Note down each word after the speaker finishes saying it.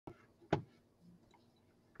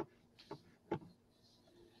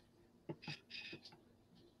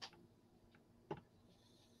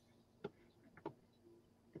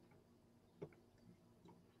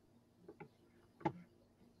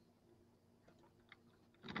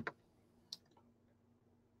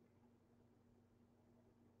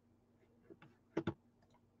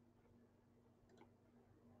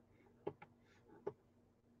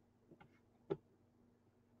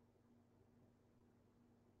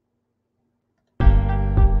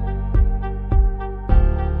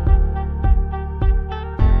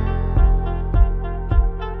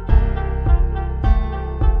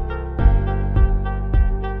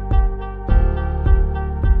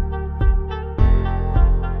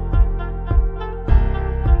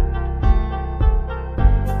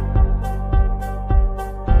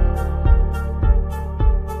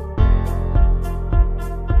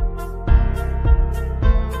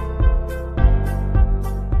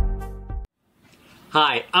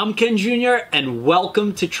Hi, I'm Ken Jr. and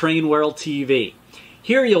welcome to Train World TV.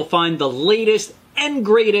 Here you'll find the latest and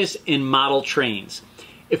greatest in model trains.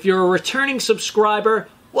 If you're a returning subscriber,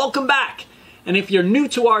 welcome back. And if you're new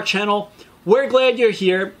to our channel, we're glad you're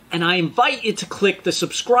here, and I invite you to click the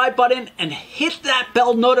subscribe button and hit that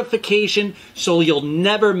bell notification so you'll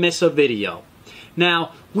never miss a video.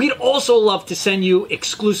 Now, we'd also love to send you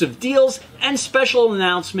exclusive deals and special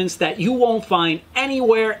announcements that you won't find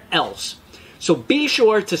anywhere else. So be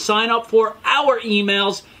sure to sign up for our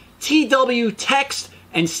emails, TW text,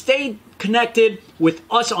 and stay connected with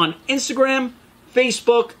us on Instagram,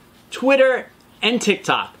 Facebook, Twitter, and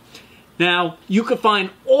TikTok. Now, you can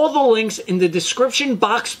find all the links in the description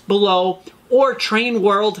box below or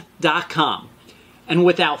trainworld.com. And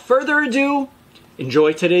without further ado,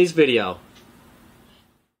 enjoy today's video.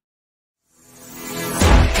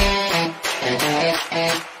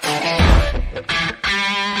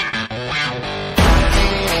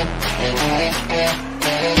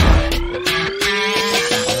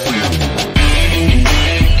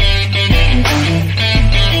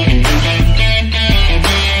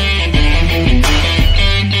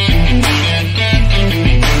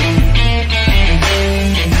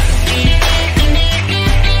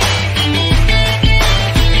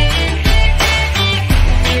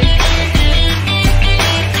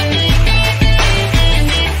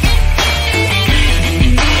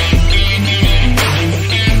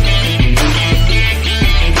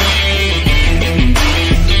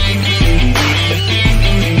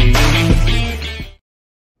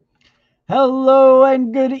 Hello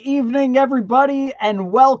and good evening, everybody,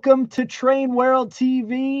 and welcome to Train World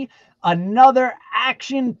TV. Another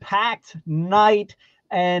action-packed night,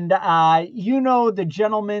 and you know the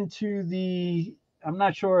gentleman to the, I'm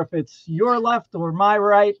not sure if it's your left or my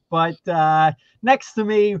right, but next to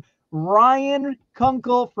me, Ryan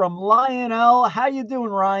Kunkle from Lionel. How you doing,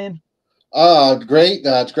 Ryan? Great.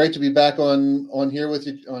 It's great to be back on here with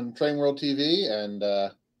you on Train World TV, and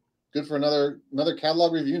good for another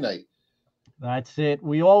catalog review night. That's it.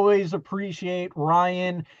 We always appreciate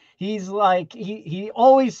Ryan. He's like, he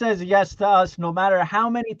always says yes to us, no matter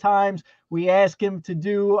how many times we ask him to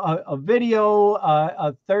do a video,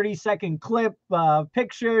 a 30-second clip,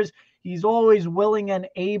 pictures. He's always willing and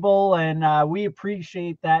able, and we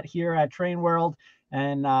appreciate that here at Train World.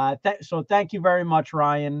 And so thank you very much,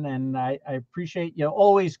 Ryan. And I appreciate you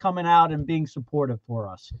always coming out and being supportive for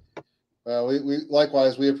us. Well, we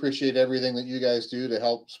likewise, we appreciate everything that you guys do to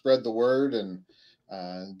help spread the word and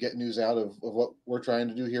get news out of what we're trying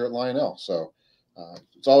to do here at Lionel. So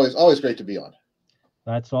it's always great to be on.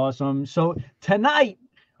 That's awesome. So tonight,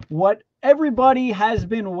 what everybody has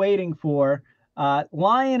been waiting for,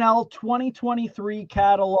 Lionel 2023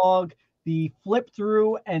 catalog, the flip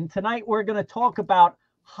through, and tonight we're going to talk about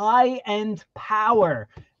high-end power.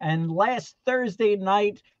 And last Thursday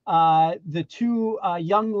night, the two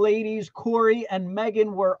young ladies, Cori and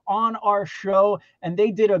Meghan, were on our show, and they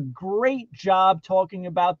did a great job talking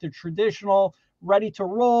about the traditional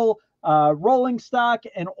ready-to-roll rolling stock,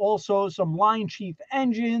 and also some Line Chief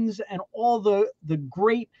engines and all the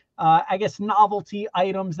great, I guess, novelty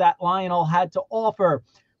items that Lionel had to offer.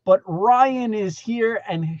 But Ryan is here,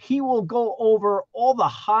 and he will go over all the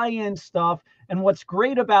high-end stuff. And what's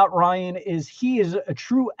great about Ryan is he is a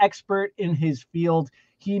true expert in his field.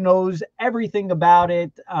 He knows everything about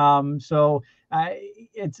it. So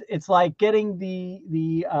it's like getting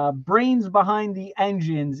the brains behind the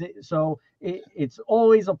engines. So it's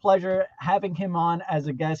always a pleasure having him on as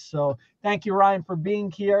a guest. So thank you, Ryan, for being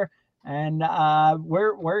here. And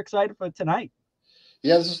we're excited for tonight.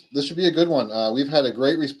 Yeah, this should be a good one. We've had a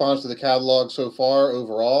great response to the catalog so far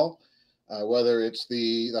overall, whether it's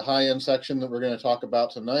the high-end section that we're going to talk about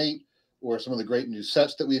tonight, or some of the great new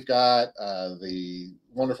sets that we've got, the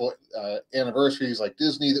wonderful anniversaries like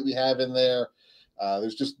Disney that we have in there.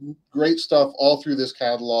 There's just great stuff all through this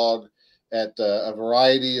catalog at a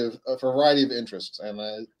variety of interests,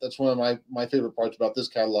 and that's one of my favorite parts about this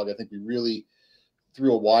catalog. I think we really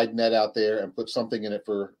threw a wide net out there and put something in it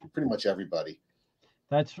for pretty much everybody.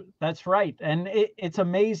 That's right, and it's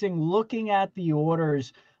amazing looking at the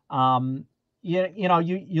orders. You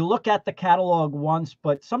look at the catalog once,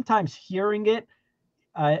 but sometimes hearing it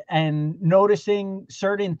and noticing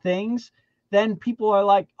certain things, then people are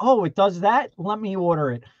like, "Oh, it does that? Let me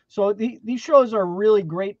order it." So these shows are really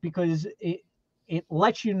great because it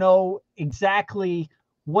lets you know exactly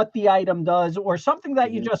what the item does, or something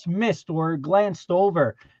that you just missed or glanced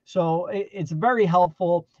over. So it's very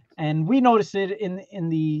helpful. And we notice it in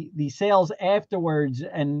the sales afterwards,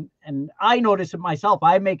 and I notice it myself.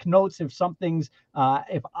 I make notes if something's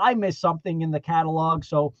if I miss something in the catalog.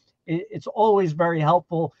 So it's always very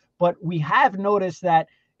helpful. But we have noticed that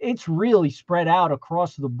it's really spread out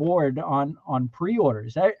across the board on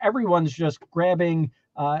pre-orders. Everyone's just grabbing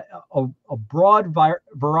a broad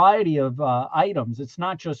variety of items. It's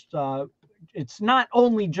not just it's not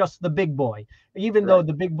only just the big boy, even though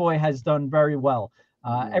the big boy has done very well.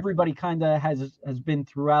 Everybody kind of has been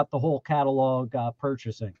throughout the whole catalog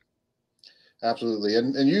purchasing. Absolutely,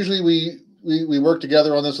 and usually we work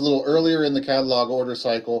together on this a little earlier in the catalog order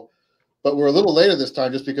cycle, but we're a little later this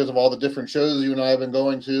time just because of all the different shows you and I have been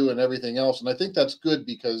going to and everything else. And I think that's good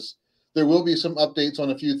because there will be some updates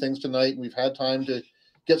on a few things tonight. We've had time to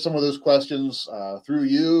get some of those questions through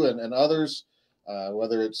you and others,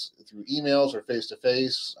 whether it's through emails or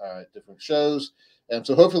face-to-face at different shows. And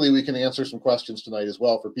so hopefully we can answer some questions tonight as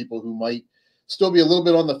well for people who might still be a little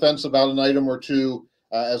bit on the fence about an item or two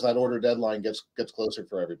as that order deadline gets closer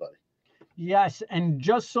for everybody. Yes, and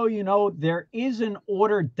just so you know, there is an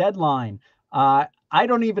order deadline. I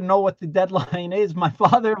don't even know what the deadline is. My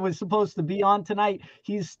father was supposed to be on tonight.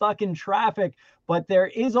 He's stuck in traffic, but there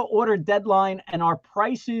is an order deadline, and our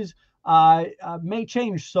prices may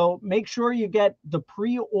change. So make sure you get the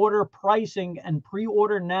pre-order pricing and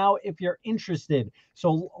pre-order now if you're interested.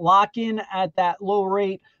 So lock in at that low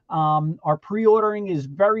rate. Our pre-ordering is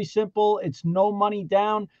very simple. It's no money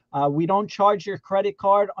down. We don't charge your credit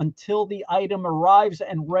card until the item arrives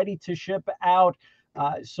and ready to ship out.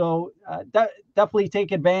 So definitely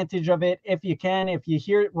take advantage of it if you can. If you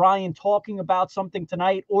hear Ryan talking about something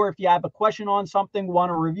tonight, or if you have a question on something, want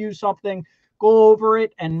to review something, go over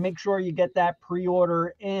it and make sure you get that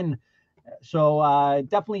pre-order in. So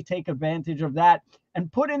definitely take advantage of that. And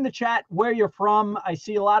put in the chat where you're from. I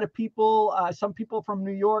see a lot of people, some people from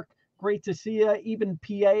New York. Great to see you, even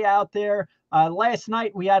PA out there. Last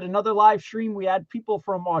night, we had another live stream. We had people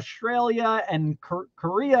from Australia and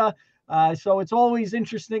Korea. So it's always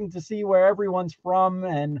interesting to see where everyone's from.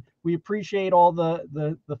 And we appreciate all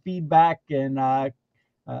the feedback and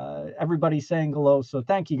everybody saying hello. So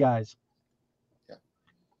thank you, guys. Yeah.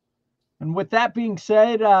 And with that being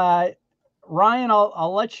said, Ryan,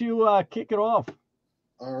 I'll let you kick it off.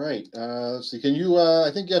 All right. Let's see. Can you?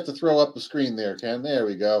 I think you have to throw up the screen there, Ken. There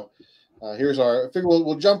we go. Here's our. I figure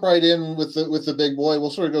we'll jump right in with the big boy.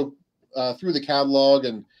 We'll sort of go through the catalog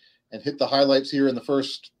and hit the highlights here in the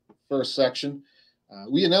first section.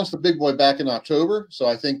 We announced the big boy back in October, so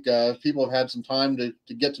I think people have had some time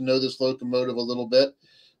to get to know this locomotive a little bit.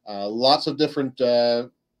 Lots of different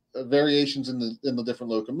variations in the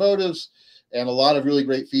different locomotives, and a lot of really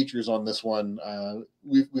great features on this one.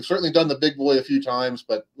 We've certainly done the big boy a few times,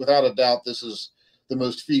 but without a doubt, this is the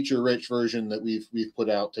most feature-rich version that we've put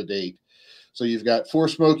out to date. So you've got 4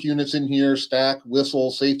 smoke units in here: stack,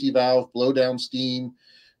 whistle, safety valve, blow down steam.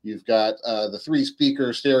 You've got the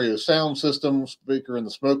 3-speaker stereo sound system, speaker in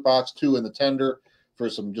the smoke box, 2 in the tender for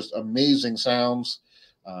some just amazing sounds.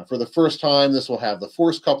 For the first time, this will have the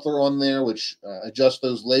force coupler on there, which adjusts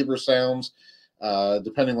those labor sounds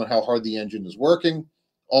depending on how hard the engine is working.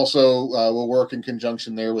 Also, will work in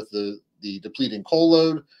conjunction there with the depleting coal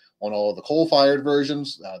load on all of the coal-fired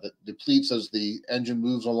versions that depletes as the engine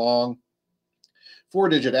moves along.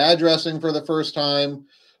 4-digit addressing for the first time.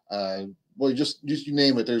 Well, just you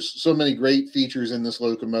name it. There's so many great features in this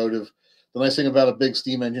locomotive. The nice thing about a big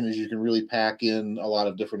steam engine is you can really pack in a lot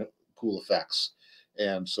of different cool effects.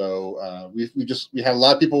 And so we had a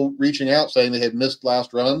lot of people reaching out saying they had missed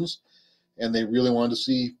last runs and they really wanted to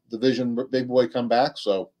see the Vision Big Boy come back.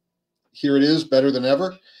 So here it is, better than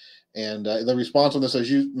ever. And the response on this, as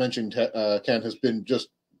you mentioned, Ken, has been just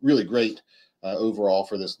really great overall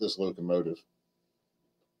for this locomotive.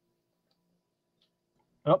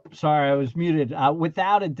 Oh, sorry, I was muted.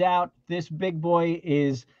 Without a doubt, this big boy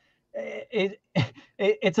is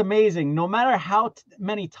it's amazing. No matter how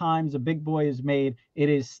many times a big boy is made, it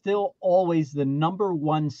is still always the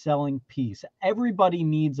 #1 selling piece. Everybody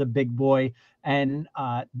needs a big boy, and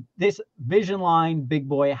this Vision line big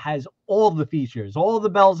boy has all the features, all the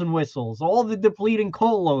bells and whistles, all the depleting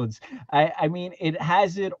coal loads. I mean, it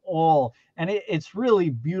has it all, and it's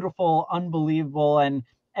really beautiful, unbelievable, and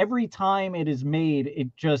every time it is made, it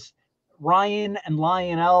just Ryan and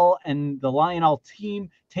Lionel and the Lionel team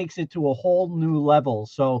takes it to a whole new level.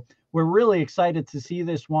 So we're really excited to see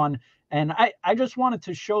this one. And I just wanted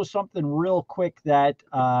to show something real quick that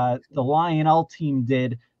the Lionel team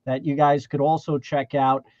did that you guys could also check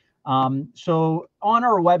out. So on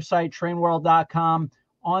our website, trainworld.com,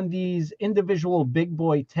 on these individual big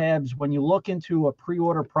boy tabs, when you look into a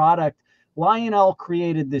pre-order product, Lionel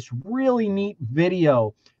created this really neat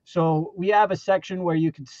video. So we have a section where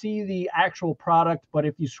you can see the actual product, but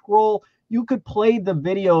if you scroll, you could play the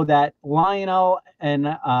video that Lionel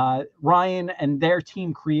and Ryan and their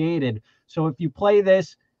team created. So if you play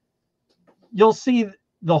this, you'll see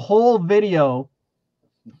the whole video.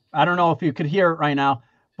 I don't know if you could hear it right now,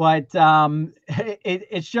 but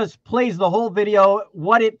it's just plays the whole video,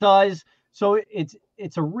 what it does. So it's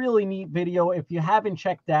a really neat video. If you haven't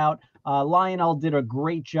checked out, Lionel did a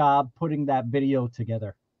great job putting that video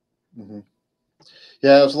together. Mm-hmm.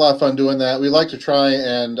 Yeah, it was a lot of fun doing that. We like to try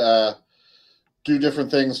and do different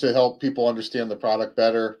things to help people understand the product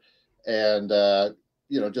better, and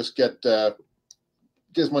just get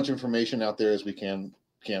as much information out there as we can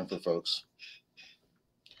for folks.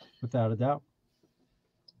 Without a doubt.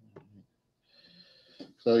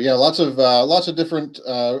 So yeah, lots of different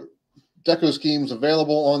deco schemes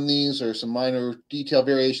available on these. There's some minor detail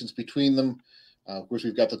variations between them. Of course,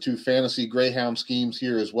 we've got the 2 fantasy Greyhound schemes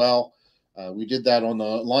here as well. We did that on the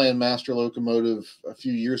Lion Master locomotive a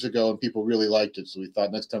few years ago, and people really liked it. So we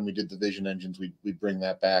thought next time we did the Vision engines, we'd bring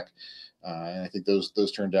that back. And I think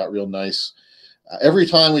those turned out real nice. Every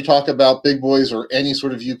time we talk about big boys or any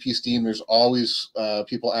sort of UP steam, there's always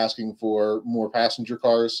people asking for more passenger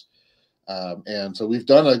cars. And so we've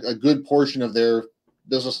done a good portion of their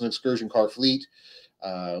business and excursion car fleet.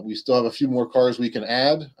 We still have a few more cars we can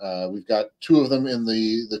add. We've got 2 of them in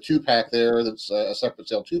the 2-pack there. That's a separate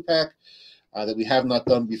sale 2-pack that we have not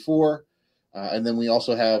done before. And then we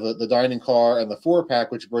also have the dining car and the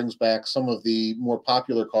 4-pack, which brings back some of the more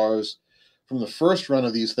popular cars from the first run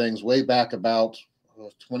of these things way back about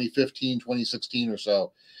 2015, 2016 or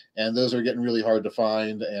so. And those are getting really hard to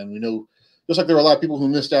find. And we know, just like there were a lot of people who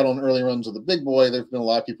missed out on early runs of the big boy, there have been a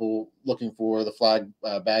lot of people looking for the flag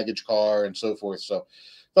baggage car and so forth. So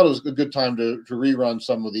I thought it was a good time to rerun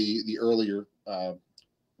some of the earlier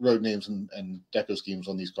road names and deco schemes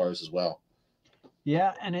on these cars as well.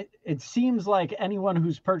 Yeah, and it seems like anyone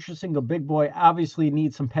who's purchasing a big boy obviously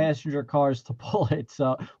needs some passenger cars to pull it,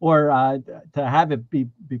 so or to have it be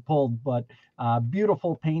pulled. But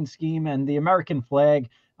beautiful paint scheme, and the American flag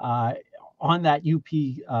on that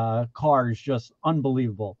UP car is just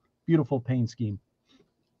unbelievable. Beautiful paint scheme.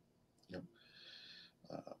 Yep.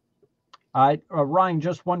 Ryan,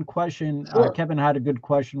 just one question. Sure. Kevin had a good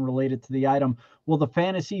question related to the item. Will the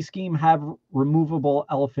fantasy scheme have removable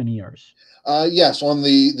elephant ears? Yes, on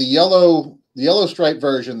the yellow stripe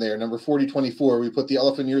version there, number 4024, we put the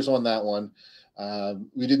elephant ears on that one.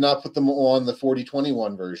 We did not put them on the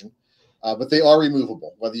 4021 version, but they are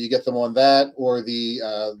removable. Whether you get them on that or the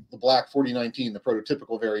black 4019, the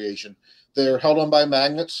prototypical variation, they're held on by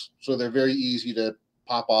magnets, so they're very easy to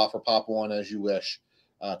pop off or pop on as you wish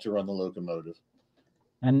to run the locomotive.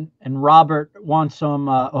 And Robert wants some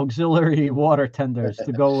auxiliary water tenders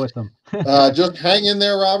to go with them. Just hang in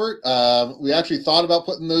there, Robert. We actually thought about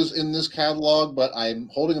putting those in this catalog, but I'm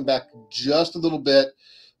holding them back just a little bit.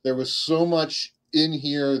 There was so much in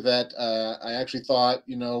here that I actually thought,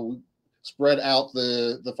 spread out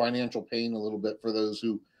the financial pain a little bit for those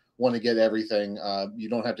who want to get everything. You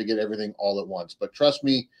don't have to get everything all at once, but trust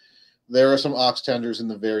me, there are some aux tenders in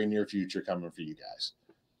the very near future coming for you guys.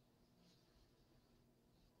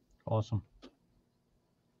 Awesome.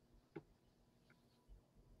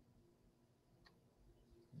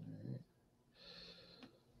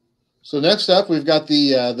 So next up, we've got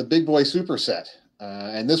the Big Boy Super Set,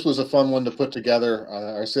 and this was a fun one to put together.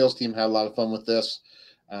 Our sales team had a lot of fun with this,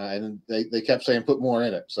 and they kept saying put more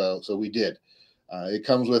in it, so we did. It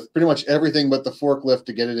comes with pretty much everything but the forklift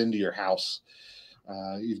to get it into your house.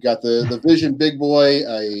 You've got the Vision Big Boy,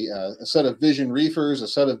 a set of Vision reefers, a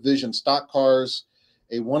set of Vision stock cars,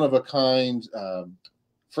 a one-of-a-kind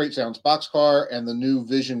Freight Sounds boxcar, and the new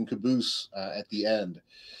Vision caboose at the end.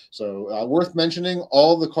 So worth mentioning,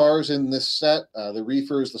 all the cars in this set, the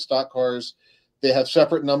reefers, the stock cars, they have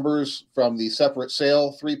separate numbers from the separate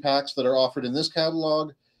sale 3-packs that are offered in this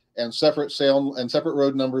catalog, and separate sale and separate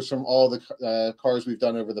road numbers from all the cars we've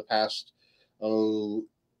done over the past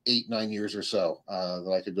 8-9 years or so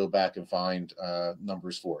that I could go back and find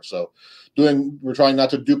numbers for. So we're trying not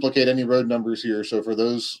to duplicate any road numbers here. So for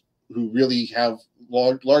those who really have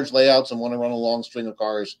large layouts and want to run a long string of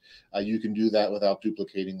cars, you can do that without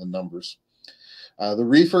duplicating the numbers. The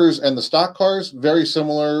reefers and the stock cars, very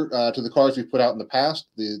similar to the cars we've put out in the past.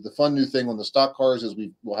 The fun new thing on the stock cars is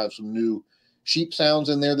we'll have some new sheep sounds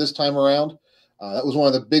in there this time around. That was one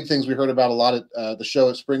of the big things we heard about a lot at the show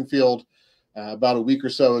at Springfield about a week or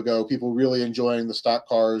so ago. People really enjoying the stock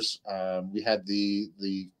cars. We had the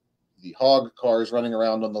hog cars running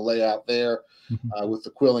around on the layout there with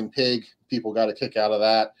the quilling pig. People got a kick out of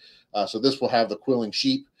that. So this will have the quilling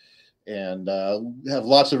sheep, and we have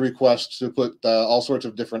lots of requests to put all sorts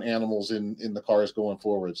of different animals in the cars going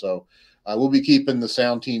forward. So we'll be keeping the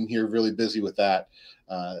sound team here really busy with that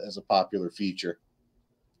as a popular feature.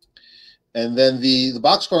 And then the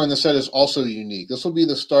boxcar in the set is also unique. This will be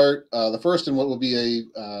the start, the first in what will be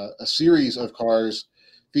a series of cars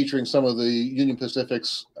featuring some of the Union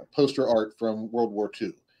Pacific's poster art from World War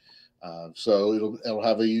II. So it'll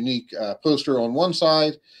have a unique poster on one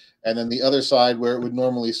side, and then the other side where it would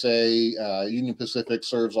normally say Union Pacific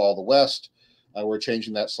serves all the West. We're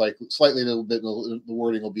changing that slightly a little bit. The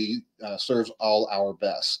wording will be serves all our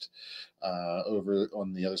best over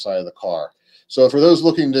on the other side of the car. So for those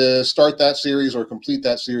looking to start that series or complete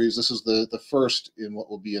that series, this is the first in what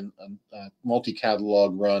will be a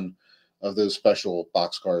multi-catalog run of those special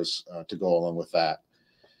boxcars to go along with that.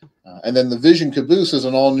 And then the Vision Caboose is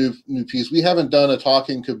an all new piece. We haven't done a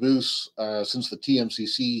talking caboose since the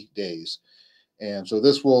TMCC days. And so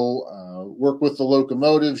this will work with the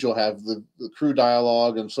locomotives. You'll have the crew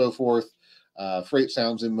dialogue and so forth, freight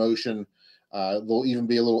sounds in motion. There'll even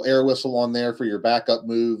be a little air whistle on there for your backup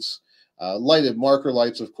moves. Lighted marker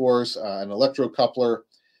lights, of course, an electro coupler.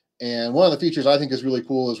 And one of the features I think is really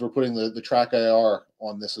cool is we're putting the track IR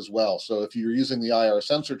on this as well. So if you're using the IR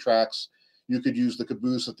sensor tracks, you could use the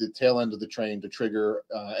caboose at the tail end of the train to trigger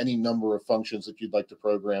any number of functions that you'd like to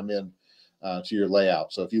program in to your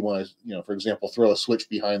layout. So if you want to, for example, throw a switch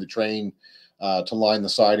behind the train to line the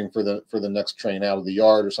siding for the next train out of the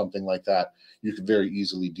yard or something like that, you could very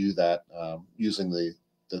easily do that using the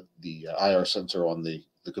IR sensor on the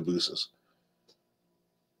cabooses.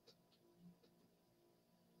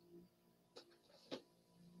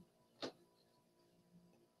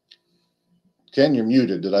 Ken, you're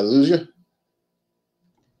muted. Did I lose you?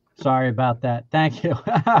 Sorry about that. Thank you.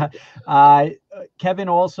 Kevin,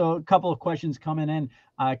 also a couple of questions coming in.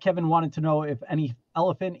 Kevin wanted to know if any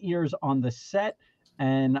elephant ears on the set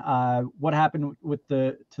and what happened with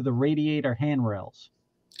the radiator handrails.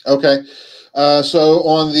 Okay, so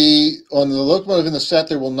on the locomotive in the set,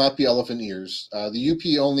 there will not be elephant ears. The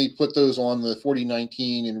UP only put those on the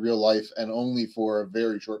 4019 in real life and only for a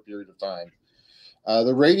very short period of time.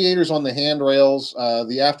 The radiators on the handrails,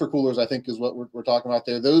 the aftercoolers, I think is what we're talking about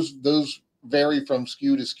there. Those vary from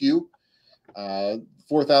SKU to SKU.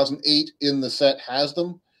 4008 in the set has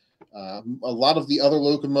them. A lot of the other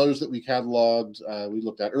locomotives that we cataloged, we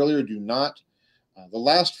looked at earlier, do not. The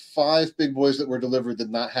last 5 big boys that were delivered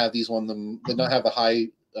did not have these on them, did not have the high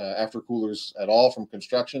aftercoolers at all from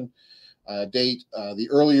construction date. The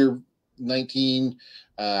earlier 19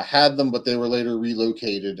 had them, but they were later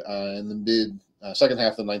relocated in the second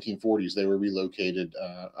half of the 1940s. They were relocated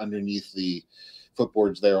underneath the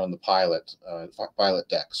footboards there on the pilot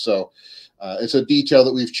deck. So it's a detail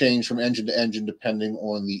that we've changed from engine to engine depending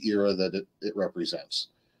on the era that it represents.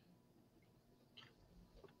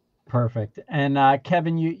 Perfect. And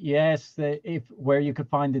Kevin, you asked where you could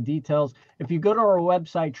find the details. If you go to our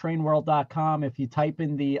website, trainworld.com, if you type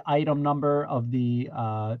in the item number of the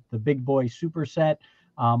Big Boy Superset,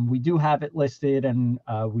 we do have it listed, and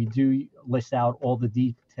we do list out all the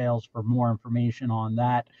details for more information on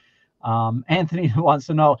that. Anthony wants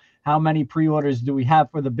to know how many pre-orders do we have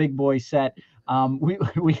for the Big Boy set.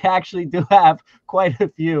 We actually do have quite a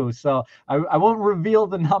few, so I won't reveal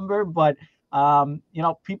the number, but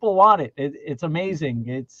people want it. It's amazing.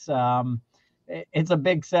 It's a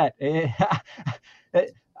big set.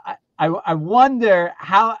 I wonder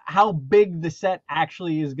how big the set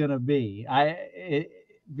actually is going to be.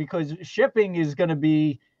 Because shipping is going to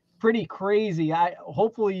be pretty crazy.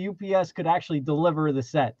 Hopefully UPS could actually deliver the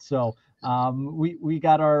set. So we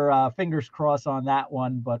got our fingers crossed on that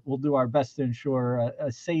one, but we'll do our best to ensure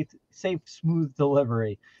a safe, smooth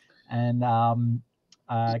delivery. And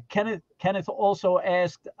Kenneth also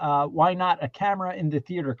asked, why not a camera in the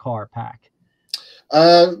theater car pack?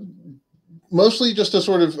 Mostly just to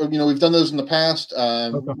sort of, we've done those in the past.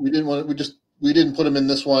 Okay. We didn't put them in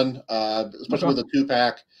this one, especially with a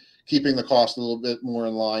 2-pack, keeping the cost a little bit more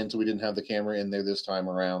in line. So we didn't have the camera in there this time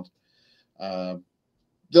around.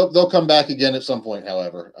 They'll come back again at some point,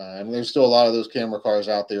 however. And there's still a lot of those camera cars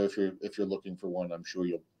out there. If you're looking for one, I'm sure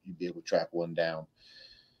you'll be able to track one down.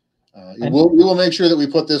 We will make sure that we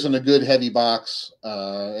put this in a good heavy box,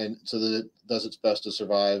 and so that it does its best to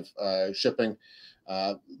survive shipping.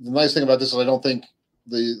 The nice thing about this is I don't think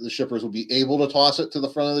the shippers will be able to toss it to the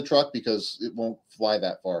front of the truck because it won't fly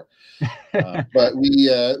that far. But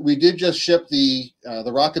we did just ship the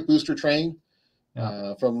rocket booster train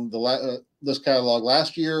from this catalog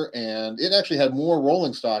last year, and it actually had more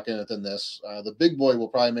rolling stock in it than this. The Big Boy will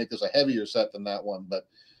probably make this a heavier set than that one, but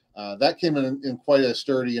that came in quite a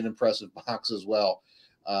sturdy and impressive box as well.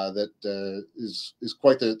 That is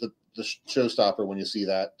quite the showstopper when you see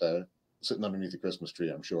that sitting underneath the Christmas tree,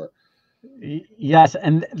 I'm sure. Yes,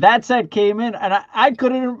 and that set came in, and I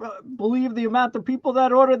couldn't believe the amount of people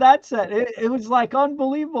that ordered that set. It was like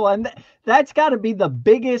unbelievable, and that's got to be the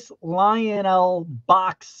biggest Lionel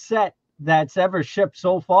box set that's ever shipped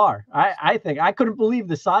so far. I think I couldn't believe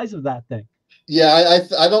the size of that thing. Yeah,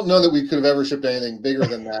 I don't know that we could have ever shipped anything bigger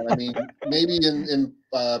than that. I mean, maybe in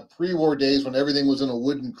pre-war days when everything was in a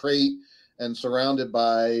wooden crate and surrounded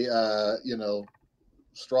by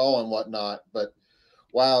straw and whatnot. But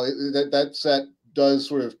wow, that set does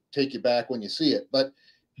sort of take you back when you see it. But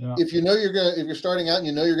Yeah. if if you're starting out and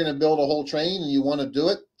you know you're gonna build a whole train and you want to do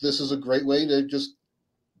it, this is a great way to just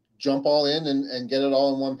jump all in and get it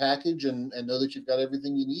all in one package and know that you've got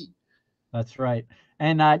everything you need. That's right.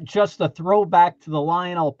 And just a throwback to the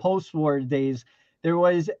Lionel post-war days, there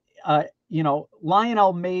was,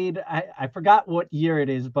 Lionel made, I forgot what year it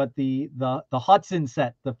is, but the Hudson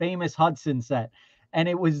set, the famous Hudson set, and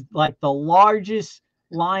it was like the largest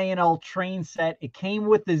Lionel train set. It came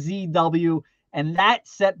with the ZW, and that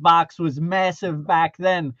set box was massive back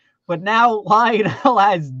then. But now Lionel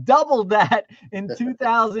has doubled that in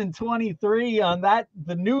 2023 on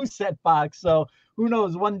the new set box. So who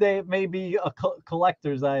knows? One day it may be a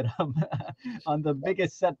collector's item on the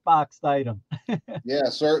biggest set boxed item. Yeah,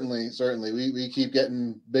 certainly. We keep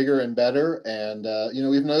getting bigger and better, and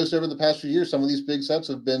we've noticed over the past few years some of these big sets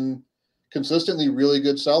have been consistently really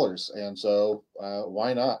good sellers, and so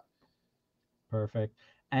why not? Perfect.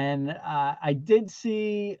 And I did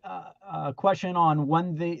see a question on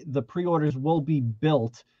when the pre-orders will be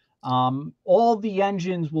built. All the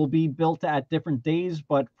engines will be built at different days,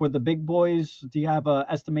 but for the big boys, do you have a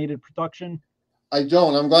estimated production? I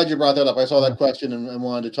don't. I'm glad you brought that up. I saw Yeah. that question and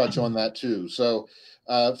wanted to touch on that too. So,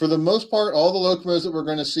 for the most part, all the locomotives that we're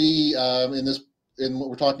going to see in what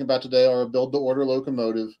we're talking about today are a build to order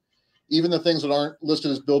locomotive. Even the things that aren't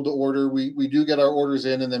listed as build to order, we do get our orders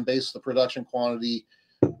in and then base the production quantity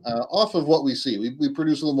off of what we see. We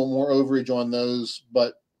produce a little more overage on those,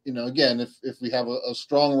 but again, if we have a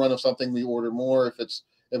strong run of something, we order more. If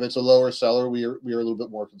it's a lower seller, we are a little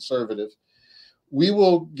bit more conservative. We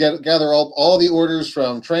will gather all the orders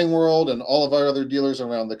from Train World and all of our other dealers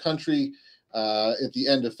around the country at the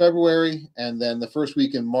end of February, and then the first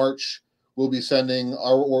week in March, we'll be sending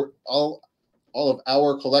all of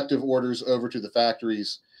our collective orders over to the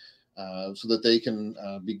factories so that they can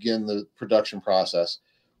begin the production process.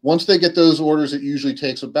 Once they get those orders, it usually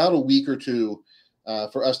takes about a week or two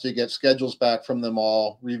for us to get schedules back from them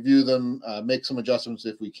all, review them, make some adjustments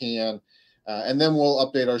if we can, and then we'll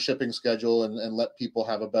update our shipping schedule and let people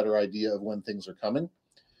have a better idea of when things are coming.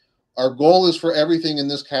 Our goal is for everything in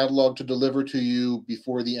this catalog to deliver to you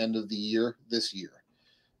before the end of the year this year.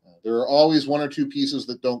 There are always one or two pieces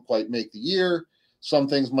that don't quite make the year. Some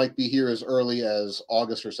things might be here as early as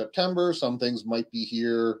August or September. Some things might be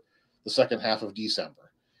here the second half of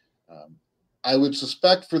December. Um, I would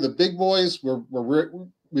suspect for the big boys,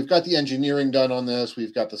 we've got the engineering done on this.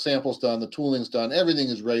 We've got the samples done, the tooling's done. Everything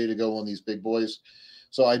is ready to go on these big boys.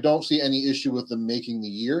 So I don't see any issue with them making the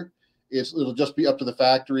year. It'll just be up to the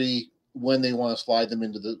factory when they want to slide them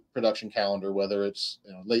into the production calendar, whether it's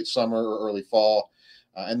late summer or early fall,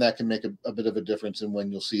 and that can make a bit of a difference in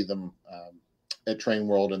when you'll see them at Train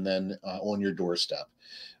World and then on your doorstep.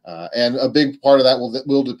 And a big part of that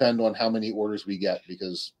will depend on how many orders we get,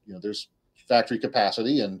 because there's factory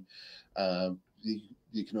capacity, and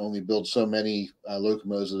you can only build so many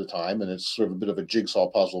locomotives at a time, and it's sort of a bit of a jigsaw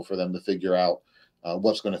puzzle for them to figure out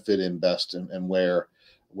what's going to fit in best and where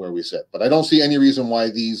we sit. But I don't see any reason why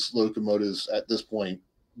these locomotives at this point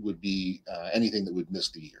would be anything that would miss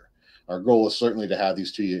the year. Our goal is certainly to have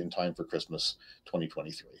these to you in time for Christmas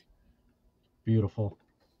 2023. Beautiful.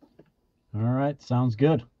 All right, sounds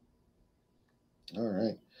good. All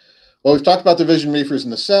right. Well, we've talked about the Vision Reefers in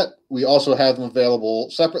the set. We also have them available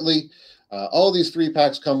separately. All of these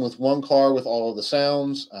 3-packs come with one car with all of the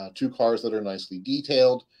sounds, 2 cars that are nicely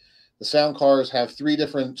detailed. The sound cars have 3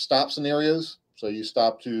 different stop scenarios. So you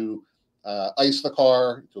stop to ice the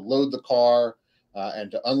car, to load the car,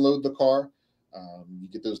 and to unload the car. You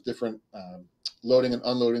get those different loading and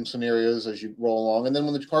unloading scenarios as you roll along. And then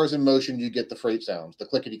when the car is in motion, you get the freight sounds, the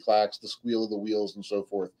clickety-clacks, the squeal of the wheels, and so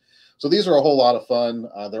forth. So these are a whole lot of fun.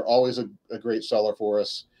 They're always a great seller for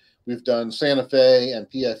us. We've done Santa Fe and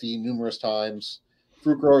PFE numerous times.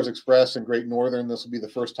 Fruit Growers Express and Great Northern, this will be the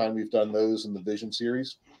first time we've done those in the Vision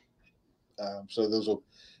series. So those will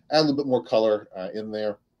add a little bit more color in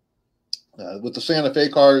there. With the Santa Fe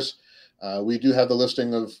cars, we do have the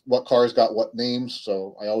listing of what cars got what names.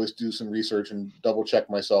 So I always do some research and double check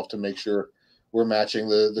myself to make sure we're matching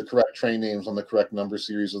the correct train names on the correct number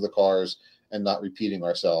series of the cars and not repeating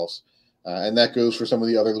ourselves. And that goes for some of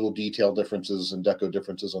the other little detail differences and deco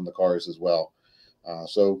differences on the cars as well.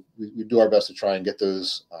 So we do our best to try and get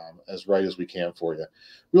those as right as we can for you.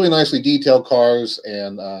 Really nicely detailed cars,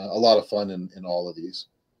 and a lot of fun in all of these.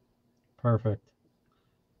 Perfect.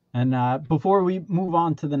 And before we move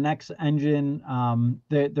on to the next engine,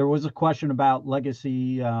 there was a question about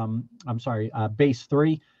Legacy. Base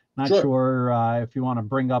 3. Not Sure. sure if you want to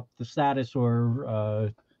bring up the status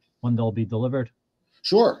or when they'll be delivered.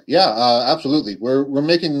 Sure. Yeah, absolutely. We're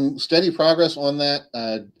making steady progress on that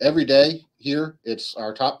every day here. It's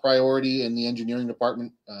our top priority in the engineering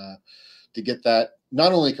department to get that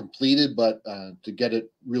not only completed, but to get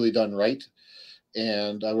it really done right.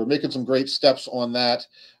 And we're making some great steps on that.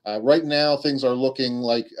 Right now, things are looking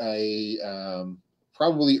like a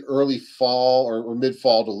probably early fall or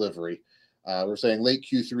mid-fall delivery. We're saying late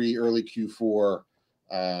Q3, early Q4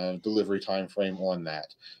 delivery time frame on that.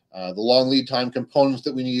 The long lead time components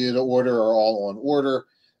that we needed to order are all on order.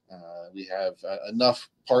 We have enough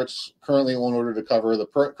parts currently on order to cover the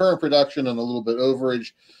current production and a little bit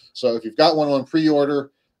overage. So if you've got one on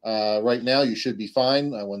pre-order right now, you should be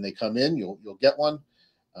fine. When they come in, you'll get one.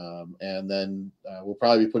 And then we'll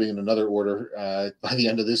probably be putting in another order by the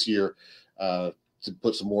end of this year to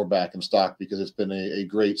put some more back in stock, because it's been a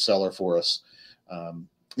great seller for us.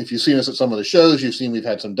 If you've seen us at some of the shows, you've seen we've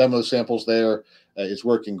had some demo samples there. It's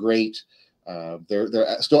working great.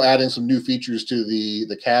 They're still adding some new features to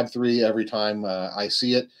the Cab 3 every time I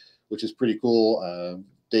see it, which is pretty cool.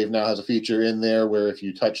 Dave now has a feature in there where if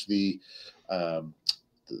you touch the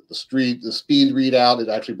speed readout, it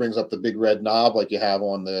actually brings up the big red knob like you have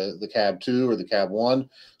on the Cab 2 or the Cab 1.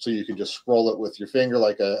 So you can just scroll it with your finger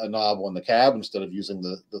like a knob on the Cab instead of using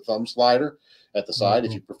the thumb slider at the side,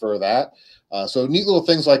 if you prefer that. So neat little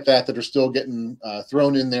things like that are still getting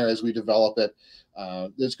thrown in there as we develop it.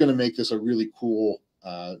 It's going to make this a really cool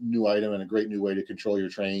new item and a great new way to control your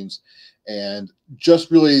trains. And this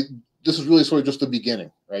is really sort of just the beginning,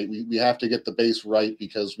 right? We have to get the base right,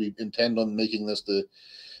 because we intend on making this the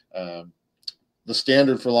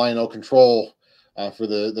standard for Lionel control for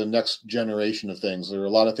the next generation of things. There are a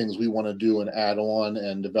lot of things we want to do and add on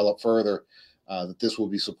and develop further that this will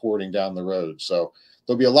be supporting down the road. So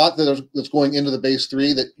there'll be a lot that's going into the base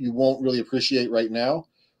 3 that you won't really appreciate right now,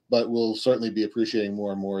 but we'll certainly be appreciating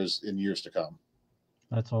more and more in years to come.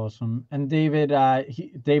 That's awesome. And David,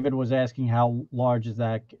 David was asking how large is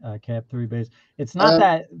that Cab 3 base? It's not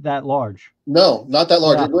that large. No, not that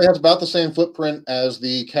large. Yeah. It really has about the same footprint as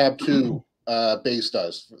the Cab 2 base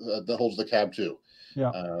does. That holds the Cab 2.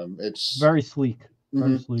 Yeah. It's very sleek.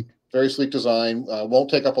 Very sleek. Very sleek design. Won't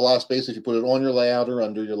take up a lot of space if you put it on your layout or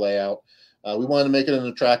under your layout. We wanted to make it an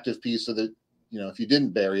attractive piece so that, if you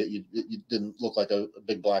didn't bury it, you didn't look like a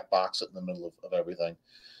big black box in the middle of everything.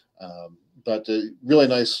 But really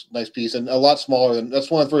nice piece, and a lot smaller than. That's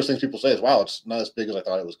one of the first things people say is, "Wow, it's not as big as I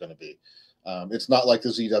thought it was going to be." It's not like the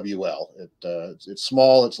ZWL. It's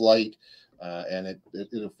small, it's light, and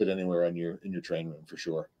it'll fit anywhere in your train room for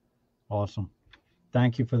sure. Awesome.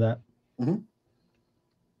 Thank you for that.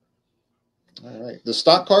 All right, the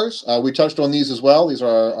stock cars, we touched on these as well. These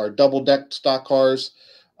are our double-decked stock cars.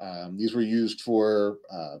 These were used for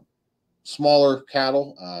smaller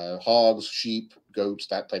cattle, hogs, sheep, goats,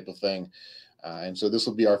 that type of thing. And so this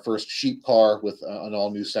will be our first sheep car with an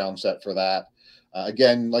all-new sound set for that.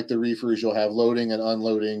 Again, like the reefers, you'll have loading and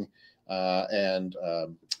unloading and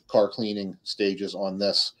car cleaning stages on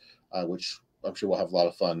this, which I'm sure we'll have a lot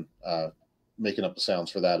of fun making up the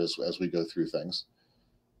sounds for that as we go through things.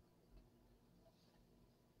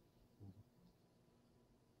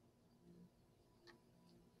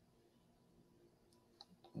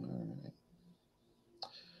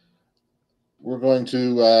 We're going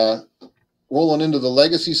to roll on into the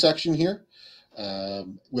legacy section here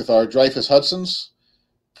with our Dreyfus Hudsons.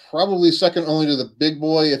 Probably second only to the big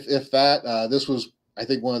boy, if that. This was, I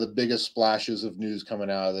think, one of the biggest splashes of news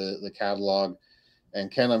coming out of the catalog.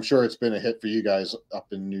 And Ken, I'm sure it's been a hit for you guys up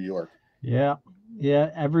in New York. Yeah.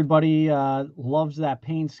 Everybody loves that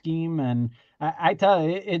paint scheme, and I tell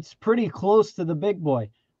you, it's pretty close to the big boy.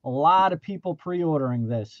 A lot of people pre-ordering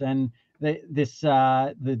this, and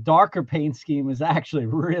the darker paint scheme is actually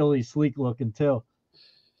really sleek looking too.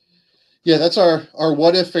 Yeah, that's our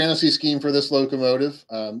what if fantasy scheme for this locomotive.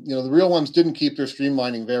 The real ones didn't keep their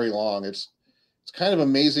streamlining very long. It's kind of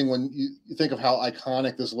amazing when you think of how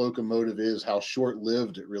iconic this locomotive is, how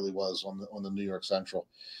short-lived it really was on the New York Central.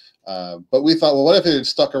 But we thought, well, what if it had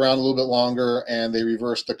stuck around a little bit longer and they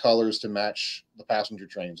reversed the colors to match the passenger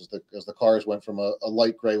trains as the cars went from a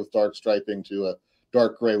light gray with dark striping to a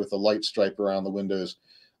dark gray with a light stripe around the windows.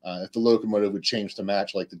 if the locomotive would change to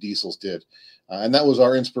match like the diesels did. And that was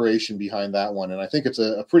our inspiration behind that one. And I think it's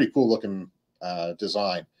a pretty cool looking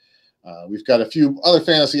design. We've got a few other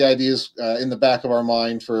fantasy ideas in the back of our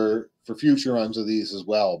mind for future runs of these as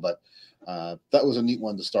well. But that was a neat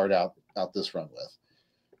one to start out this run with.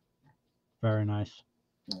 Very nice.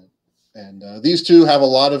 And these two have a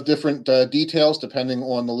lot of different details depending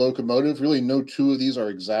on the locomotive. Really, no two of these are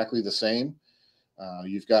exactly the same.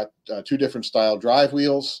 You've got two different style drive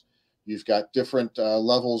wheels. You've got different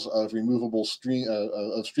levels of removable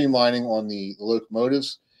streamlining on the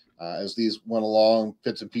locomotives. As these went along,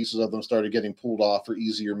 bits and pieces of them started getting pulled off for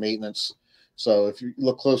easier maintenance. So if you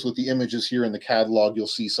look closely at the images here in the catalog, you'll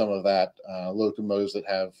see some of that. Locomotives that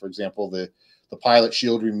have, for example, the pilot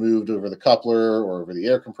shield removed over the coupler or over the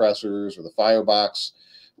air compressors or the firebox.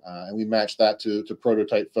 And we matched that to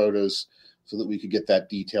prototype photos so that we could get that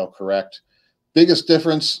detail correct. Biggest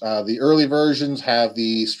difference, the early versions have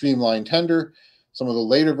the streamlined tender. Some of the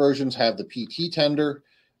later versions have the PT tender,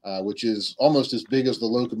 which is almost as big as the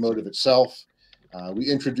locomotive itself. We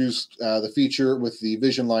introduced the feature with the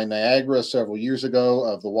Vision Line Niagara several years ago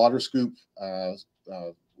of the water scoop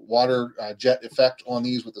water jet effect on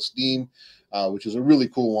these with the steam, which is a really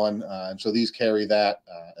cool one. And so these carry that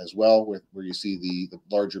as well, where you see the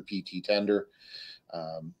larger PT tender.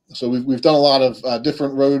 So we've done a lot of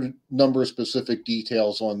different road number specific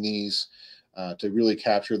details on these to really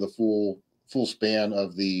capture the full span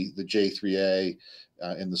of the J3A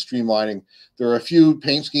in the streamlining. There are a few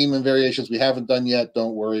paint scheme and variations we haven't done yet.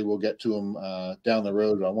 Don't worry, we'll get to them down the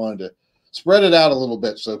road. I wanted to spread it out a little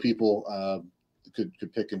bit so people could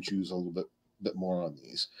pick and choose a little bit more on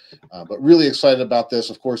these. But really excited about this.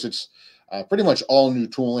 Of course, it's pretty much all new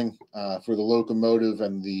tooling for the locomotive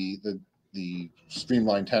and the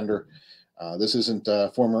streamlined tender. This isn't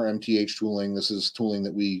former MTH tooling. This is tooling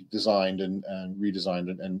that we designed and redesigned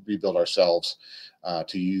and rebuilt ourselves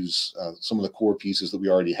to use some of the core pieces that we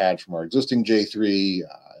already had from our existing J3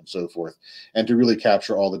 and so forth, and to really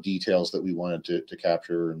capture all the details that we wanted to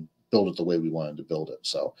capture and build it the way we wanted to build it.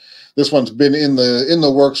 So this one's been in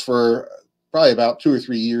the works for probably about 2 or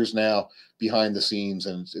 3 years now behind the scenes,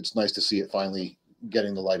 and it's nice to see it finally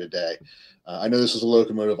getting the light of day. I know this is a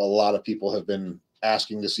locomotive a lot of people have been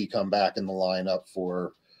asking to see come back in the lineup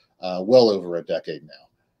for well over a decade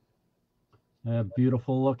now.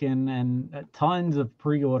 Beautiful looking, and tons of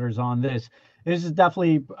pre-orders on this. This is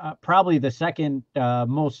definitely probably the second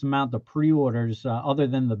most amount of pre-orders other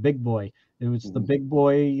than the big boy. It was the big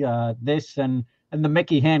boy, this and the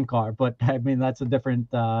Mickey hand car, but I mean that's a different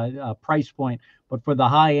price point. But for the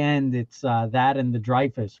high end, it's that and the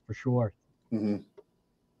Dreyfus for sure. Mm-hmm.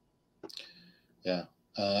 Yeah,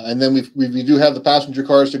 and then we do have the passenger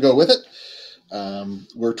cars to go with it.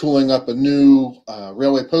 We're tooling up a new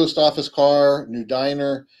railway post office car, new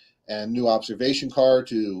diner, and new observation car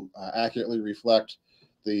to accurately reflect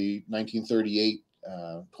the 1938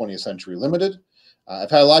 20th Century Limited.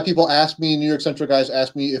 I've had a lot of people ask me, New York Central guys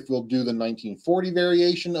ask me if we'll do the 1940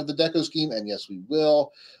 variation of the deco scheme, and yes, we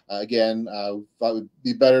will. Again, thought it would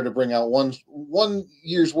be better to bring out one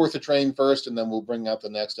year's worth of train first, and then we'll bring out the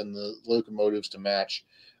next and the locomotives to match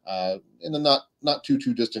in the not too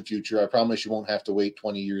distant future. I promise you won't have to wait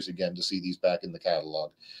 20 years again to see these back in the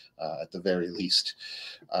catalog at the very least.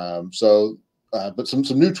 But some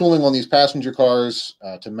new tooling on these passenger cars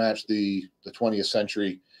to match the 20th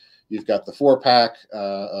century. You've got the 4-pack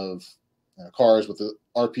of cars with the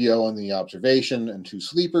RPO and the observation and 2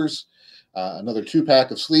 sleepers, another 2-pack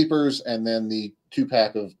of sleepers, and then the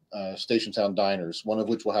 2-pack of station sound diners, one of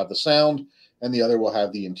which will have the sound and the other will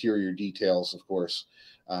have the interior details, of course.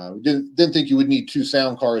 We didn't think you would need 2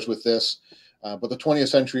 sound cars with this, but the 20th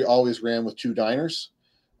century always ran with 2 diners.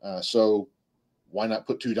 So why not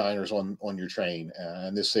put 2 diners on your train?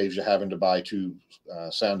 And this saves you having to buy 2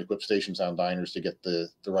 sound-equipped station sound diners to get the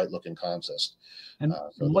right-looking consist. And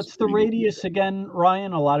so what's the radius again,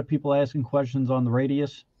 Ryan? A lot of people asking questions on the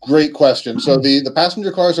radius. Great question. So the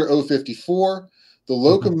passenger cars are 054. The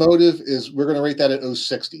locomotive is, we're going to rate that at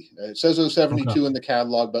 060. It says 072 in the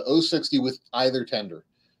catalog, but 060 with either tender.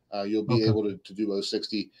 You'll be able to do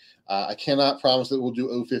 060. I cannot promise that we'll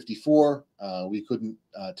do 054. We couldn't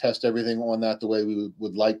test everything on that the way we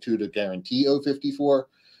would like to guarantee 054.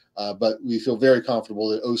 But we feel very comfortable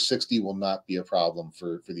that 060 will not be a problem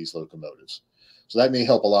for these locomotives. So that may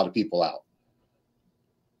help a lot of people out.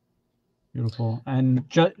 Beautiful. And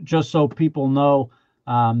just so people know,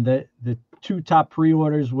 the 2 top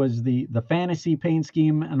pre-orders was the fantasy paint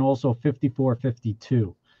scheme and also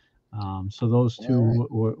 5452. So those 2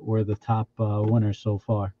 were the top winners so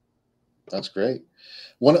far. That's great.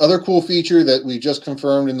 One other cool feature that we just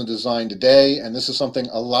confirmed in the design today, and this is something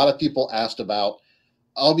a lot of people asked about.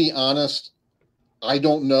 I'll be honest, I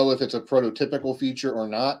don't know if it's a prototypical feature or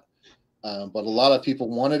not, but a lot of people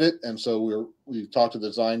wanted it, and so we've talked to the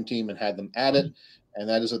design team and had them add it, and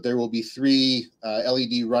that is that there will be 3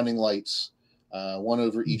 LED running lights, one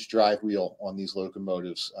over each drive wheel on these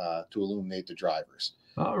locomotives to illuminate the drivers.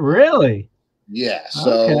 Oh, really? Yeah,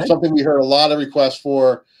 so Okay. something we heard a lot of requests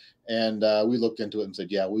for, and we looked into it and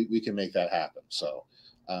said, yeah, we can make that happen. So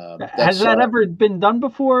Has that's that ever been done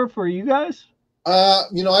before for you guys?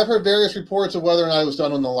 I've heard various reports of whether or not it was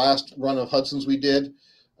done on the last run of Hudson's we did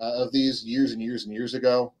of these years and years and years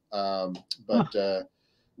ago. But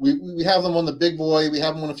we have them on the big boy. We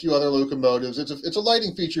have them on a few other locomotives. It's a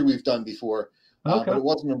lighting feature we've done before, Okay. but it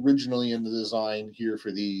wasn't originally in the design here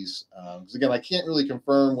for these. Because again, I can't really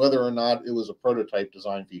confirm whether or not it was a prototype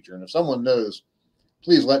design feature. And if someone knows,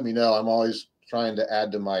 please let me know. I'm always trying to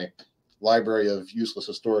add to my library of useless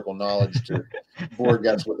historical knowledge to board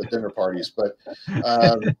guests with the dinner parties. But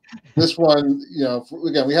this one,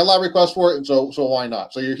 again, we had a lot of requests for it, and so why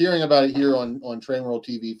not? So you're hearing about it here on Train World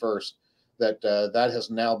TV first. That has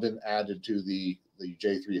now been added to the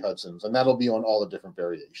J3 Hudsons, and that'll be on all the different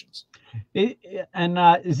variations.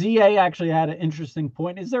 ZA actually had an interesting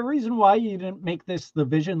point. Is there a reason why you didn't make this the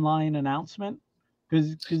Vision Line announcement?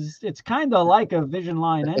 Because it's kind of like a Vision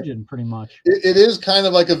Line engine, pretty much. It is kind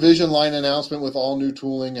of like a Vision Line announcement with all new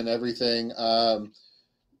tooling and everything.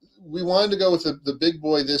 We wanted to go with the big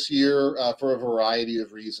boy this year for a variety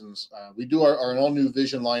of reasons. We do our all new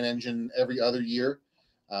Vision Line engine every other year.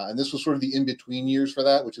 And this was sort of the in-between years for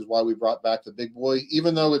that, which is why we brought back the big boy,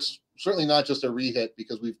 even though it's certainly not just a rehit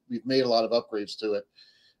because we've made a lot of upgrades to it.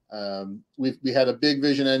 We had a big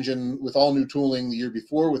Vision engine with all new tooling the year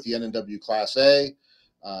before with the N&W Class A,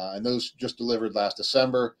 and those just delivered last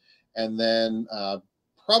December. And then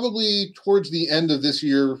probably towards the end of this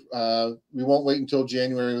year, we won't wait until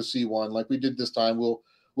January with C1 like we did this time.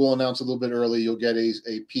 We'll announce a little bit early. You'll get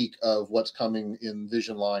a peek of what's coming in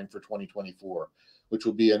Vision Line for 2024, which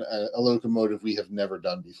will be a locomotive we have never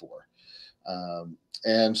done before.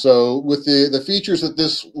 And so with the features that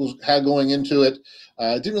this had going into it,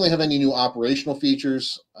 it didn't really have any new operational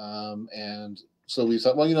features. And so we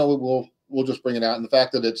thought, well, we'll just bring it out. And the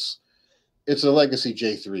fact that it's a legacy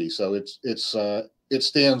J3, so it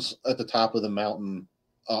stands at the top of the mountain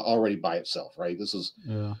already by itself, right? This is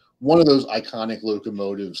one of those iconic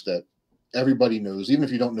locomotives that everybody knows. Even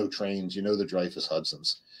if you don't know trains, you know the Dreyfus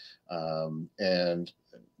Hudsons. And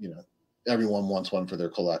everyone wants one for their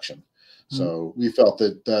collection. So we felt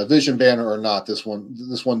that Vision banner or not, this one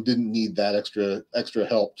didn't need that extra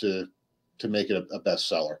help to make it a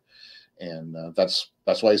bestseller, and that's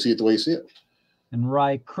why you see it the way you see it. And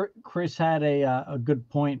Ryan, Chris had a good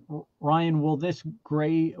point. Ryan, will this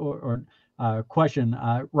gray question?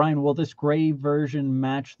 Ryan, will this gray version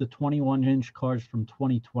match the 21-inch cars from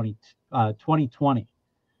 2020?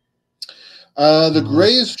 The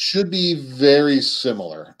grays should be very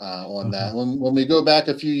similar on that. When we go back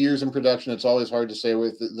a few years in production, it's always hard to say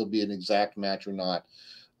whether there'll be an exact match or not.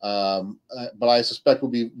 But I suspect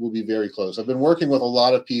we'll be very close. I've been working with a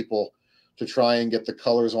lot of people to try and get the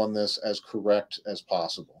colors on this as correct as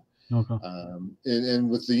possible. And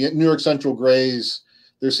with the New York Central grays,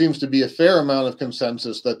 there seems to be a fair amount of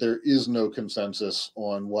consensus that there is no consensus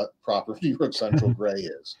on what proper New York Central gray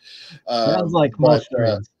is. Sounds like most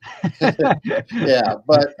trains. Yeah,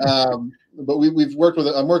 but we've worked with.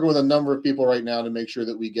 I'm working with a number of people right now to make sure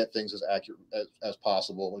that we get things as accurate as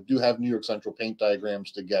possible. We do have New York Central paint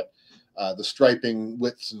diagrams to get the striping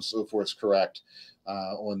widths and so forth correct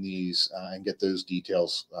on these and get those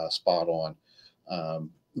details spot on.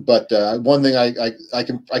 But one thing I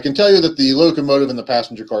can tell you that the locomotive and the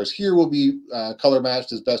passenger cars here will be color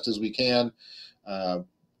matched as best as we can.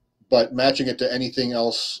 But matching it to anything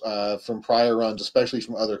else from prior runs, especially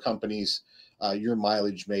from other companies, your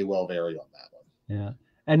mileage may well vary on that one. Yeah.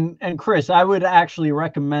 And Chris, I would actually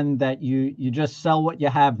recommend that you just sell what you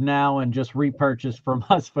have now and just repurchase from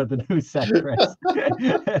us for the new set, Chris.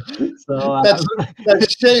 So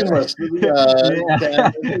that's shameless.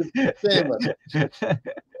 Shameless.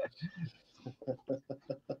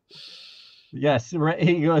 Yes,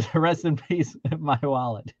 he goes, rest in peace, my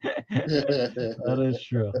wallet. That is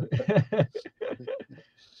true.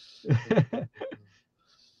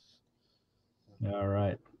 All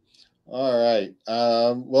right.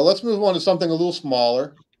 Well, let's move on to something a little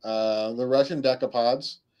smaller, the Russian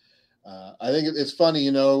decapods. I think it's funny,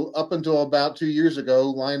 up until about 2 years ago,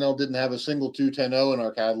 Lionel didn't have a single 210 in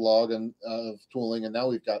our catalog of tooling, and now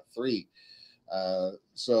we've got 3. And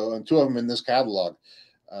 2 of them in this catalog.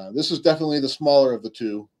 This is definitely the smaller of the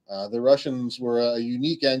two. The Russians were a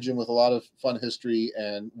unique engine with a lot of fun history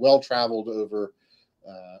and well traveled over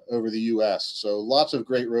the U.S. So lots of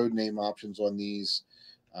great road name options on these,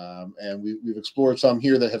 and we've explored some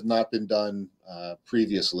here that have not been done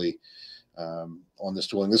previously on this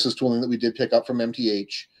tooling. This is tooling that we did pick up from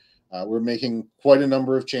MTH. We're making quite a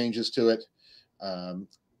number of changes to it.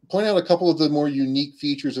 Point out a couple of the more unique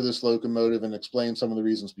features of this locomotive and explain some of the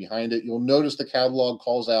reasons behind it. You'll notice the catalog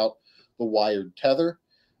calls out the wired tether.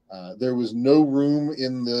 There was no room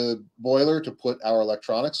in the boiler to put our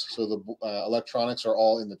electronics, so the electronics are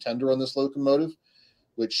all in the tender on this locomotive,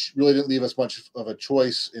 which really didn't leave us much of a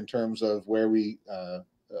choice in terms of where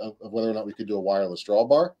of whether or not we could do a wireless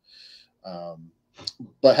drawbar.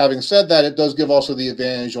 But having said that, it does give also the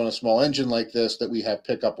advantage on a small engine like this that we have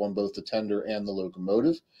pickup on both the tender and the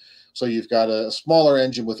locomotive. So you've got a smaller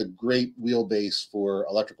engine with a great wheelbase for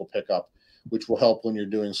electrical pickup, which will help when you're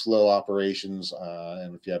doing slow operations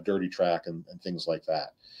and if you have dirty track and things like that.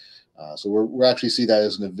 So we're actually see that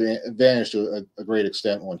as an advantage to a great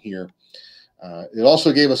extent on here. It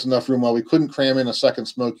also gave us enough room while we couldn't cram in a second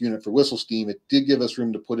smoke unit for whistle steam. It did give us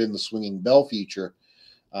room to put in the swinging bell feature,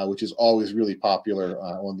 which is always really popular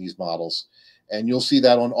on these models. And you'll see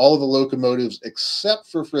that on all of the locomotives except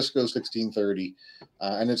for Frisco 1630.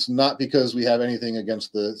 And it's not because we have anything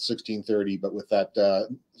against the 1630, but with that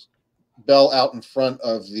bell out in front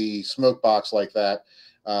of the smoke box like that,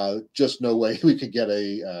 just no way we could get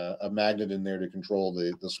a magnet in there to control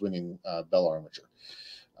the swinging bell armature.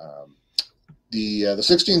 The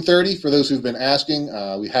 1630, for those who've been asking,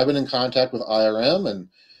 we have been in contact with IRM, and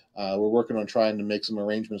we're working on trying to make some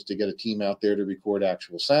arrangements to get a team out there to record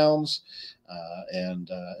actual sounds and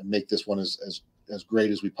make this one as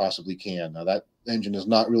great as we possibly can. Now, that engine has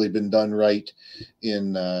not really been done right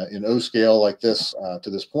in O scale like this to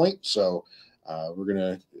this point, so we're going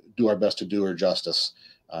to do our best to do her justice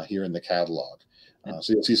here in the catalog.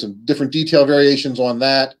 So you'll see some different detail variations on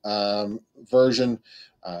that version.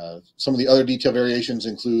 Some of the other detail variations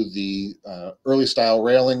include the early style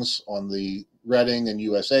railings on the Reading and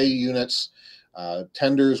USA units,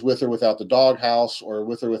 tenders with or without the doghouse or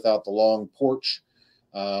with or without the long porch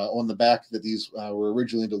on the back that these were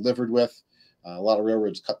originally delivered with. A lot of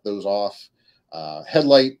railroads cut those off.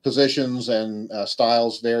 Headlight positions and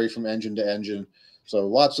styles vary from engine to engine. So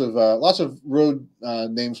lots of road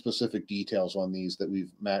name specific details on these that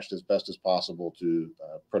we've matched as best as possible to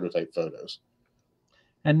prototype photos.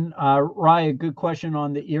 And Rye, good question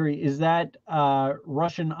on the Erie. Is that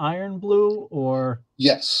Russian iron blue or?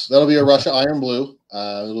 Yes, that'll be a Russia iron blue.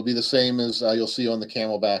 It'll be the same as you'll see on the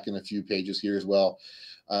Camelback in a few pages here as well.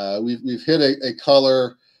 We've hit a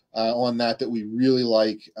color on that we really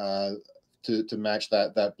like to match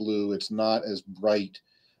that blue. It's not as bright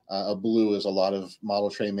a blue as a lot of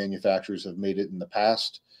model train manufacturers have made it in the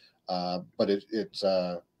past, but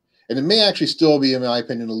and it may actually still be, in my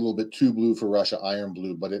opinion, a little bit too blue for Russia iron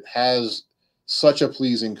blue, but it has such a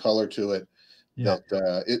pleasing color to it that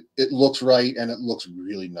it looks right and it looks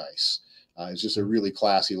really nice. It's just a really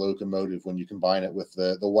classy locomotive when you combine it with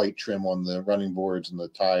the white trim on the running boards and the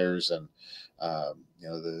tires and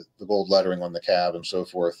the gold lettering on the cab and so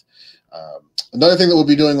forth. Another thing that we'll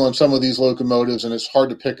be doing on some of these locomotives, and it's hard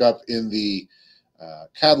to pick up in the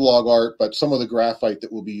catalog art, but some of the graphite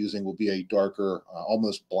that we'll be using will be a darker,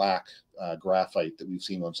 almost black graphite that we've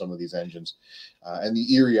seen on some of these engines. And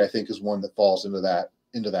the Erie, I think, is one that falls into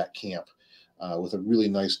that camp with a really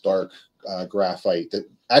nice dark graphite that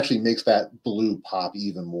actually makes that blue pop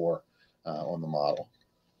even more on the model.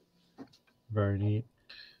 Very neat.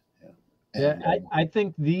 Yeah, I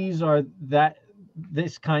think these are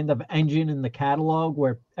this kind of engine in the catalog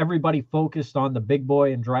where everybody focused on the big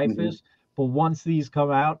boy and Dreyfus. Mm-hmm. But once these come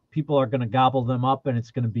out, people are going to gobble them up, and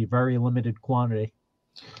it's going to be very limited quantity.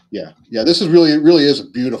 Yeah. This is really is a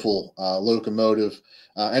beautiful locomotive,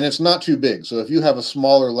 and it's not too big. So if you have a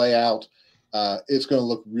smaller layout, it's going to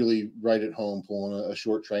look really right at home pulling a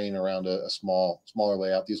short train around a smaller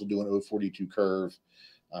layout. These will do an 042 curve.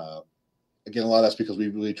 Again, a lot of that's because we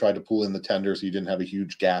really tried to pull in the tender, so you didn't have a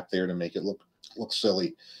huge gap there to make it look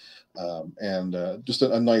silly, and just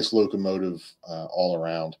a nice locomotive all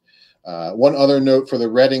around. One other note for the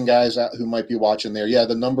Reading guys who might be watching there. Yeah,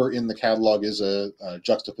 the number in the catalog is a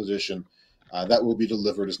juxtaposition. That will be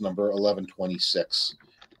delivered as number 1126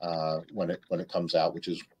 when it comes out, which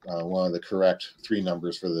is one of the correct 3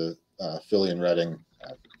 numbers for the Philly and Reading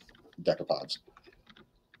decapods.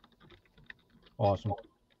 Awesome.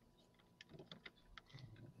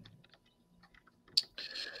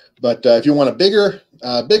 But if you want a bigger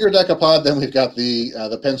decapod, then we've got the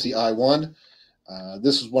Penske I1.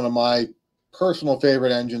 This is one of my personal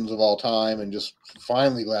favorite engines of all time, and just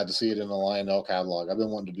finally glad to see it in the Lionel catalog. I've been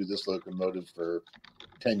wanting to do this locomotive for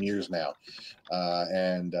 10 years now.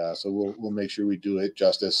 So we'll make sure we do it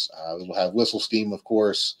justice. We'll have whistle steam, of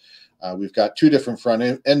course. We've got two different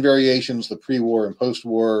front end variations, the pre-war and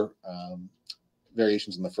post-war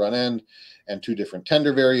variations in the front end, and two different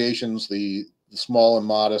tender variations, the small and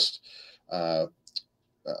modest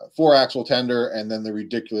 4-axle tender, and then the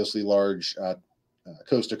ridiculously large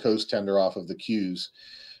coast-to-coast tender off of the queues.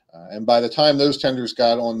 And by the time those tenders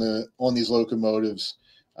got on these locomotives,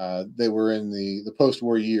 they were in the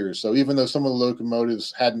post-war years. So even though some of the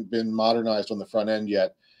locomotives hadn't been modernized on the front end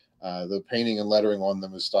yet, the painting and lettering on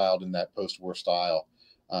them is styled in that post-war style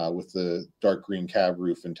with the dark green cab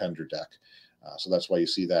roof and tender deck. So that's why you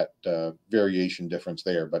see that variation difference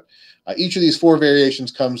there. But each of these 4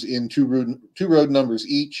 variations comes in two road numbers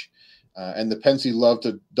each. And the Penske love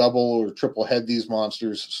to double or triple head these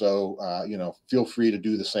monsters. So, feel free to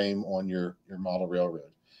do the same on your model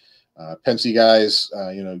railroad. Penske guys,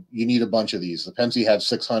 you need a bunch of these. The Penske had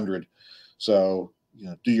 600. So,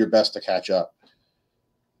 do your best to catch up.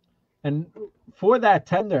 And for that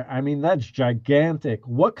tender, I mean, that's gigantic.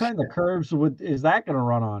 What kind of curves is that going to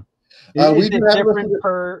run on? Is it different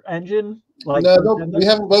per engine? No, we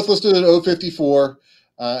have them both listed at 054.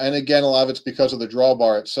 And again, a lot of it's because of the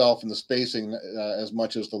drawbar itself and the spacing as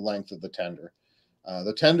much as the length of the tender.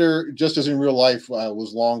 The tender, just as in real life,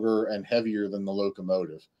 was longer and heavier than the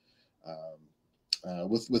locomotive.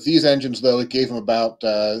 With these engines, though, it gave them about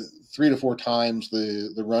 3 to 4 times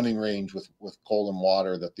the running range with coal and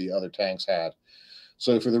water that the other tanks had.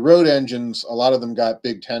 So for the road engines, a lot of them got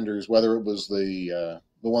big tenders, whether it was the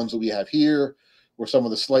ones that we have here or some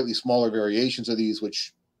of the slightly smaller variations of these,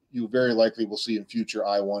 which you very likely will see in future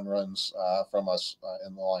I-1 runs from us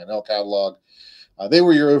in the Lionel catalog. They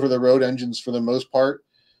were your over-the-road engines for the most part.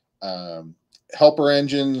 Helper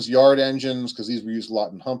engines, yard engines, because these were used a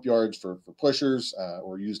lot in hump yards for pushers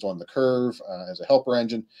or used on the curve as a helper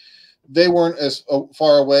engine. They weren't as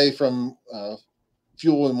far away from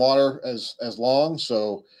fuel and water as long,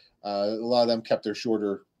 so a lot of them kept their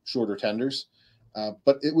shorter tenders.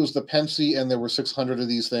 But it was the Penske, and there were 600 of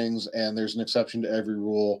these things, and there's an exception to every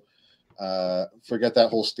rule. Forget that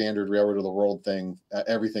whole standard railroad of the world thing.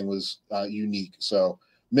 Everything was unique. So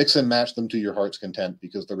mix and match them to your heart's content,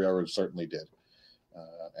 because the railroad certainly did.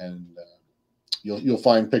 You'll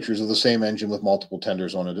find pictures of the same engine with multiple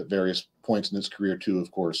tenders on it at various points in its career too,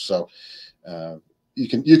 of course. So you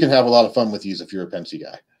can have a lot of fun with these if you're a Penske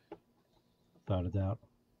guy. Without a doubt.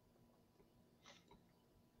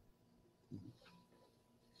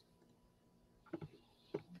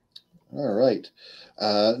 All right.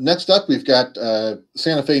 Next up, we've got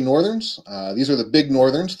Santa Fe Northerns. These are the big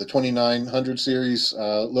Northerns, the 2900 series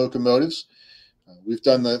locomotives. We've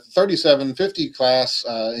done the 3750 class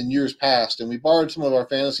in years past, and we borrowed some of our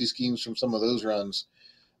fantasy schemes from some of those runs.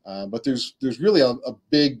 But there's really a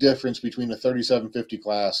big difference between a 3750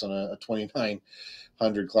 class and a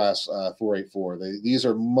 2900 class 484. These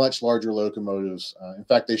are much larger locomotives. In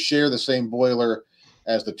fact, they share the same boiler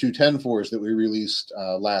as the 210-4s that we released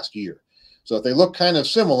last year. So if they look kind of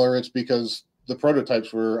similar, it's because the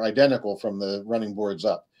prototypes were identical from the running boards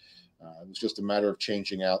up. It was just a matter of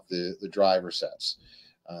changing out the driver sets.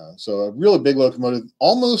 So a really big locomotive,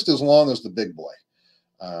 almost as long as the big boy.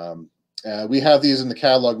 We have these in the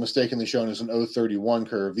catalog mistakenly shown as an 031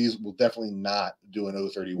 curve. These will definitely not do an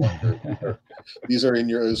 031 curve. These are in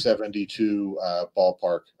your 072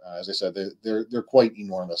 ballpark. As I said, they're quite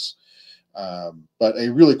enormous. But a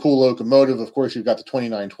really cool locomotive. Of course, you've got the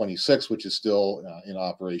 2926, which is still in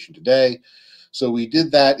operation today. So we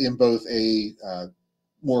did that in both a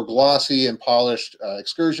more glossy and polished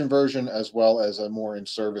excursion version, as well as a more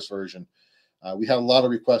in-service version. We had a lot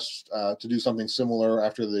of requests to do something similar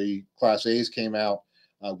after the Class A's came out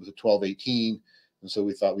with the 1218. And so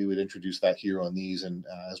we thought we would introduce that here on these. And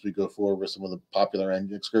as we go forward with some of the popular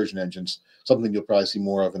excursion engines, something you'll probably see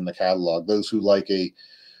more of in the catalog. Those who like a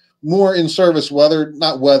more in-service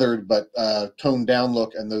not weathered, but toned down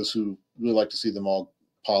look, and those who really like to see them all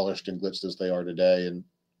polished and blitzed as they are today, and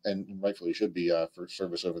rightfully should be for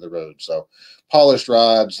service over the road. So polished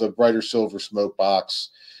rods, a brighter silver smoke box,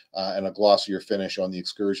 and a glossier finish on the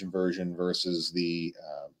excursion version versus the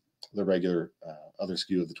regular other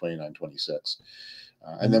SKU of the 2926.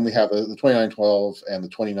 And then we have the 2912 and the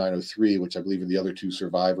 2903, which I believe are the other two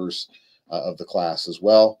survivors of the class as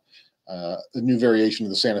well. A new variation of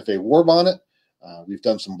the Santa Fe War Bonnet. We've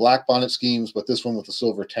done some black bonnet schemes, but this one with the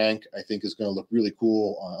silver tank, I think, is going to look really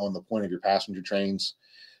cool on the point of your passenger trains.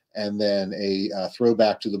 And then a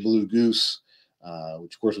throwback to the Blue Goose,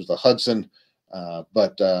 which of course was the Hudson,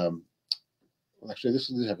 but actually,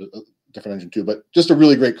 this have a different engine too, but just a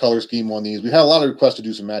really great color scheme on these. We had a lot of requests to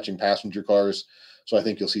do some matching passenger cars, so I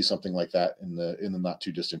think you'll see something like that in the not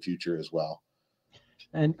too distant future as well.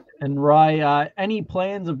 And Rye, any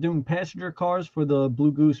plans of doing passenger cars for the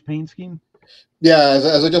Blue Goose paint scheme? Yeah,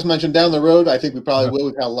 as I just mentioned, down the road, I think we probably will.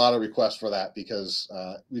 We've had a lot of requests for that because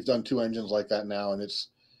we've done 2 engines like that now, and it's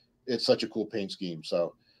such a cool paint scheme.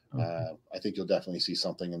 So I think you'll definitely see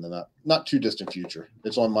something in the not too distant future.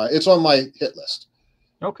 It's on my hit list.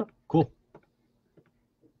 Okay, cool.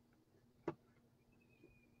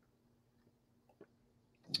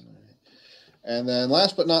 And then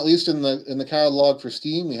last but not least in the catalog for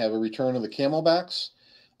Steam, we have a return of the Camelbacks.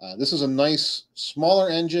 This is a nice smaller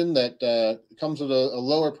engine that comes at a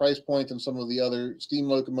lower price point than some of the other steam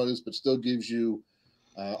locomotives, but still gives you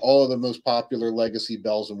all of the most popular legacy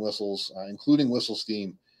bells and whistles, including whistle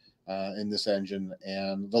steam in this engine.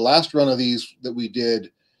 And the last run of these that we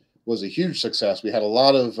did was a huge success. We had a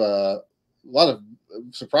lot of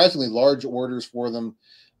surprisingly large orders for them.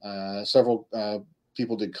 Several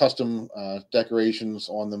people did custom decorations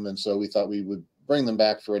on them, and so we thought we would bring them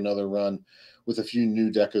back for another run with a few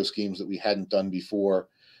new deco schemes that we hadn't done before,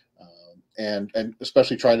 and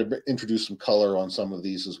especially trying to introduce some color on some of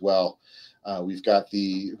these as well. We've got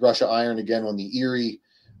the Russia Iron again on the Erie.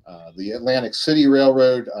 The Atlantic City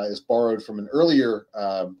Railroad is borrowed from an earlier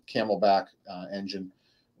Camelback engine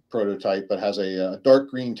prototype, but has a dark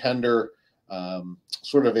green tender,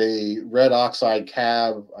 sort of a red oxide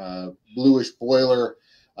cab, bluish boiler,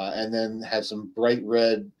 and then had some bright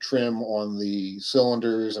red trim on the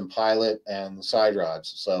cylinders and pilot and the side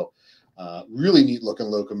rods. So really neat looking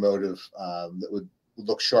locomotive that would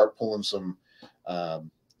look sharp pulling some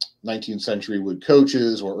 19th century wood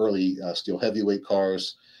coaches or early steel heavyweight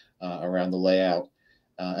cars around the layout.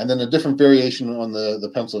 And then a different variation on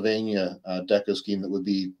the Pennsylvania deco scheme that would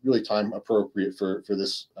be really time appropriate for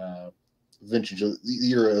this vintage of the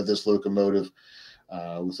era of this locomotive,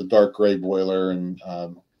 with a dark gray boiler and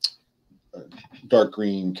dark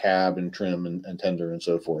green cab and trim and tender and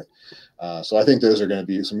so forth. So I think those are going to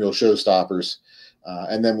be some real showstoppers.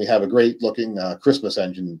 And then we have a great looking Christmas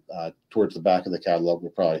engine towards the back of the catalog.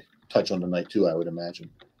 We'll probably touch on tonight too, I would imagine.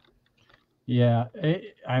 Yeah,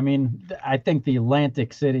 I mean, I think the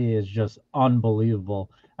Atlantic City is just unbelievable.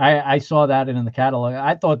 I saw that in the catalog.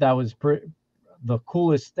 I thought that was the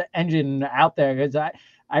coolest engine out there, because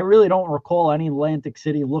I really don't recall any Atlantic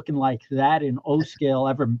City looking like that in O scale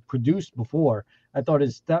ever produced before. I thought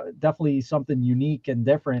it's definitely something unique and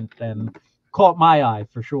different, and caught my eye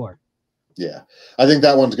for sure. Yeah, I think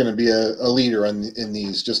that one's going to be a leader in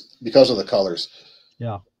these just because of the colors.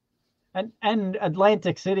 Yeah. And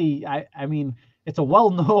Atlantic City, I mean, it's a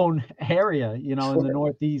well-known area, in the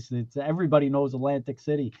Northeast. It's everybody knows Atlantic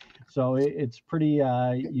City, so it's pretty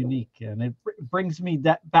unique, and it brings me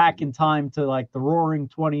back in time to like the Roaring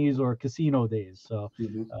 '20s or casino days. So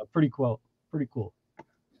pretty cool, pretty cool.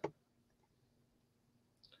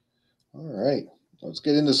 All right, let's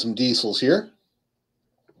get into some diesels here.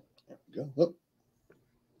 There we go. Whoop.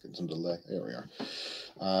 Getting some delay. There we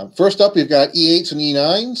are. First up, we've got E8s and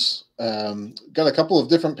E9s. Got a couple of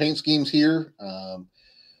different paint schemes here.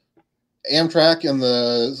 Amtrak and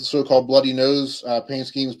the so-called Bloody Nose paint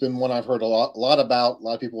scheme has been one I've heard a lot about. A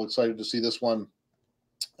lot of people excited to see this one.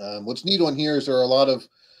 What's neat on here is there are a lot of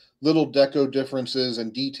little deco differences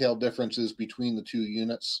and detail differences between the 2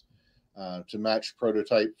 units to match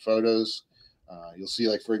prototype photos. You'll see,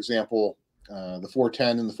 like, for example, the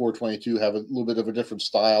 410 and the 422 have a little bit of a different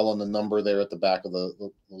style on the number there at the back of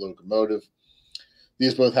the locomotive.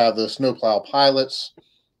 These both have the snowplow pilots.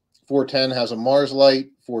 410 has a Mars light.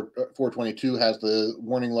 422 has the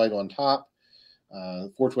warning light on top.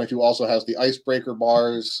 422 also has the icebreaker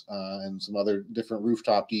bars and some other different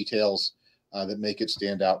rooftop details that make it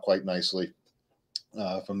stand out quite nicely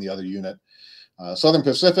from the other unit. Southern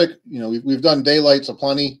Pacific, we've done daylights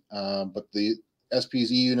aplenty, but the SPZ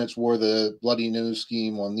units wore the Bloody Nose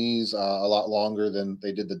scheme on these a lot longer than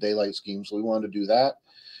they did the daylight scheme, so we wanted to do that.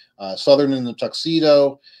 Southern in the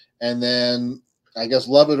tuxedo, and then I guess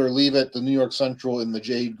love it or leave it, the New York Central in the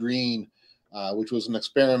jade green, which was an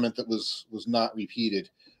experiment that was not repeated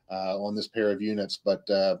on this pair of units, but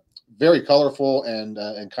very colorful and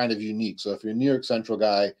kind of unique. So if you're a New York Central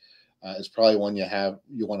guy, it's probably one you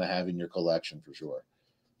want to have in your collection for sure.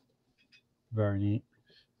 Very neat.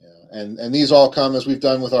 Yeah, and these all come, as we've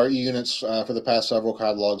done with our E units for the past several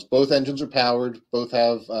catalogs. Both engines are powered. Both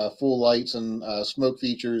have full lights and smoke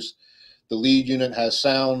features. The lead unit has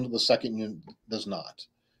sound. The second unit does not.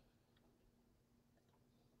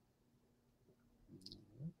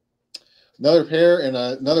 Another pair and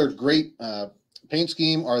another great paint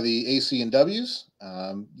scheme are the AC&Ws.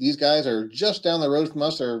 These guys are just down the road from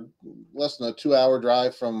us. They're less than a 2-hour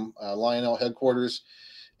drive from Lionel headquarters.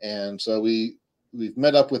 And so we've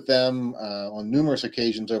met up with them on numerous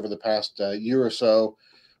occasions over the past year or so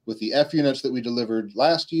with the F units that we delivered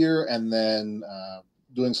last year, and then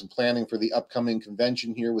doing some planning for the upcoming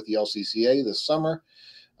convention here with the LCCA this summer.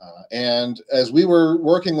 And as we were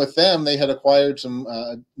working with them, they had acquired some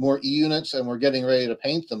more E units and were getting ready to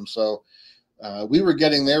paint them. So we were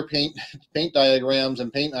getting their paint diagrams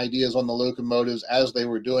and paint ideas on the locomotives as they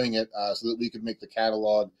were doing it, so that we could make the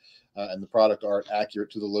catalog and the product art accurate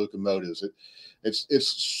to the locomotives.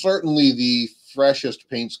 It's certainly the freshest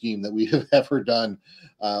paint scheme that we have ever done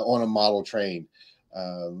on a model train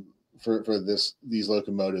for these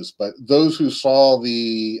locomotives. But those who saw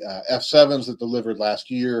the F7s that delivered last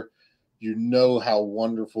year, you know how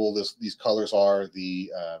wonderful these colors are.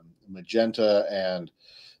 The magenta and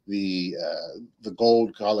the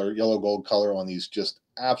gold color, yellow gold color on these, just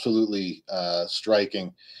absolutely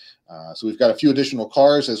striking. So we've got a few additional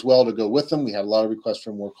cars as well to go with them. We had a lot of requests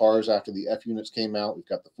for more cars after the F units came out. We've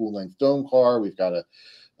got the full-length dome car. We've got a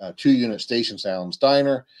 2-unit Station Sounds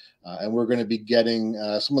diner. And we're going to be getting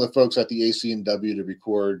some of the folks at the AC&W to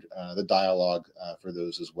record the dialogue for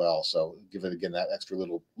those as well. So give it, again, that extra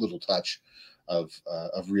little touch of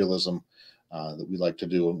realism that we like to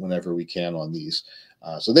do whenever we can on these.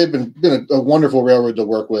 So they've been a wonderful railroad to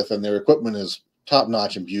work with, and their equipment is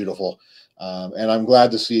top-notch and beautiful. And I'm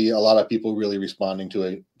glad to see a lot of people really responding to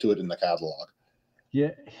it in the catalog.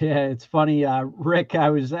 Yeah, it's funny, Rick.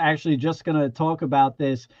 I was actually just going to talk about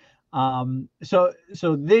this.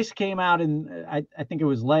 So this came out in, I think it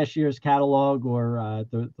was last year's catalog, or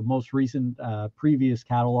the most recent previous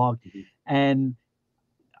catalog. Mm-hmm. And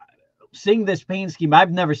seeing this paint scheme,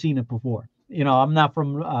 I've never seen it before. You know, I'm not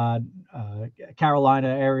from Carolina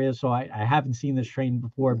area, so I haven't seen this train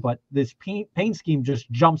before, but this paint scheme just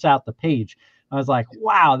jumps out the page. I was like,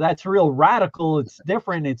 wow, that's real radical. It's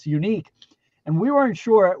different. It's unique. And we weren't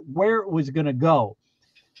sure where it was going to go.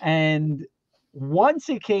 And once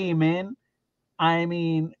it came in, I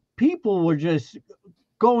mean, people were just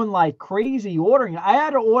going like crazy ordering. I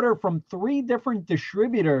had to order from 3 different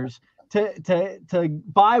distributors to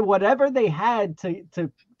buy whatever they had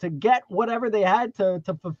to get whatever they had to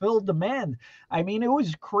fulfill demand. I mean, it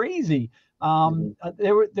was crazy.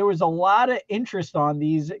 There was a lot of interest on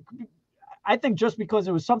these. I think just because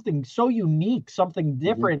it was something so unique, something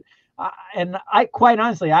different. And I, quite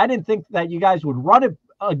honestly, I didn't think that you guys would run it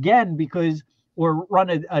again or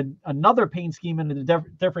run another paint scheme in a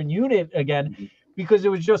different unit again, because it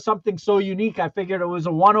was just something so unique. I figured it was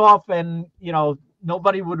a one-off, and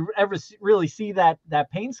nobody would ever really see that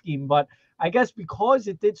paint scheme. But I guess because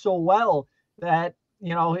it did so well, that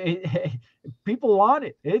people want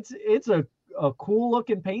it. It's a cool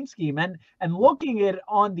looking paint scheme, and looking at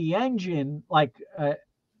on the engine, like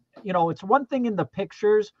it's one thing in the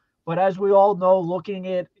pictures, but as we all know, looking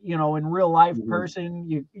at in real life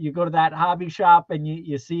person, you go to that hobby shop and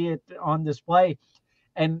you see it on display,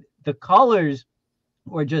 and the colors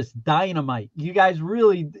were just dynamite. You guys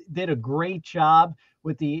really did a great job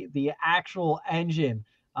with the actual engine.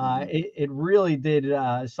 It really did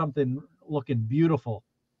something looking beautiful.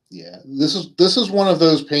 Yeah, this is one of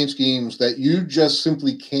those paint schemes that you just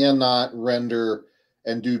simply cannot render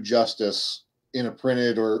and do justice in a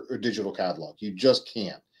printed or digital catalog. You just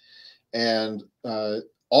can't. And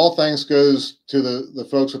all thanks goes to the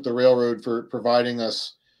folks at the railroad for providing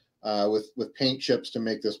us with paint chips to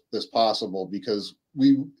make this possible, because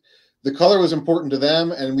the color was important to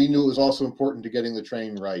them, and we knew it was also important to getting the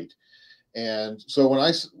train right. And so when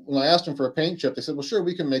I asked them for a paint chip, they said, well, sure,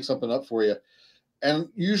 we can make something up for you. And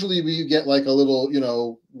usually we get like a little,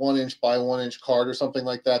 1-inch by 1-inch card or something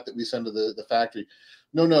like that we send to the factory.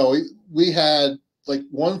 No, we had like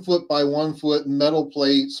 1 foot by 1 foot metal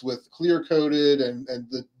plates with clear coated and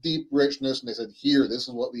the deep richness. And they said, here, this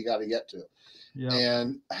is what we got to get to. Yeah.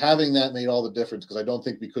 And having that made all the difference, because I don't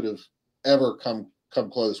think we could have ever come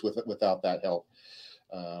close without that help.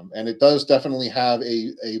 And it does definitely have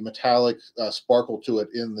a metallic sparkle to it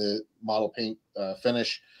in the model paint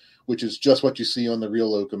finish, which is just what you see on the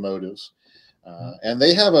real locomotives. And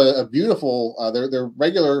they have a beautiful, their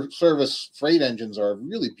regular service freight engines are a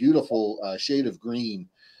really beautiful shade of green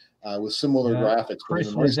with similar graphics.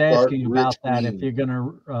 Chris was asking about that, if you're going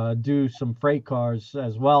to do some freight cars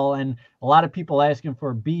as well. And a lot of people asking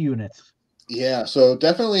for B units. Yeah, so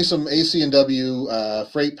definitely some AC&W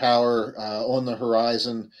freight power on the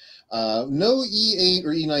horizon. No E8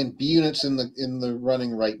 or E9 B units in the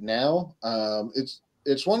running right now.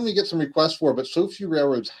 It's one we get some requests for, but so few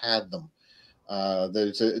railroads had them.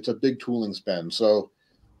 that it's a big tooling spend. So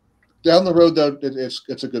down the road, though,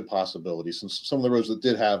 it's a good possibility, since some of the roads that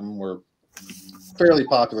did have them were fairly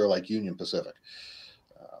popular, like Union Pacific.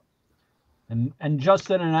 And just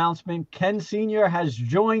an announcement: Ken Sr. has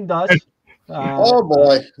joined us. Oh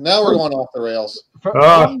boy, now we're going off the rails.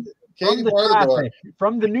 From the traffic,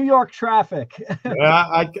 from the New York traffic.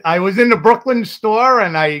 Yeah, I was in the Brooklyn store,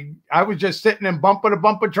 and I was just sitting in bumper to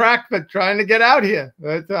bumper traffic trying to get out here.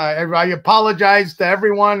 I apologize to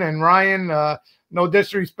everyone, and Ryan, no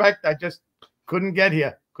disrespect, I just couldn't get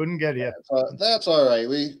here. That's all right.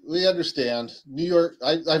 We understand. New York.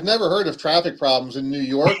 I've never heard of traffic problems in New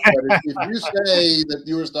York, but if you say that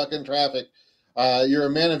you were stuck in traffic, you're a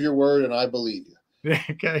man of your word, and I believe you.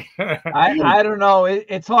 Okay. I don't know.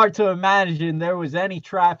 It's hard to imagine there was any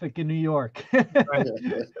traffic in New York.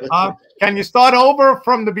 Can you start over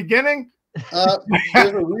from the beginning? There's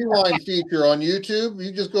a rewind feature on YouTube.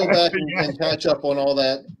 You just go back and catch up on all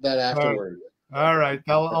that afterward. All right.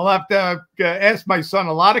 I'll have to ask my son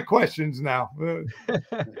a lot of questions now.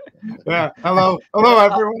 Yeah. Hello,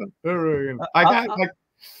 everyone.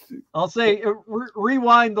 I'll say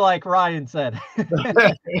rewind like Ryan said.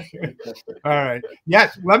 All right.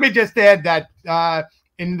 Yes. Let me just add that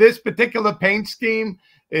in this particular paint scheme,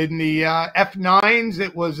 in the F9s,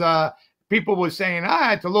 it was people were saying,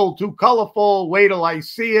 it's a little too colorful. Wait till I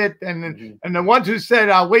see it. And the ones who said,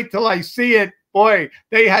 I'll wait till I see it, boy,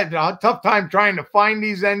 they had a tough time trying to find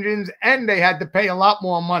these engines, and they had to pay a lot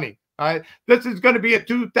more money. This is going to be a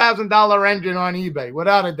 $2,000 engine on eBay,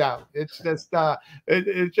 without a doubt. It's just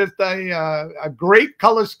it's just a great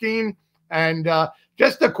color scheme. And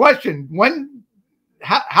just a question: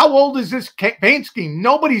 how old is this paint scheme?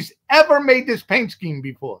 Nobody's ever made this paint scheme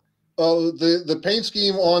before. Oh, the paint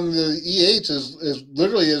scheme on the E8s is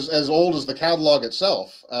literally as old as the catalog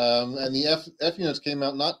itself. And the F units came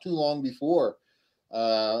out not too long before.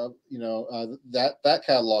 That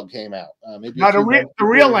catalog came out. Maybe not the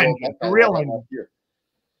real engine. The real engine.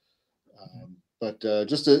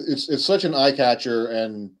 It's such an eye catcher,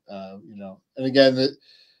 and and again,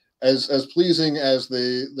 as pleasing as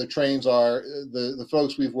the trains are, the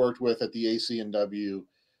folks we've worked with at the AC&W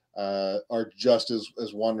are just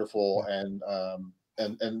as wonderful and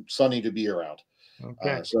sunny to be around.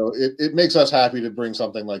 Okay. So it makes us happy to bring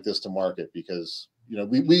something like this to market, because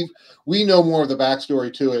we know more of the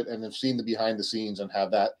backstory to it and have seen the behind the scenes and have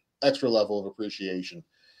that extra level of appreciation.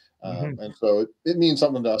 And so it means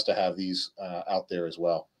something to us to have these out there as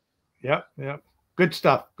well. Yep. Good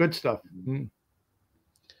stuff.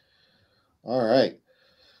 All right.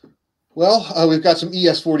 Well, we've got some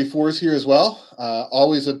ES44s here as well.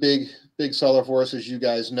 Always a big seller for us, as you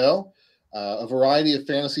guys know. A variety of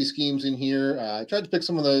fantasy schemes in here. I tried to pick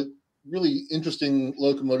some of the really interesting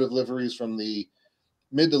locomotive liveries from the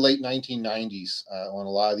mid to late 1990s on a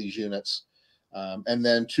lot of these units. And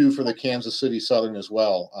then two for the Kansas City Southern as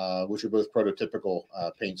well, which are both prototypical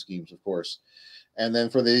paint schemes, of course. And then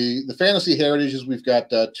for the fantasy heritages, we've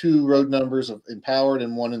got two road numbers of empowered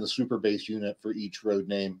and one in the super base unit for each road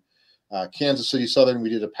name. Kansas City Southern, we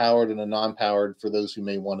did a powered and a non-powered for those who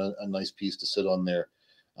may want a nice piece to sit on their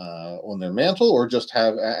mantle, or just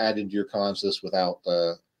have add into your consist without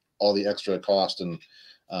all the extra cost and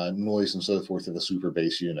noise and so forth of the super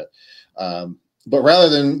base unit. But rather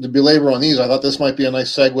than to belabor on these, I thought this might be a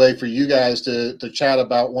nice segue for you guys to chat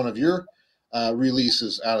about one of your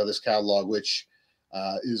releases out of this catalog, which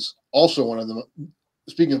is also one of the,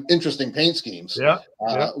 speaking of interesting paint schemes,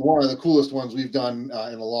 one of the coolest ones we've done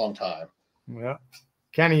in a long time. Yeah.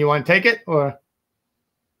 Kenny, you want to take it, or?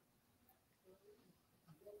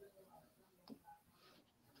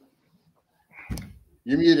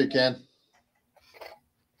 You're muted, Ken.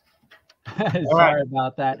 Sorry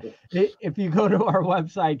about that. If you go to our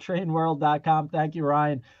website, trainworld.com, thank you,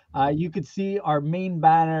 Ryan, you could see our main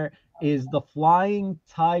banner is the Flying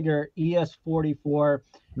Tiger ES44.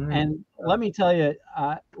 And let me tell you,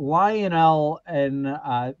 Lionel and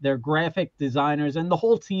their graphic designers and the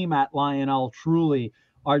whole team at Lionel truly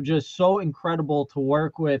are just so incredible to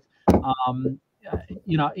work with.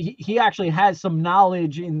 He actually has some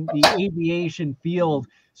knowledge in the aviation field,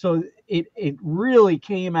 so it really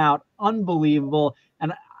came out unbelievable.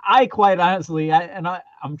 And I quite honestly,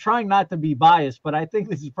 I'm trying not to be biased, but I think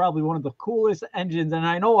this is probably one of the coolest engines. And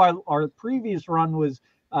I know our previous run was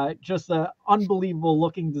just an unbelievable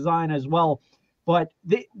looking design as well. But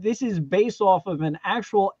this is based off of an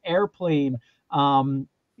actual airplane, from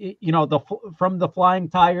the Flying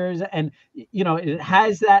Tigers, and it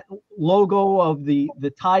has that logo of the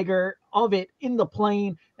tiger of it in the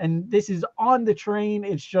plane, and this is on the train.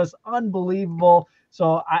 It's just unbelievable.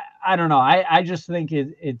 So I don't know. I just think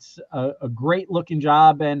it's a great looking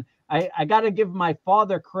job, and I got to give my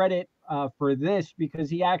father credit for this because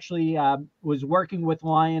he actually was working with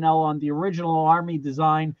Lionel on the original Army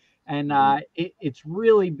design, and it's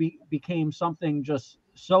really became something just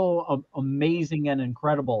so amazing and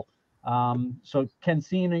incredible. So Ken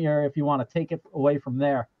Senior, if you want to take it away from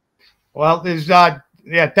there. Well, there's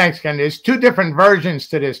yeah, thanks, Ken. There's two different versions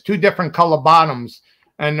to this, two different color bottoms.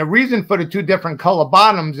 And the reason for the two different color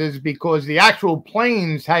bottoms is because the actual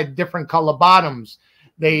planes had different color bottoms.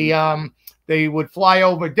 They would fly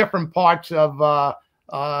over different parts of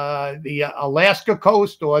the Alaska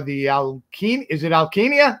coast or the is it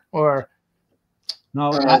Alkenia or no,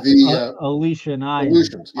 Alicia and I.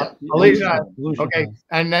 Aleutians, yeah. Alicia. Okay,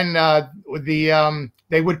 and then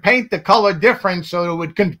they would paint the color different so it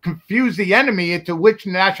would confuse the enemy into which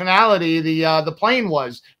nationality the plane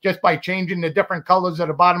was just by changing the different colors at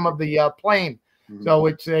the bottom of the plane. So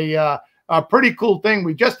it's a pretty cool thing.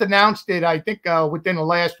 We just announced it, I think, within the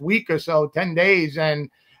last week or so, 10 days, and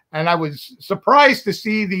I was surprised to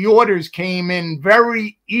see the orders came in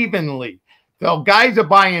very evenly. So guys are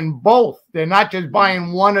buying both. They're not just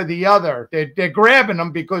buying one or the other. They're grabbing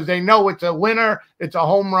them because they know it's a winner, it's a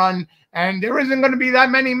home run, and there isn't going to be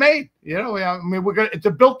that many made. You know, I mean, it's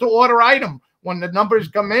a built-to-order item. When the numbers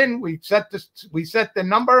come in, we set the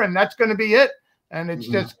number, and that's going to be it. And it's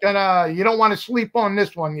just gonna. You don't want to sleep on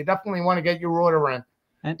this one. You definitely want to get your order in.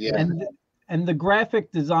 And the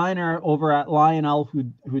graphic designer over at Lionel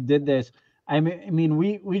who did this, I mean,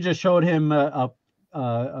 we just showed him a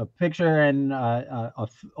picture and a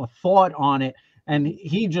thought on it, and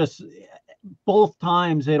he just both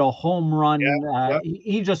times hit a home run.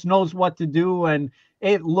 He just knows what to do, and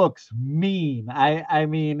it looks mean. I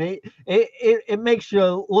mean, it makes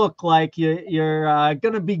you look like you're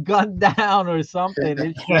gonna be gunned down or something.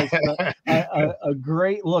 It's just a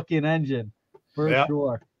great looking engine for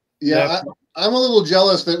sure. Yeah, I'm a little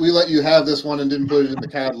jealous that we let you have this one and didn't put it in the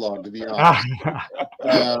catalog, to be honest.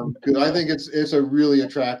 Because I think it's a really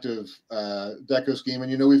attractive deco scheme,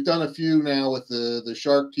 and we've done a few now with the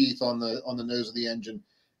shark teeth on the nose of the engine,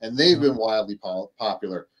 and they've been wildly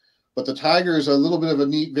popular. But the Tiger is a little bit of a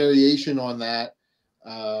neat variation on that.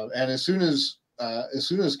 And as soon as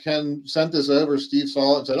Ken sent this over, Steve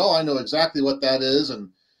saw it and said, "Oh, I know exactly what that is," and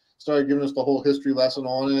started giving us the whole history lesson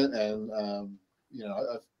on it, and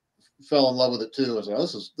I fell in love with it too. I was like,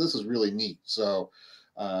 this is really neat. So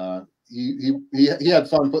he had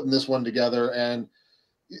fun putting this one together, and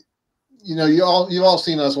you've all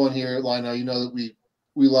seen us on here at Lionel. You know that we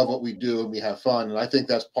love what we do and we have fun, and I think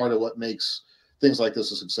that's part of what makes things like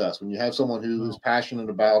this a success. When you have someone who is passionate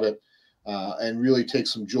about it and really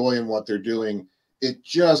takes some joy in what they're doing, it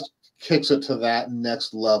just kicks it to that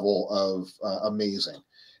next level of amazing.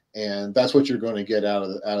 And that's what you're going to get out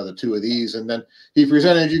of the two of these. And then he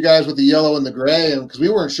presented you guys with the yellow and the gray, and because we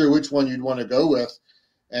weren't sure which one you'd want to go with,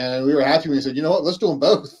 and we were happy when he said, "You know what, let's do them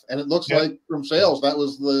both." And it looks like from sales that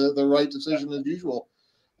was the right decision as usual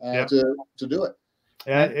to do it.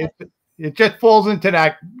 Yeah, it just falls into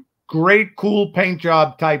that great, cool paint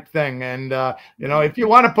job type thing. And if you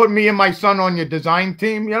want to put me and my son on your design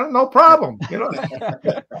team, no problem.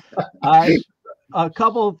 A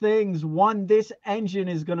couple of things. One, this engine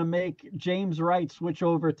is going to make James Wright switch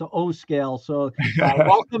over to O scale. So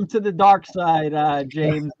welcome to the dark side,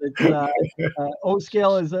 James. O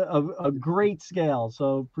scale is a great scale.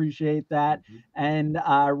 So appreciate that. And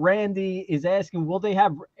Randy is asking, will they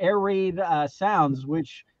have air raid sounds,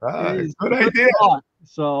 which is good idea.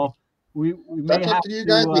 So we may That's up to you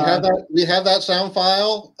guys. We have that sound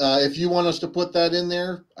file. If you want us to put that in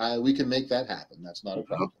there, we can make that happen. That's not a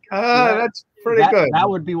problem. That's pretty good. That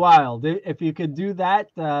would be wild. If you could do that,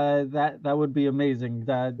 that would be amazing.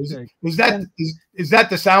 Is that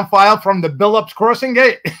the sound file from the Billups Crossing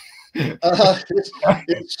Gate?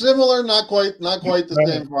 It's similar, not quite the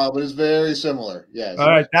same file, but it's very similar. Yes. All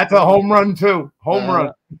right, that's a home run too. Home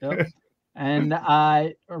run. Yep. And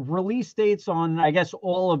release dates on, I guess,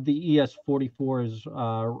 all of the ES44s,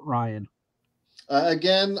 Ryan.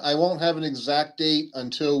 Again, I won't have an exact date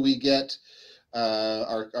until we get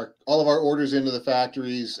all of our orders into the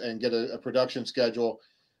factories and get a production schedule.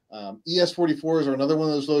 ES44s are another one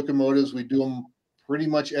of those locomotives. We do them pretty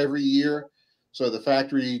much every year, so the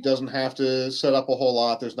factory doesn't have to set up a whole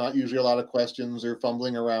lot. There's not usually a lot of questions or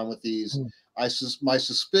fumbling around with these. My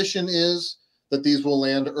suspicion is that these will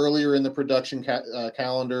land earlier in the production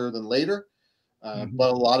calendar than later.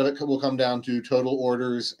 But a lot of it will come down to total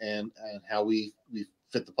orders and how we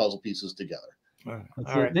fit the puzzle pieces together. All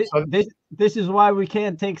right. This is why we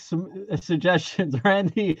can't take some suggestions.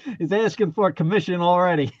 Randy is asking for a commission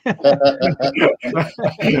already. All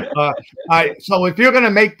right. So if you're going to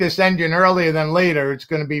make this engine earlier than later, it's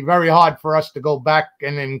going to be very hard for us to go back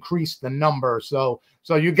and increase the number. So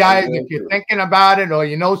you guys, if you're thinking about it or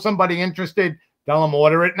you know somebody interested, tell them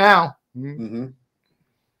order it now. Mm-hmm.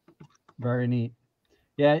 Very neat.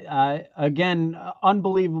 Yeah, again,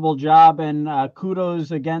 unbelievable job, and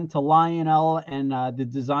kudos again to Lionel and the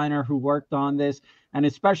designer who worked on this, and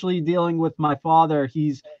especially dealing with my father.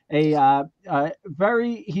 He's he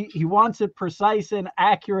wants it precise and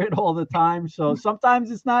accurate all the time, so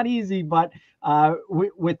sometimes it's not easy, but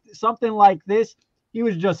with something like this, he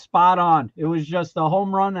was just spot on. It was just a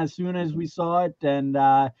home run as soon as we saw it, and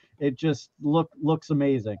it just looks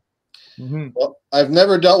amazing. Mm-hmm. Well, I've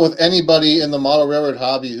never dealt with anybody in the model railroad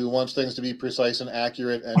hobby who wants things to be precise and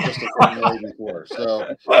accurate and just a certain way before.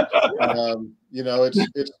 So, you know,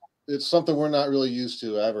 it's something we're not really used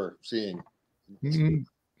to ever seeing.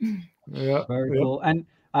 Mm-hmm. Yeah, very cool. And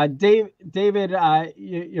David,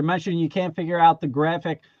 you mentioned you can't figure out the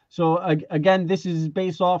graphic. So again, this is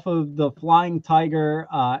based off of the Flying Tiger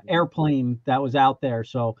airplane that was out there.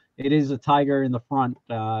 So it is a tiger in the front.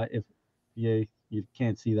 If you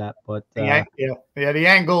can't see that, but the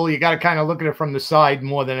angle, you got to kind of look at it from the side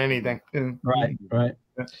more than anything. Right.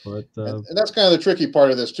 But and that's kind of the tricky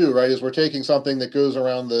part of this too, right? Is we're taking something that goes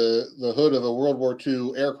around the hood of a World War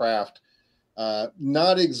II aircraft,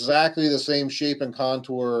 not exactly the same shape and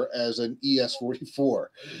contour as an ES-44.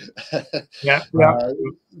 Yeah.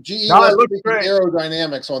 GE was taking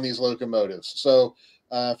aerodynamics on these locomotives, so.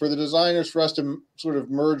 For the designers, for us to sort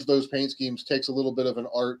of merge those paint schemes takes a little bit of an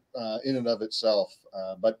art in and of itself.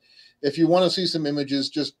 But if you want to see some images,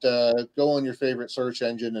 just go on your favorite search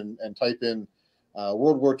engine and type in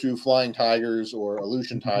World War II Flying Tigers or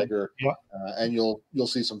Aleutian Tiger, and you'll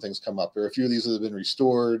see some things come up. There are a few of these that have been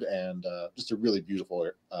restored, and just a really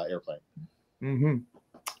beautiful airplane. Mm-hmm.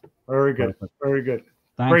 Very good. Very good.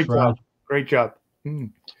 Thanks, Great job.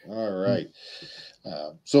 All right.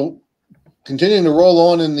 So. Continuing to roll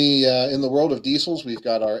on in the world of diesels, we've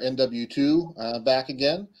got our NW2 back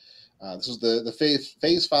again. This is the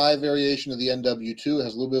phase 5 variation of the NW2. It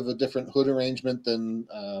has a little bit of a different hood arrangement than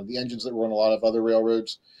the engines that were on a lot of other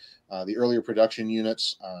railroads. The earlier production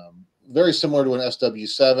units, very similar to an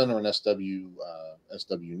SW7 or an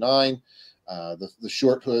SW9. The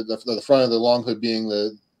short hood, the front of the long hood being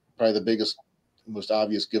probably the biggest, most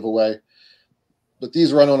obvious giveaway. But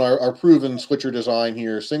these run on our proven switcher design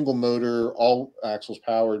here, single motor, all axles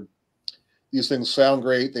powered. These things sound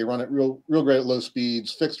great. They run at real great at low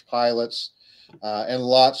speeds, fixed pilots, and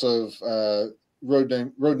lots of road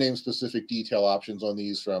name specific detail options on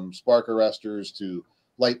these, from spark arresters to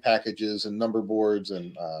light packages and number boards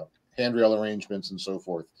and handrail arrangements and so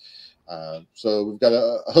forth. So we've got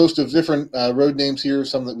a host of different road names here,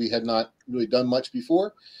 some that we had not really done much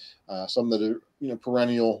before, some that are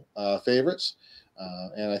perennial favorites.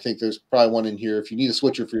 And I think there's probably one in here. If you need a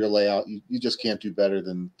switcher for your layout, you just can't do better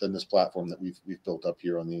than this platform that we've built up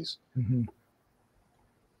here on these. Mm-hmm.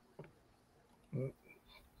 All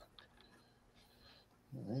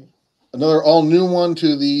right. Another all new one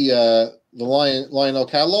to the Lionel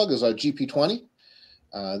catalog is our GP20.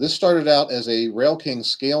 This started out as a Rail King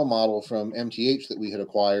scale model from MTH that we had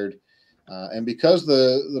acquired, and because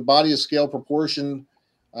the body is scale proportion,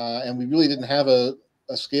 and we really didn't have a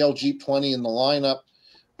scale Jeep 20 in the lineup,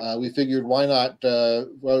 we figured why not,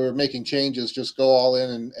 while we were making changes, just go all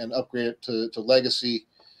in and upgrade it to Legacy,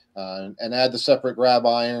 and add the separate grab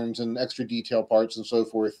irons and extra detail parts and so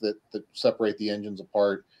forth that separate the engines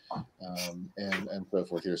apart, and so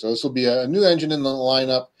forth here. So this will be a new engine in the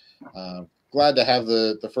lineup. Glad to have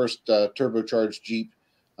the first turbocharged Jeep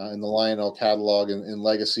in the Lionel catalog in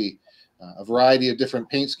Legacy. A variety of different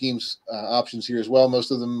paint schemes options here as well.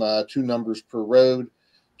 Most of them 2 numbers per road,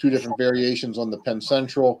 2 different variations on the Penn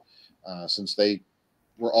Central, since they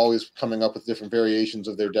were always coming up with different variations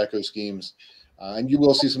of their deco schemes. And you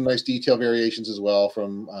will see some nice detail variations as well,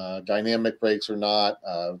 from dynamic brakes or not,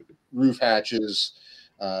 roof hatches,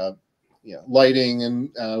 lighting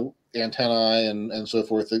and antennae and so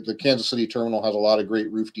forth. The Kansas City terminal has a lot of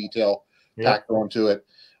great roof detail tacked onto it,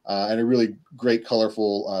 and a really great,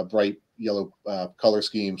 colorful, bright yellow color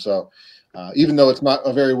scheme. So even though it's not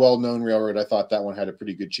a very well-known railroad, I thought that one had a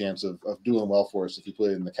pretty good chance of doing well for us if you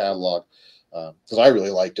put it in the catalog, because I really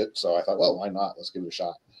liked it. So I thought, well, why not? Let's give it a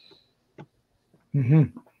shot. Mm-hmm.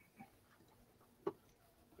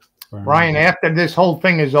 Brian, after this whole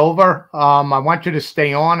thing is over, I want you to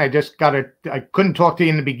stay on. I couldn't talk to you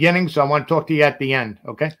in the beginning, so I want to talk to you at the end.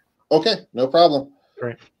 Okay? Okay, no problem.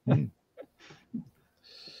 Great.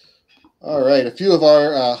 All right, a few of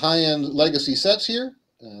our high-end legacy sets here.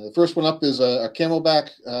 The first one up is a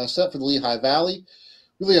Camelback set for the Lehigh Valley.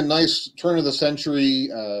 Really a nice turn-of-the-century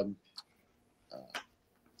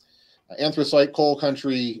anthracite coal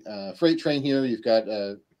country freight train here. You've got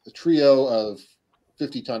a trio of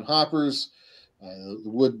 50-ton hoppers, the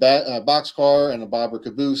wood boxcar, and a bobber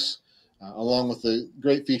caboose, along with the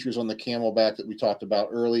great features on the Camelback that we talked about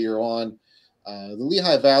earlier on. The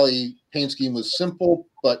Lehigh Valley paint scheme was simple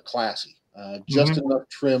but classy, just enough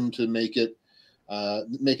trim to make it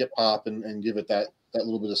pop and give it that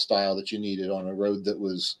little bit of style that you needed on a road that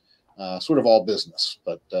was sort of all business,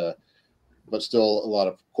 but still a lot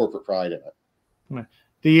of corporate pride in it.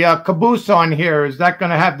 The caboose on here, is that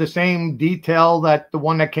going to have the same detail that the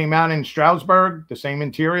one that came out in Stroudsburg, the same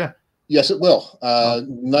interior? Yes, it will.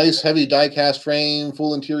 Nice heavy die-cast frame,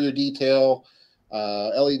 full interior detail,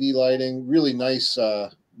 LED lighting, really nice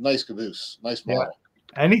caboose, nice model. Yeah.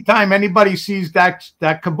 Anytime anybody sees that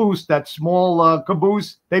caboose, that small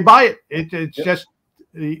caboose, they buy it. It's just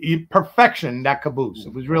perfection, that caboose.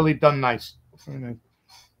 It was really done nice.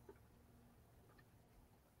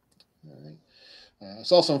 I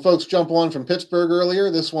saw some folks jump on from Pittsburgh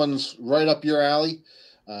earlier. This one's right up your alley.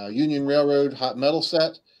 Union Railroad hot metal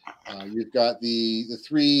set. You've got the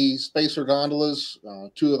 3 spacer gondolas,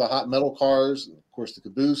 2 of the hot metal cars, and of course the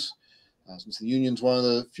caboose. Since the Union's one of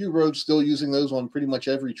the few roads still using those on pretty much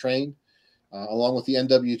every train, along with the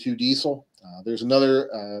NW2 diesel. There's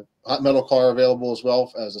another hot metal car available as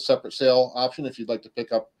well as a separate sale option if you'd like to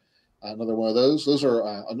pick up another one of those. Those are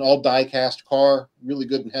an all die-cast car, really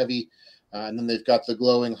good and heavy. And then they've got the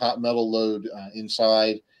glowing hot metal load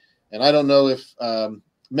inside. And I don't know if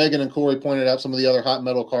Meghan and Cori pointed out some of the other hot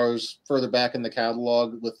metal cars further back in the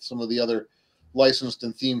catalog with some of the other licensed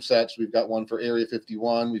and theme sets. We've got one for Area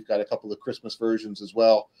 51. We've got a couple of Christmas versions as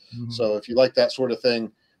well. So if you like that sort of thing,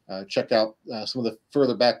 check out some of the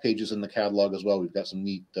further back pages in the catalog as well. We've got some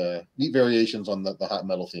neat variations on the hot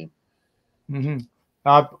metal theme.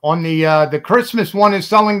 On the Christmas one is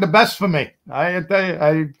selling the best for me. I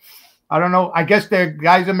don't know. I guess the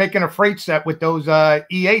guys are making a freight set with those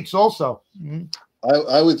E8s also.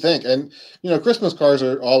 I would think. And, Christmas cars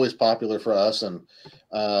are always popular for us. And,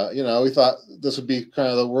 we thought this would be kind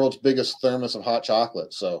of the world's biggest thermos of hot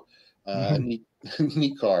chocolate. So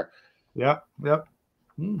neat car. Yep.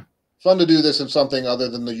 Fun to do this in something other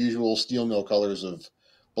than the usual steel mill colors of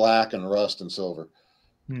black and rust and silver.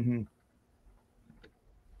 All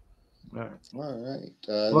right.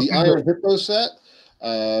 The Iron Hippo set.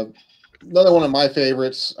 Another one of my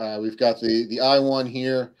favorites. We've got the I-1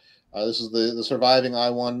 here. This is the surviving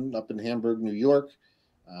I-1 up in Hamburg, New York.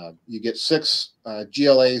 You get 6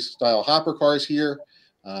 GLA-style hopper cars here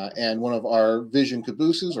and one of our Vision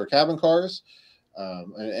cabooses or cabin cars,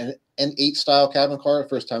 an 8-style cabin car.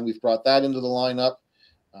 First time we've brought that into the lineup.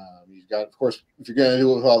 You've got, of course, if you're going to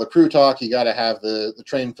do it with all the crew talk, you got to have the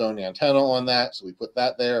train phone antenna on that. So we put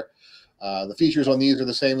that there. The features on these are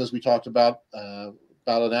the same as we talked about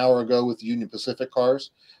an hour ago with the Union Pacific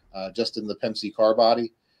cars, just in the Penske car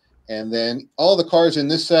body. And then all the cars in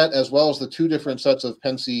this set, as well as the 2 different sets of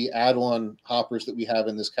Penske add-on hoppers that we have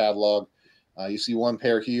in this catalog. You see one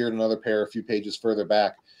pair here and another pair a few pages further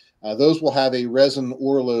back. Those will have a resin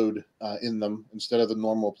ore load in them instead of the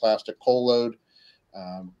normal plastic coal load.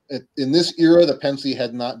 In this era, the Penske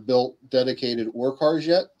had not built dedicated ore cars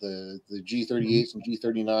yet. The G38s and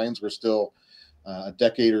G39s were still a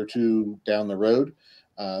decade or 2 down the road.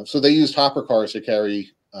 So they used hopper cars to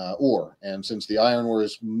carry ore. And since the iron ore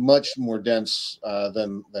is much more dense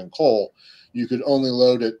than coal, you could only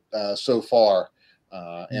load it so far.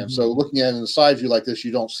 And so looking at it in the side view like this,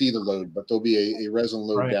 you don't see the load, but there'll be a resin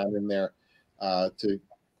load down in there to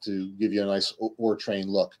give you a nice ore train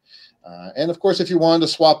look. And of course, if you wanted to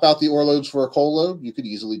swap out the ore loads for a coal load, you could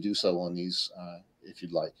easily do so on these if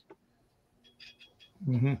you'd like.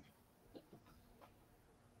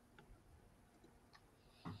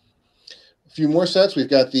 A few more sets. We've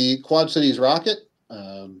got the Quad Cities Rocket.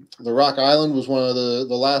 The Rock Island was one of the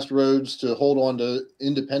last roads to hold on to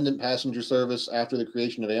independent passenger service after the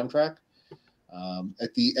creation of Amtrak.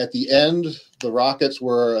 At the end, the Rockets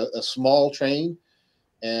were a small train,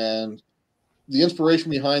 and the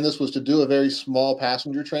inspiration behind this was to do a very small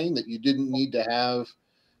passenger train that you didn't need to have,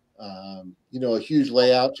 a huge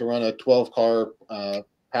layout to run a 12-car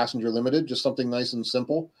passenger limited, just something nice and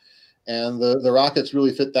simple. And the Rockets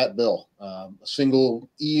really fit that bill. A single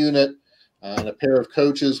E-unit and a pair of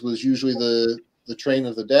coaches was usually the train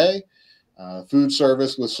of the day. Food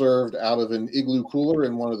service was served out of an igloo cooler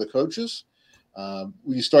in one of the coaches.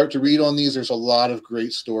 When you start to read on these, there's a lot of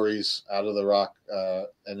great stories out of the Rock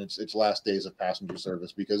and its last days of passenger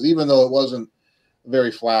service, because even though it wasn't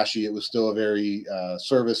very flashy, it was still a very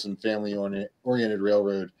service and family oriented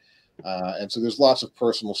railroad. And so there's lots of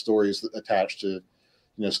personal stories attached to,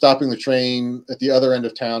 stopping the train at the other end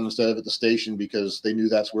of town instead of at the station because they knew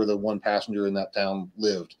that's where the one passenger in that town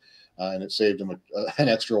lived. And it saved them an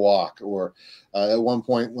extra walk. Or at one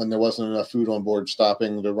point when there wasn't enough food on board,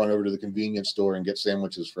 stopping to run over to the convenience store and get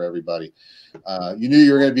sandwiches for everybody. You knew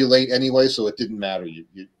you were going to be late anyway, so it didn't matter. You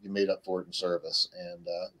made up for it in service. And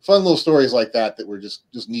fun little stories like that were just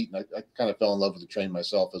neat. And I kind of fell in love with the train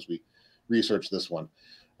myself as we researched this one.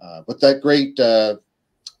 But that great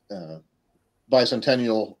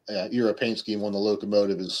bicentennial era paint scheme on the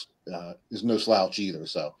locomotive is no slouch either.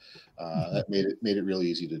 So that made it really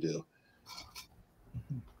easy to do.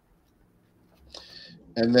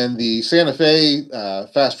 And then the Santa Fe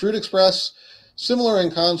Fast Fruit Express, similar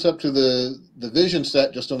in concept to the Vision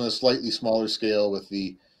set, just on a slightly smaller scale with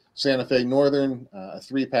the Santa Fe Northern, a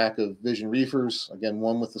 3-pack of Vision reefers. Again,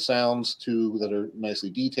 one with the sounds, 2 that are nicely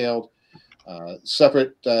detailed.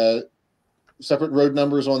 Separate road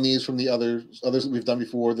numbers on these from the others that we've done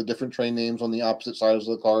before, the different train names on the opposite sides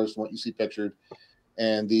of the cars from what you see pictured,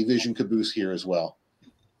 and the Vision caboose here as well.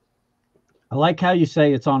 I like how you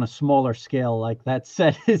say it's on a smaller scale. Like that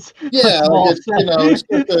set is it's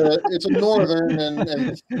a Northern and 4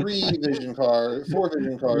 Vision cars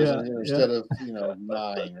in here instead of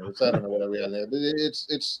 9 or 7 or whatever we had there. But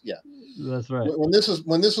it's that's right. When this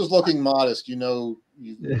was looking modest, you've been on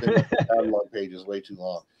the catalog pages way too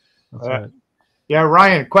long. That's right. Yeah,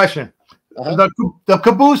 Ryan, question. The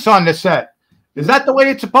caboose on the set, is that the way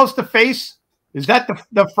it's supposed to face? Is that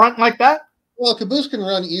the front like that? Well, caboose can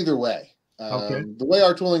run either way. Okay. The way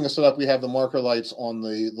our tooling is set up, we have the marker lights on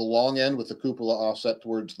the long end with the cupola offset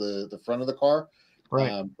towards the front of the car.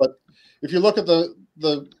 Right. But if you look at the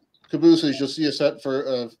cabooses, you'll see a set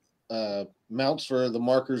for mounts for the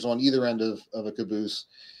markers on either end of a caboose.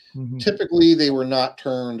 Mm-hmm. Typically, they were not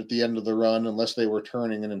turned at the end of the run unless they were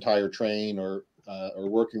turning an entire train or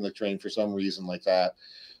working the train for some reason like that.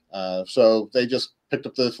 So they just picked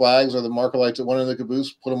up the flags or the marker lights at one end of the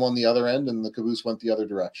caboose, put them on the other end, and the caboose went the other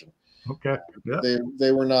direction. Okay. Yeah.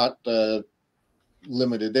 They were not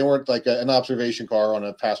limited. They weren't like an observation car on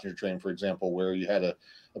a passenger train, for example, where you had a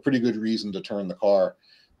pretty good reason to turn the car.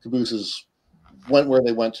 Cabooses went where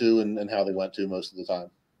they went to and how they went to most of the time.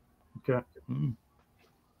 Okay. Mm.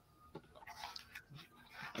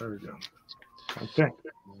 There we go. Okay.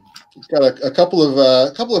 We've got a couple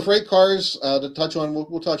of freight cars to touch on.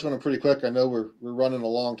 We'll touch on them pretty quick. I know we're running a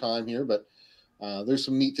long time here, but there's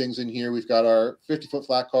some neat things in here. We've got our 50-foot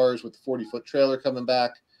flat cars with the 40-foot trailer coming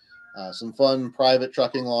back. Some fun private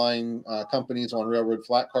trucking line companies on railroad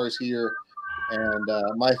flat cars here.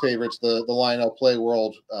 And my favorite's the Lionel Play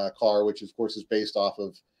World car, which of course is based off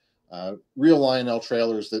of real Lionel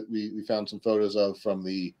trailers that we found some photos of from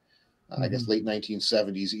the, I guess, late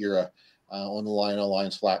 1970s era on the Lionel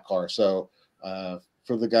Lines flat car. So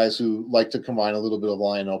for the guys who like to combine a little bit of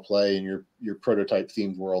Lionel play in your prototype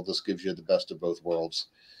themed world, this gives you the best of both worlds.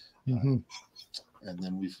 Mm-hmm. And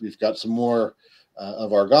then we've got some more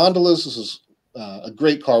of our gondolas. This is a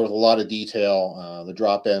great car with a lot of detail, the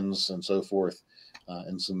drop ends and so forth,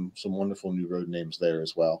 and some wonderful new road names there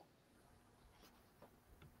as well.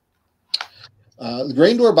 The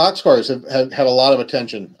grain door boxcars have had a lot of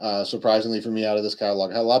attention, surprisingly for me, out of this catalog.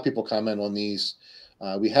 I had a lot of people comment on these.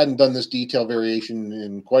 We hadn't done this detail variation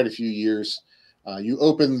in quite a few years. You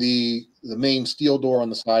open the main steel door on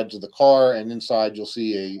the sides of the car, and inside you'll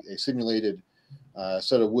see a simulated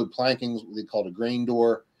set of wood plankings, what they call a grain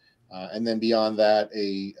door, and then beyond that,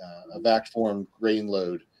 a vac-formed grain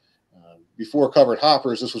load. Before covered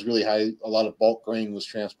hoppers, this was really how a lot of bulk grain was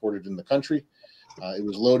transported in the country. It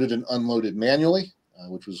was loaded and unloaded manually,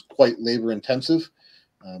 which was quite labor intensive,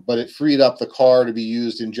 but it freed up the car to be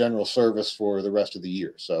used in general service for the rest of the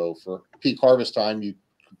year. So for peak harvest time, you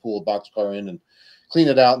could pull a boxcar in and clean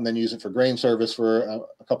it out and then use it for grain service for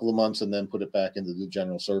a couple of months and then put it back into the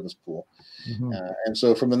general service pool. Mm-hmm. And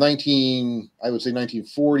so from the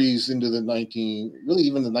 1940s into really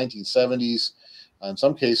even the 1970s, in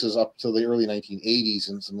some cases up to the early 1980s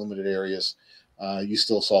in some limited areas, you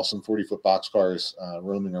still saw some 40-foot boxcars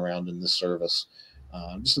roaming around in this service.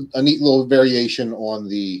 Just a neat little variation on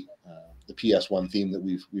the PS1 theme that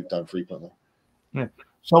we've done frequently. Yeah.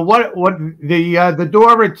 So what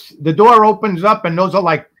the door opens up and those are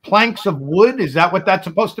like planks of wood? Is that what that's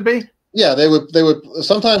supposed to be? Yeah, they would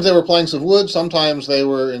sometimes they were planks of wood. Sometimes they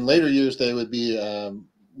were, in later years, they would be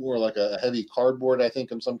more like a heavy cardboard, I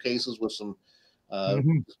think, in some cases, with some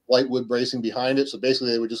light wood bracing behind it. So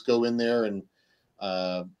basically, they would just go in there and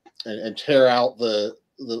tear out the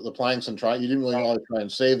planks and try. You didn't really want to try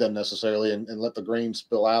and save them necessarily, and let the grain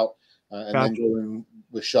spill out, and then go in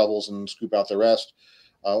with shovels and scoop out the rest.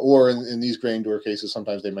 Or in these grain door cases,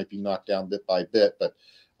 sometimes they might be knocked down bit by bit, but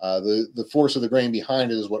the force of the grain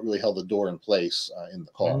behind it is what really held the door in place in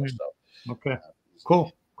the car. So, okay,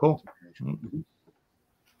 cool. We've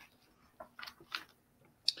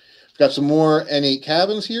got some more N8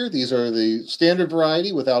 cabins here. These are the standard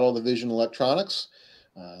variety without all the vision electronics.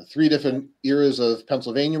 3 different eras of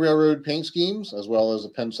Pennsylvania Railroad paint schemes, as well as a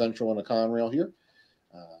Penn Central and a Conrail here.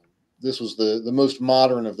 This was the most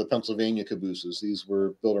modern of the Pennsylvania cabooses. These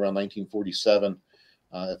were built around 1947,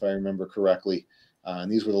 if I remember correctly.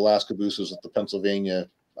 And these were the last cabooses that the Pennsylvania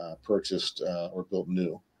purchased or built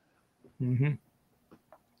new.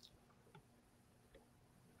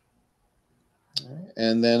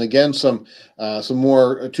 And then again, some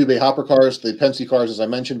more 2-bay hopper cars. The Pennsy cars, as I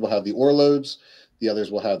mentioned, will have the ore loads. The others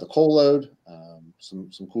will have the coal load. Some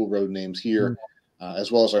cool road names here.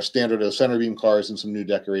 As well as our standard center beam cars and some new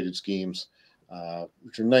decorated schemes,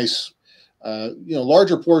 which are nice.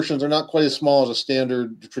 Larger portions are not quite as small as a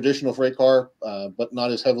standard traditional freight car, but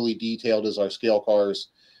not as heavily detailed as our scale cars.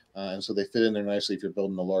 And so they fit in there nicely if you're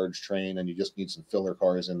building a large train and you just need some filler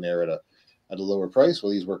cars in there at a lower price.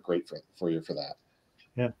 Well, these work great for you for that.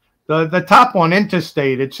 Yeah. The top one,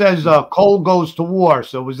 Interstate, it says coal goes to war.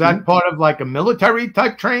 So was that part of like a military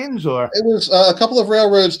type trains, or? It was a couple of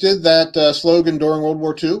railroads did that slogan during World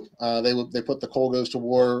War II. They put the coal goes to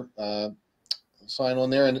war sign on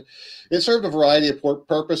there, and it served a variety of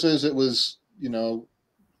purposes. It was, it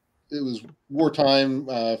was wartime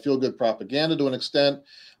feel good propaganda to an extent.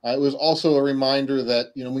 It was also a reminder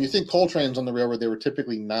that, when you think coal trains on the railroad, they were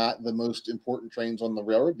typically not the most important trains on the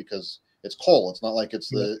railroad because it's coal. It's not like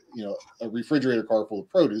it's a refrigerator car full of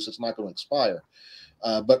produce. It's not going to expire.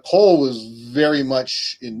 But coal was very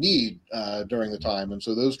much in need during the time. And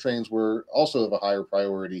so those trains were also of a higher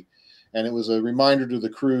priority. And it was a reminder to the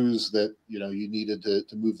crews that, you needed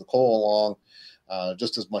to move the coal along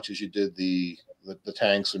just as much as you did the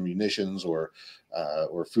tanks and munitions or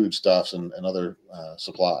foodstuffs and other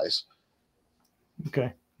supplies.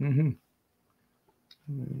 Okay. All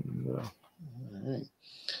right.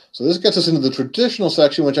 So this gets us into the traditional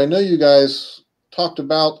section, which I know you guys talked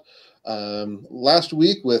about last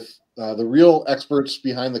week with the real experts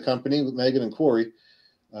behind the company, with Meghan and Cori.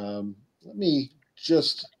 Let me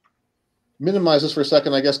just minimize this for a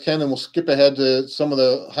second, I guess, Ken, and we'll skip ahead to some of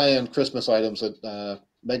the high-end Christmas items that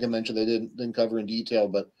Meghan mentioned they didn't cover in detail,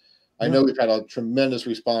 but I know we've had a tremendous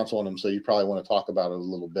response on them, so you probably want to talk about it a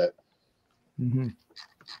little bit.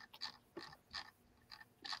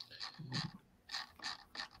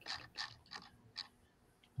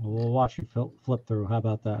 We'll watch you flip through. How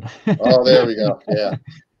about that? Oh, there we go. Yeah,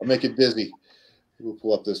 I'll make it busy. We'll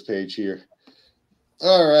pull up this page here.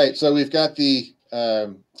 All right, so we've got the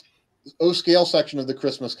O-scale section of the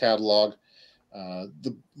Christmas catalog.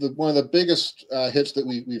 One of the biggest hits that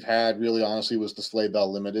we've had, really honestly, was the Sleigh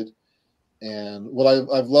Bell Limited. And what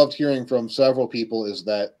I've loved hearing from several people is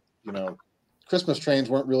that, Christmas trains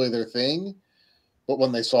weren't really their thing, but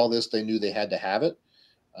when they saw this, they knew they had to have it.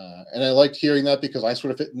 And I liked hearing that because I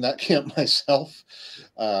sort of fit in that camp myself.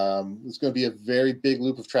 It's going to be a very big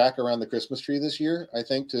loop of track around the Christmas tree this year, I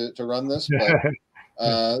think, to run this.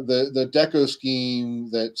 But the deco scheme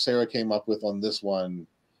that Sarah came up with on this one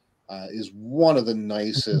is one of the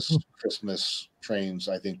nicest Christmas trains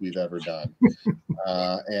I think we've ever done.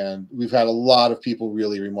 And we've had a lot of people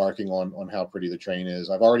really remarking on how pretty the train is.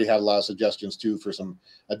 I've already had a lot of suggestions too for some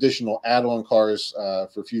additional add-on cars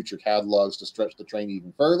for future catalogs to stretch the train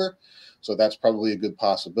even further. So that's probably a good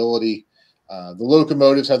possibility. The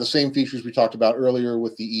locomotives have the same features we talked about earlier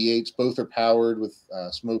with the E8s. Both are powered with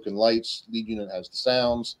smoke and lights. Lead unit has the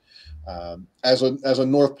sounds. As a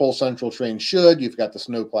North Pole Central train should, you've got the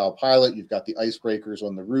snowplow pilot. You've got the icebreakers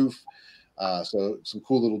on the roof. So some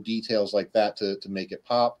cool little details like that to make it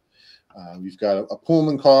pop. We've got a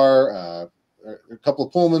Pullman car, a couple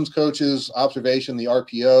of Pullman's coaches, observation, the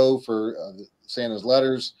RPO for Santa's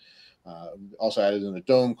letters. Also added in a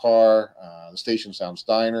dome car, the Station Sounds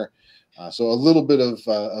Diner. So a little bit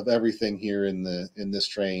of everything here in this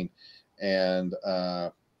train, and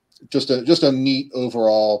just a neat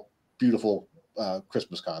overall beautiful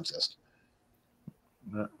Christmas consist.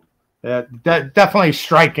 Yeah, definitely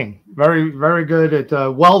striking. Very, very good. It's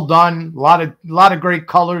well done. A lot of great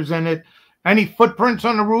colors in it. Any footprints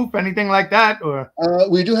on the roof? Anything like that? Or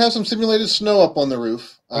we do have some simulated snow up on the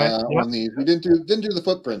roof. Right. Yep. On these, we didn't do the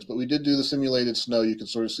footprints, but we did do the simulated snow. You can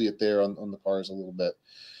sort of see it there on the cars a little bit.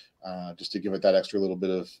 just to give it that extra little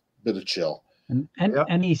bit of chill. And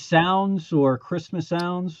any sounds or Christmas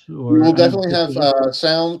sounds? Or We will definitely have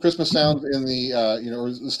Christmas sounds in the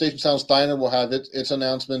the Station Sounds Diner will have its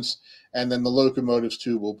announcements, and then the locomotives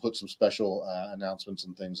too will put some special announcements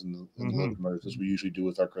and things in the locomotives, as we usually do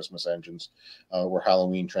with our Christmas engines, or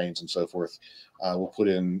Halloween trains and so forth. We'll put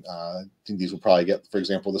in. I think these will probably get, for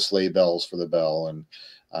example, the sleigh bells for the bell, and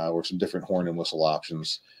or some different horn and whistle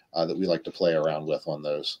options that we like to play around with on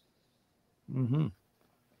those.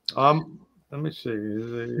 Let me see.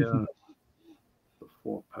 The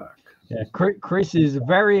 4-pack. Yeah, Chris is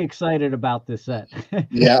very excited about this set.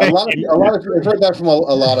 Yeah, a lot of I've heard that from a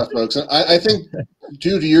lot of folks, and I think,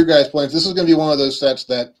 due to your guys' points, this is going to be one of those sets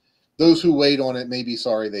that those who wait on it may be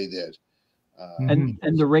sorry they did. And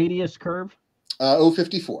the radius curve?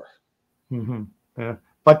 054. Yeah,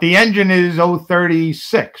 but the engine is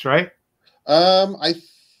 036, right?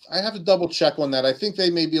 I have to double check on that. I think they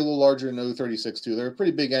may be a little larger than 036 too. They're a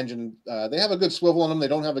pretty big engine. They have a good swivel on them. They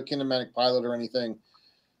don't have a kinematic pilot or anything.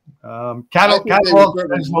 Catalog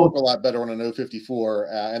smoke a lot better on an 054,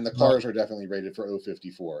 and the cars are definitely rated for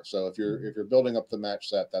 054. So if you're building up the match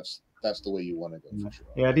set, that's the way you want to go for sure.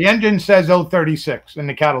 Yeah, the engine says 036 in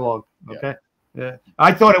the catalog. Okay. Yeah,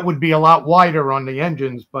 I thought it would be a lot wider on the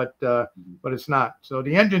engines, but it's not. So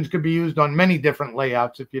the engines could be used on many different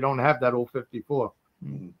layouts if you don't have that 054.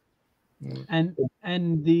 And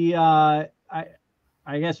the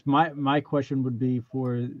I guess my question would be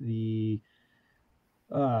for the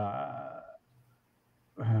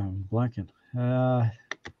I'm blanking.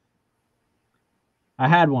 I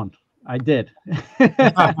had one. I did.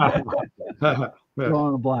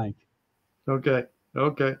 Drawing a blank. Okay.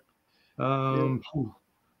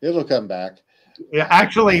 It'll come back. Yeah,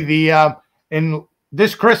 actually, the in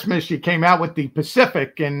this Christmas you came out with the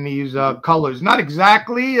Pacific in these colors. Not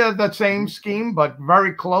exactly the same scheme, but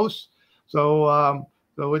very close. So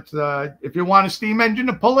it's if you want a steam engine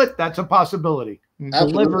to pull it, that's a possibility.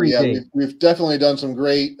 Absolutely, yeah. We've definitely done some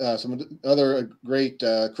other great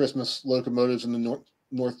Christmas locomotives in the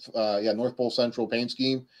North Pole Central paint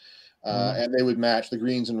scheme, and they would match. The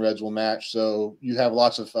greens and reds will match. So you have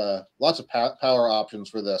lots of power options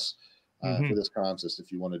for this consist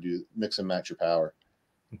if you want to do mix and match your power.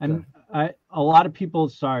 And a lot of people,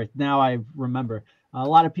 sorry, now I remember, a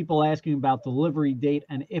lot of people asking about delivery date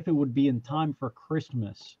and if it would be in time for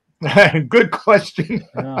Christmas. Good question.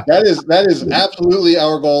 Yeah. That is absolutely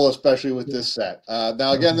our goal, especially with this set.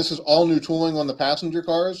 Now, again, this is all new tooling on the passenger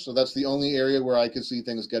cars, so that's the only area where I could see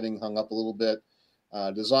things getting hung up a little bit.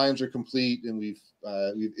 Designs are complete, and we've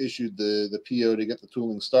issued the PO to get the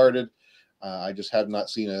tooling started. I just have not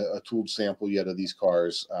seen a tooled sample yet of these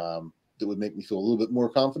cars that would make me feel a little bit more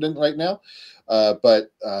confident right now.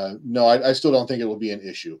 But no, I still don't think it will be an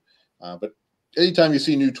issue. But anytime you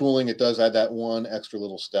see new tooling, it does add that one extra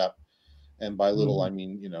little step. And by little, I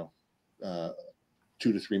mean, 2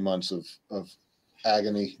 to 3 months of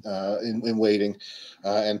agony in waiting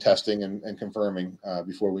and testing and confirming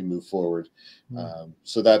before we move forward.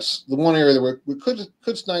 So that's the one area that we could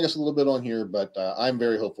snag us a little bit on here, but I'm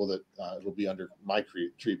very hopeful that it will be under my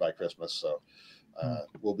tree by Christmas. So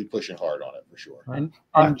we'll be pushing hard on it for sure. And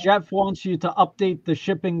Jeff wants you to update the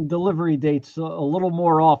shipping delivery dates a little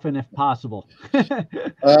more often if possible. We've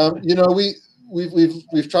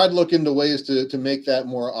tried to look into ways to make that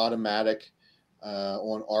more automatic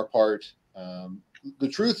on our part. The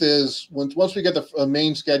truth is, once we get the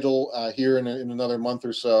main schedule here in another month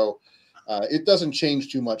or so, it doesn't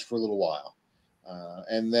change too much for a little while.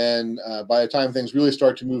 And then by the time things really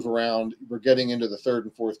start to move around, we're getting into the third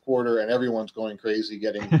and fourth quarter, and everyone's going crazy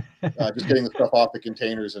getting the stuff off the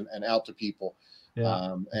containers and out to people.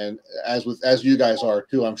 Yeah. And as you guys are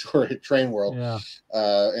too, I'm sure at Train World. Yeah.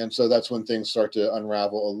 And so that's when things start to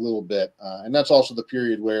unravel a little bit. And that's also the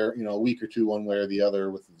period where, a week or two, one way or the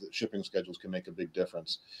other with the shipping schedules can make a big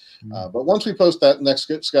difference. But once we post that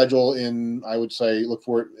next schedule I would say, look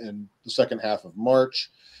for it in the second half of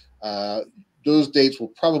March. Those dates will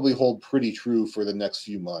probably hold pretty true for the next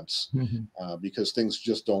few months because things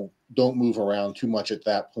just don't move around too much at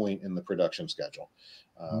that point in the production schedule.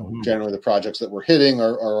 Generally, the projects that we're hitting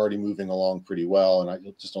are already moving along pretty well, and I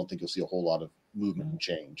just don't think you'll see a whole lot of movement and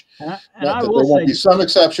change. Not that there won't be some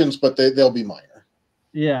exceptions, but they'll be minor.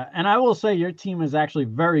 Yeah, and I will say your team is actually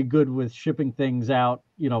very good with shipping things out,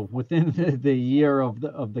 within the year of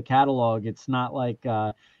the catalog. It's not like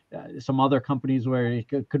some other companies where it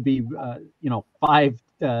could be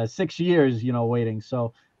 5-6 years waiting.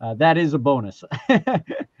 So that is a bonus.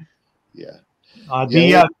 Yeah.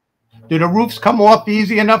 Do the roofs come off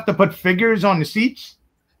easy enough to put figures on the seats?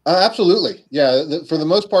 Absolutely. Yeah. For the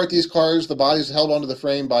most part, these cars, the body's held onto the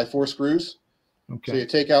frame by 4 screws. Okay. So you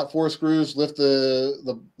take out 4 screws, lift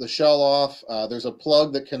the shell off. There's a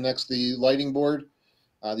plug that connects the lighting board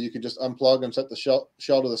that you can just unplug and set the shell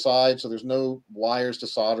to the side. So there's no wires to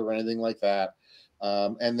solder or anything like that.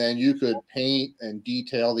 And then you could paint and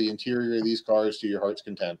detail the interior of these cars to your heart's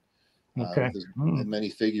content. Okay. With as many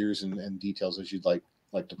figures and details as you'd like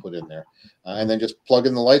to put in there. And then just plug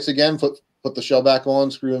in the lights again, put the shell back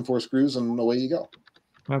on, screw in 4 screws, and away you go.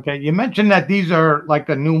 Okay, you mentioned that these are like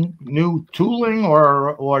a new tooling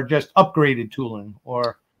or just upgraded tooling,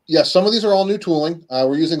 or yes, some of these are all new tooling.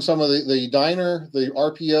 We're using some of the diner, the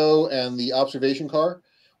RPO, and the observation car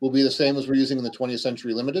will be the same as we're using in the 20th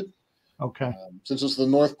Century Limited. Okay. Since it's the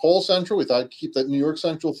North Pole Central, we thought keep that New York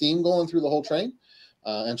Central theme going through the whole train,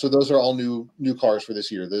 and so those are all new cars for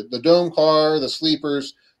this year. The dome car, the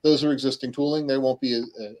sleepers, those are existing tooling. There won't be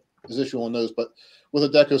as issue on those, but with a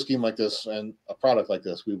deco scheme like this and a product like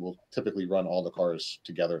this, we will typically run all the cars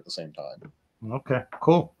together at the same time. Okay,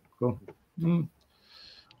 cool. For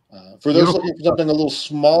those looking for something a little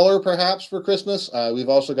smaller, perhaps for Christmas, we've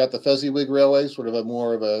also got the Fezziwig Railway, sort of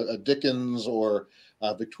more of a Dickens or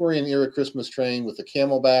Victorian era Christmas train with the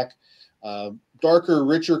camelback. Darker,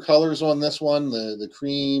 richer colors on this one, the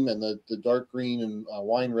cream and the dark green and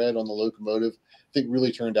wine red on the locomotive, I think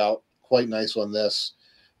really turned out quite nice on this.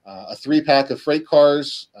 A 3-pack of freight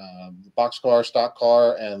cars, the boxcar, stock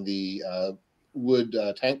car, and the wood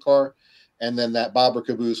tank car, and then that bobber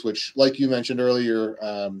caboose, which, like you mentioned earlier,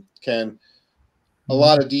 Ken, a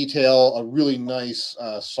lot of detail, a really nice,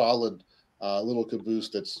 solid little caboose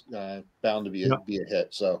that's bound to be a hit.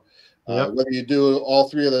 So whether you do all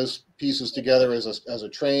 3 of those pieces together as a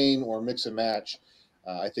train or mix and match,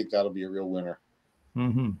 I think that'll be a real winner.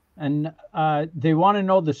 And they want to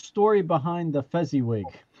know the story behind the Fezziwig.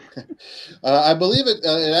 I believe it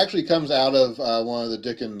actually comes out of one of the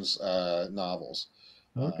Dickens novels.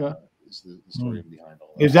 Okay. Is the story behind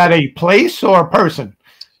all that. Is that a place or a person?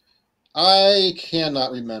 I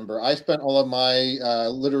cannot remember. I spent all of my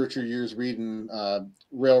literature years reading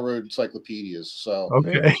railroad encyclopedias. So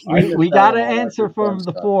okay, we got an answer from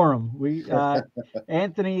the forum.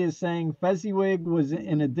 Anthony is saying Fezziwig was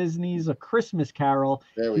in a Disney's A Christmas Carol.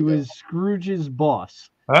 He was Scrooge's boss.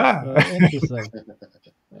 Interesting.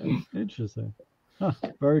 Interesting. Huh,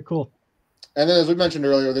 very cool. And then, as we mentioned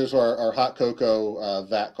earlier, there's our hot cocoa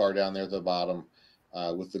vat car down there at the bottom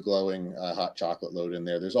with the glowing hot chocolate load in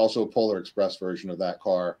there. There's also a Polar Express version of that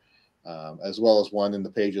car, as well as one in the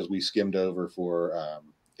pages we skimmed over for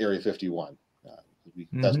Area 51.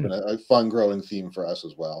 That's been a fun growing theme for us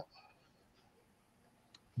as well.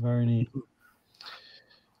 Very neat.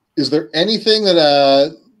 Is there anything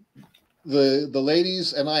that the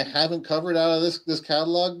ladies and I haven't covered out of this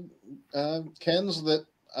catalog, Ken's, that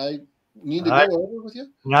I need to go over with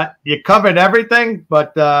you? You covered everything,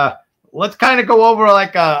 but let's kind of go over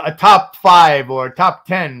like a top 5 or top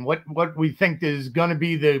 10. What we think is going to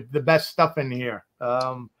be the best stuff in here.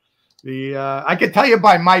 I can tell you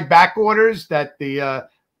by my back orders that the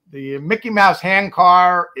Mickey Mouse hand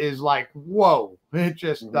car is like, whoa! It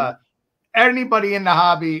just anybody in the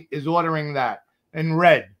hobby is ordering that in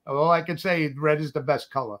red. All I can say, red is the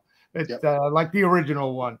best color. It's like the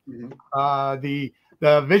original one. The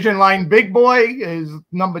Vision Line Big Boy is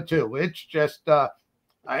number 2. It's just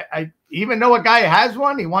I even though a guy has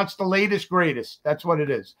one, he wants the latest, greatest. That's what it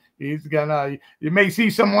is. He's gonna. You may see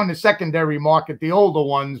some on the secondary market, the older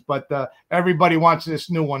ones, but everybody wants this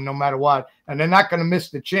new one, no matter what, and they're not going to miss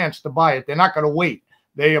the chance to buy it. They're not going to wait.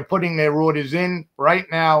 They are putting their orders in right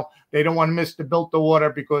now. They don't want to miss the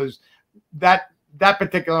built-to-order because that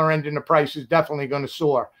particular engine, the price is definitely going to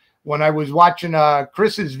soar. When I was watching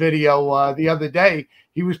Chris's video the other day,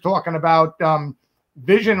 he was talking about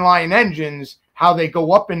Vision Line engines, how they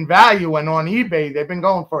go up in value, and on eBay they've been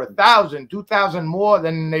going for 1,000, 2,000 more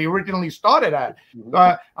than they originally started at.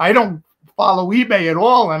 I don't follow eBay at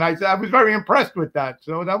all, and I was very impressed with that.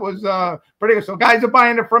 So that was pretty good. So guys are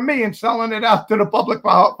buying it from me and selling it out to the public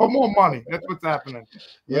for more money. That's what's happening.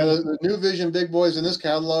 Yeah, the new Vision Big Boys in this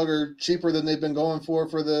catalog are cheaper than they've been going for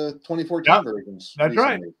the 2014 versions. That's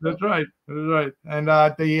recently. Right. That's right. That's right. And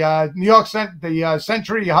the New York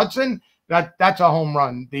Century Hudson. That's a home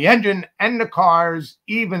run. The engine and the cars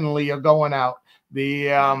evenly are going out.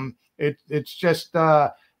 It's just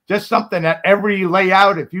something that every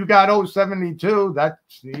layout, if you got 072,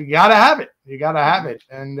 you gotta have it. You gotta have it,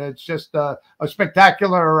 and it's just a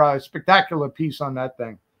spectacular piece on that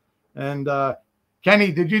thing. And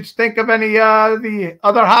Kenny, did you think of any the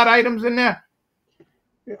other hot items in there?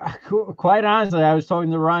 Quite honestly, I was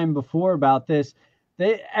talking to Ryan before about this.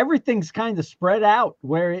 everything's kind of spread out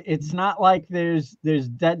where it's not like there's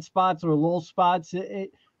dead spots or low spots.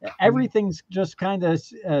 Everything's just kind of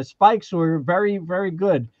spikes were very, very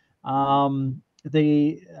good. I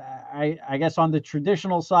guess on the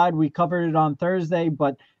traditional side, we covered it on Thursday,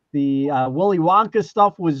 but the Willy Wonka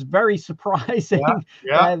stuff was very surprising.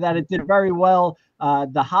 That it did very well.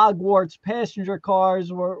 The Hogwarts passenger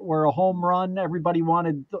cars were a home run. Everybody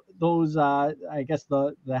wanted those. I guess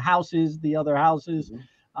the houses, the other houses.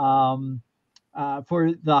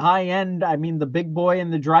 For the high end, I mean, the Big Boy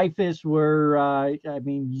and the Dreyfus were,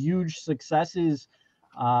 huge successes.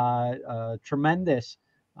 Tremendous.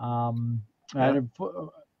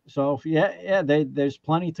 So there's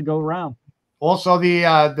plenty to go around. Also,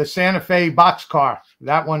 the Santa Fe boxcar,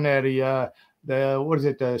 that one there, the what is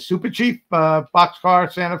it, the Super Chief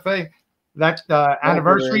boxcar Santa Fe, that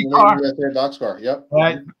anniversary car. Boxcar, yep.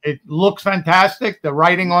 It looks fantastic. The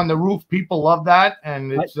writing on the roof, people love that,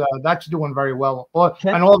 and it's that's doing very well.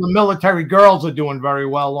 And all the military girls are doing very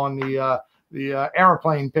well on the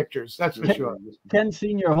airplane pictures. That's for sure. Ken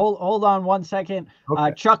Sr., hold on 1 second.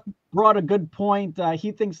 Okay. Chuck brought a good point.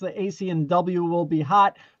 He thinks the AC&W will be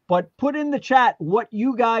hot, but put in the chat what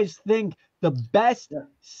you guys think the best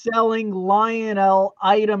selling Lionel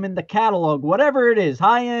item in the catalog, whatever it is,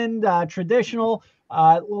 high end, traditional.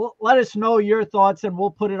 Let us know your thoughts and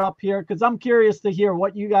we'll put it up here because I'm curious to hear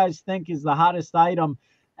what you guys think is the hottest item.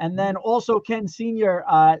 And then also, Ken Sr.,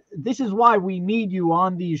 this is why we need you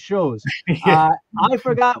on these shows. I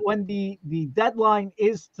forgot when the deadline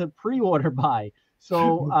is to pre-order by.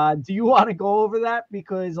 So do you want to go over that?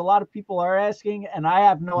 Because a lot of people are asking, and I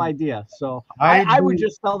have no idea. So I would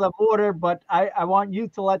just tell them order, but I want you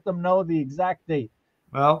to let them know the exact date.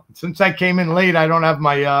 Well, since I came in late, I don't have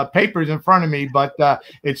my papers in front of me, but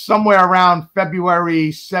it's somewhere around February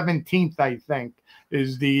 17th, I think,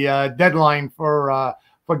 is the deadline for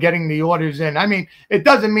getting the orders in. I mean, it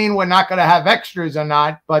doesn't mean we're not going to have extras or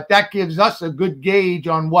not, but that gives us a good gauge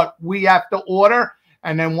on what we have to order.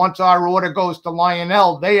 And then once our order goes to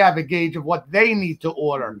Lionel, they have a gauge of what they need to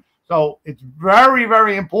order. So it's very,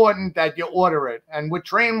 very important that you order it. And with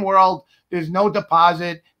Train World, there's no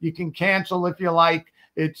deposit. You can cancel if you like.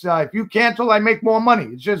 It's if you cancel, I make more money.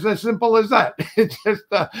 It's just as simple as that. It's just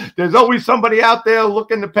there's always somebody out there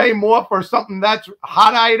looking to pay more for something that's a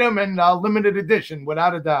hot item and limited edition,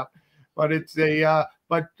 without a doubt. But it's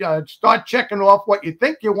start checking off what you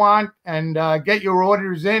think you want and get your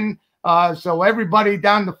orders in. So everybody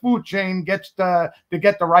down the food chain gets to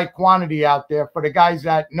get the right quantity out there for the guys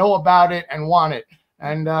that know about it and want it.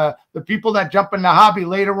 And the people that jump in the hobby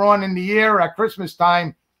later on in the year at Christmas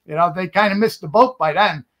time, you know, they kind of missed the boat by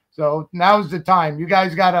then. So now's the time. You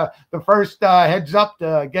guys got the first heads up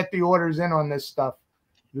to get the orders in on this stuff.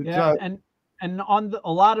 And on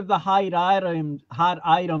a lot of the hot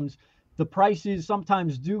items, the prices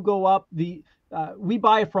sometimes do go up. We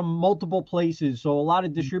buy from multiple places, so a lot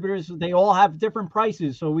of distributors, they all have different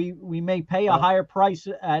prices. So we may pay a higher price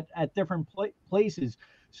at different places.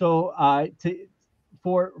 So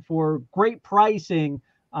for great pricing.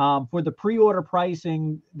 For the pre-order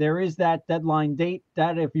pricing, there is that deadline date.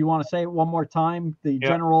 That, if you want to say it one more time, the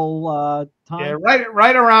general time. Yeah,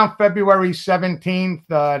 right around February 17th,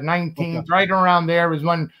 19th, okay. Right around there is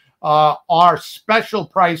when our special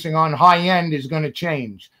pricing on high end is going to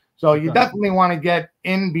change. So you definitely want to get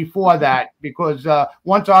in before that, because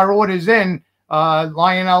once our order's in,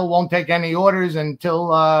 Lionel won't take any orders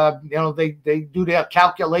until they do their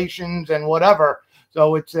calculations and whatever.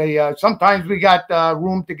 So it's sometimes we got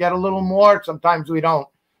room to get a little more, sometimes we don't.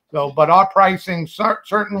 So, but our pricing,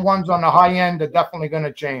 certain ones on the high end are definitely going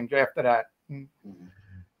to change after that.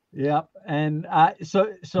 Yep, and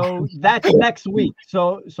so that's next week.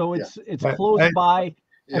 So it's close by.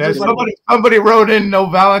 Yeah, somebody wrote in no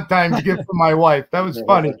Valentine's gift for my wife. That was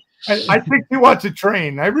funny. I think he wants a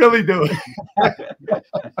train. I really do.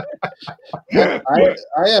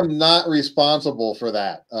 I am not responsible for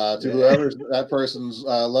that. To whoever that person's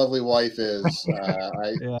lovely wife is,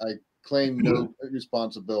 I claim no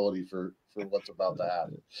responsibility for what's about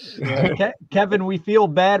to happen. Kevin, we feel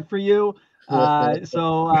bad for you.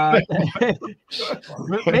 So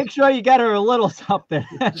make sure you get her a little something.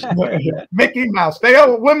 Mickey Mouse.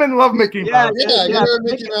 Women love Mickey Mouse. Yeah, get her a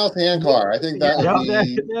Mickey Mouse hand car. I think that would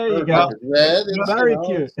be there you go. Red. Very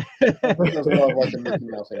cute. Doesn't love like a Mickey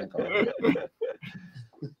Mouse hand car.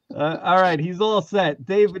 All right, he's all set.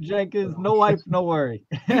 David Jenkins, no wife, no worry.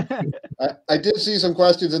 I did see some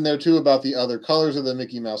questions in there too about the other colors of the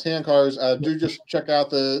Mickey Mouse hand cars. Do just check out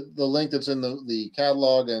the link that's in the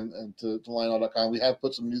catalog and to Lionel.com. We have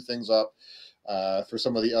put some new things up. for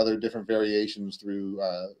some of the other different variations through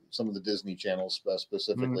some of the Disney channels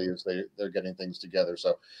specifically as they're getting things together.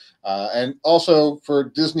 So, and also for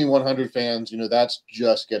Disney 100 fans, that's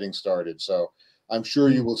just getting started. So I'm sure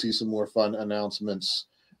you will see some more fun announcements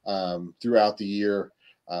throughout the year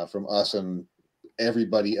from us and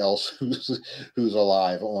everybody else who's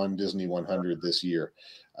alive on Disney 100 this year.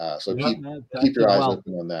 So keep your eyes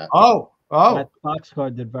open on that. Oh, that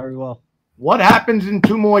boxcar did very well. What happens in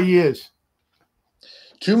 2 more years?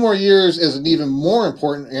 2 more years is an even more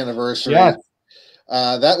important anniversary. Yes.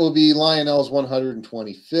 That will be Lionel's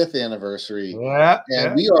 125th anniversary.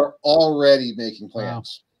 And we are already making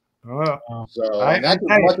plans. Wow. So that's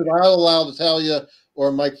as much as I'm allowed to tell you,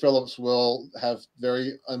 or Mike Phillips will have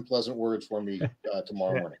very unpleasant words for me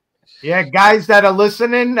tomorrow morning. Yeah, guys that are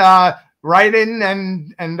listening, write in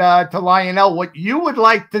and to Lionel what you would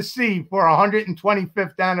like to see for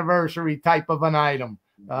 125th anniversary type of an item.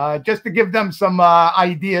 Just to give them some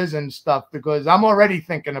ideas and stuff, because I'm already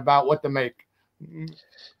thinking about what to make.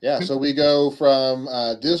 Yeah, so we go from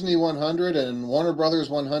Disney 100 and Warner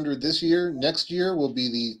Brothers 100 this year. Next year will be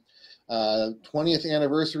the 20th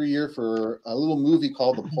anniversary year for a little movie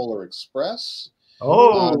called The Polar Express.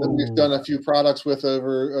 That we've done a few products with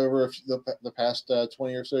over the past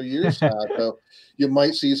 20 or so years. So you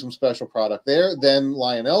might see some special product there. Then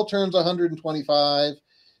Lionel turns 125.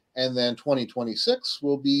 And then 2026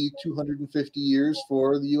 will be 250 years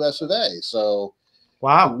for the US of A. So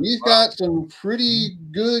wow, we've got some pretty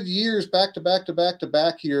good years back to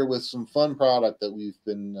back here with some fun product that we've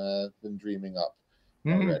been dreaming up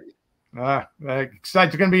already. It's going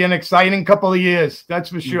to be an exciting couple of years, that's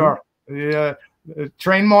for sure. The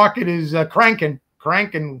train market is cranking.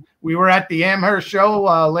 We were at the Amherst show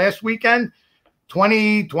last weekend.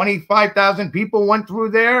 25,000 people went through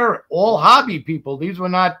there, all hobby people. These were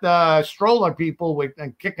not stroller people with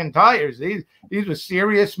kicking tires. These were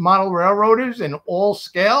serious model railroaders in all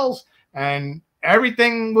scales, and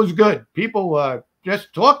everything was good. People were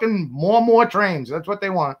just talking more trains. That's what they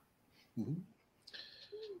want.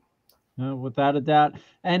 Without a doubt.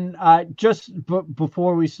 And just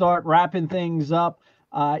before we start wrapping things up,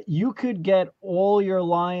 you could get all your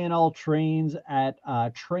Lionel trains at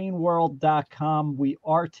trainworld.com. We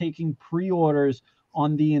are taking pre-orders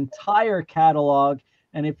on the entire catalog.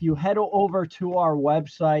 And if you head over to our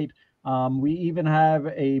website, we even have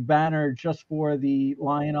a banner just for the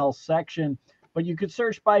Lionel section. But you could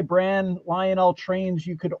search by brand, Lionel Trains.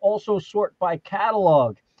 You could also sort by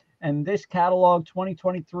catalog. And this catalog,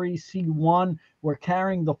 2023 C1, we're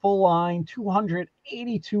carrying the full line,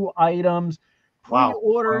 282 items.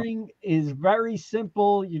 Pre-ordering is very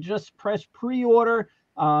simple. You just press pre-order,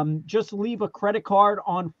 just leave a credit card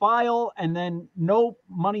on file, and then no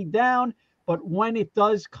money down. But when it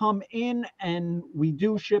does come in and we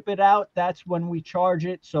do ship it out, that's when we charge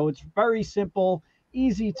it. So it's very simple,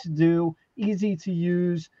 easy to do, easy to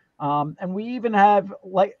use. And we even have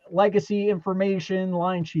legacy information,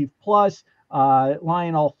 Line Chief Plus,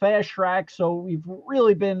 Lionel Fast Track. So we've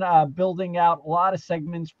really been building out a lot of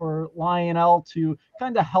segments for Lionel to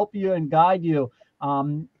kind of help you and guide you.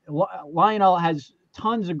 Lionel has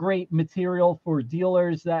tons of great material for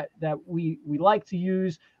dealers that we like to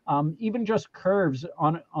use. Even just curves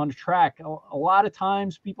on a track. A lot of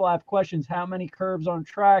times people have questions, how many curves on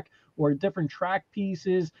track or different track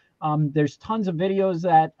pieces. There's tons of videos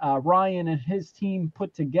that Ryan and his team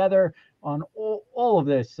put together on all of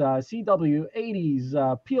this, CW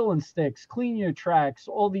 80s, peel and sticks, clean your tracks,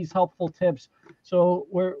 all these helpful tips. So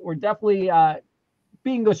we're definitely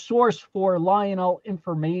being a source for Lionel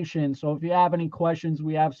information. So if you have any questions,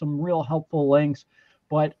 we have some real helpful links.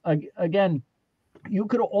 But again, you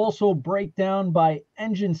could also break down by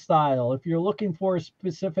engine style. If you're looking for a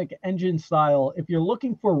specific engine style, if you're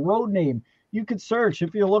looking for road name, you could search.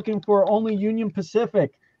 If you're looking for only Union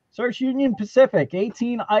Pacific, search Union Pacific,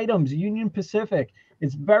 18 items, Union Pacific.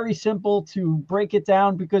 It's very simple to break it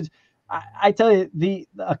down because I tell you,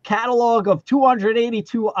 a catalog of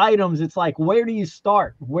 282 items, it's like, where do you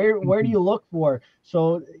start? Where do you look for?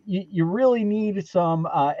 So you really need some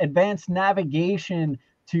advanced navigation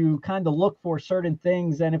to kind of look for certain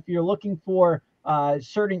things. And if you're looking for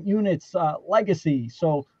certain units, legacy,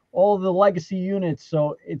 so all the legacy units.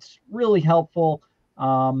 So it's really helpful.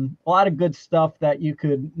 A lot of good stuff that you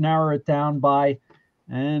could narrow it down by.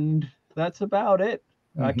 And that's about it.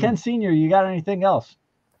 Ken Sr., you got anything else?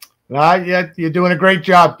 Yeah, you're doing a great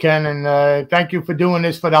job, Ken. And thank you for doing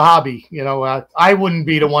this for the hobby. You know, I wouldn't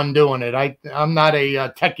be the one doing it. I'm not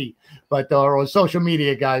a techie, or a social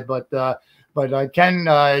media guy, but Ken,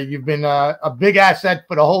 you've been a big asset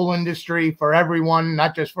for the whole industry, for everyone,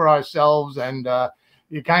 not just for ourselves. And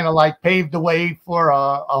you kind of like paved the way for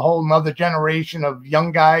a whole nother generation of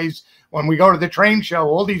young guys. When we go to the train show,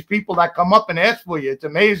 all these people that come up and ask for you, it's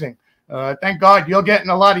amazing. Thank God you're getting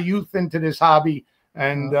a lot of youth into this hobby.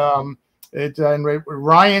 And and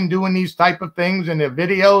Ryan doing these type of things in their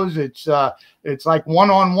videos, it's like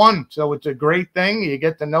one-on-one. So it's a great thing. You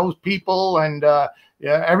get to know people, and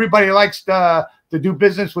yeah, everybody likes to do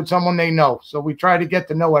business with someone they know. So we try to get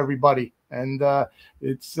to know everybody. And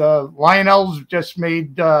it's Lionel's just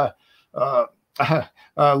made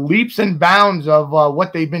leaps and bounds of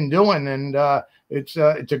what they've been doing, and it's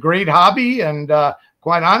a great hobby. And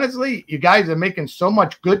quite honestly, you guys are making so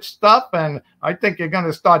much good stuff, and I think you're going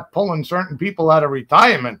to start pulling certain people out of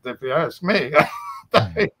retirement, if you ask me.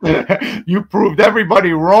 You proved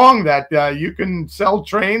everybody wrong that you can sell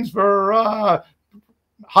trains for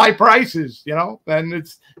high prices, you know, and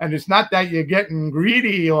it's not that you're getting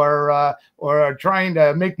greedy or trying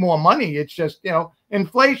to make more money. It's just, you know,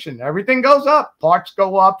 inflation. Everything goes up. Parts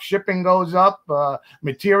go up. Shipping goes up.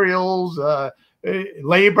 Materials,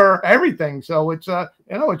 labor, everything. So it's you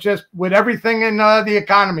know, it's just with everything in the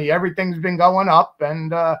economy, everything's been going up,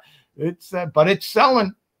 and but it's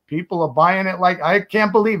selling. People are buying it. Like, I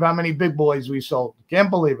can't believe how many big boys we sold. Can't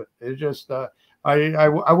believe it. It's just I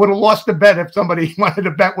would have lost the bet if somebody wanted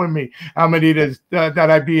to bet with me how many it is that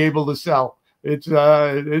I'd be able to sell. It's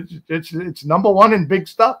number one in big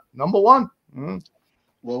stuff. Number one.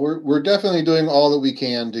 Well, we're definitely doing all that we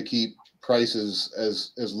can to keep prices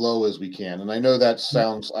as low as we can, and I know that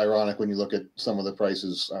sounds ironic when you look at some of the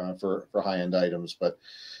prices for high-end items, but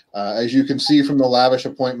as you can see from the lavish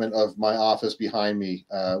appointment of my office behind me,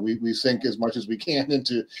 we sink as much as we can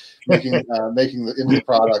into making the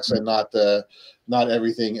products, and not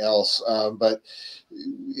everything else. But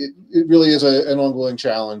it really is an ongoing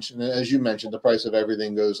challenge, and as you mentioned, the price of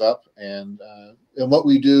everything goes up, and what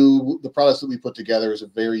we do, the products that we put together, is a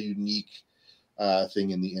very unique thing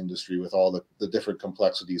in the industry, with all the different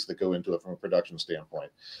complexities that go into it from a production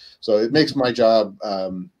standpoint. So it makes my job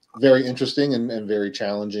very interesting and very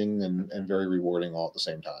challenging and very rewarding all at the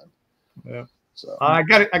same time. Yeah. So I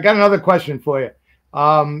got another question for you.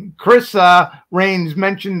 Chris Rains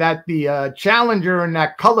mentioned that the Challenger in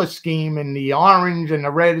that color scheme in the orange and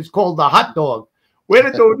the red is called the hot dog. Where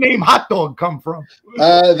did the name hot dog come from?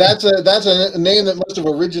 That's a name that must have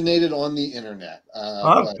originated on the internet.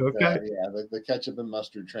 Okay. Yeah, the ketchup and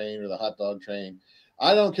mustard train, or the hot dog train.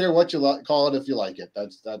 I don't care what you call it if you like it.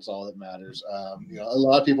 That's all that matters. You know, a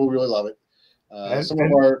lot of people really love it. Some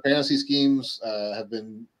of our fantasy schemes have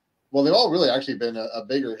been, well, they've all really actually been a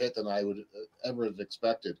bigger hit than I would ever have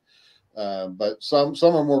expected. But some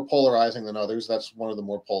are more polarizing than others. That's one of the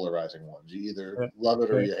more polarizing ones. You either love it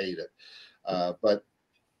or you hate it. But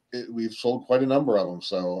we've sold quite a number of them,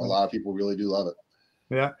 so a lot of people really do love it.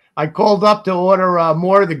 Yeah, I called up to order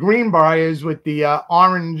more of the Greenbriers with the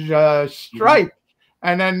orange stripe,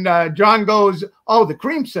 and then John goes, "Oh, the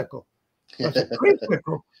creamsicle." I said,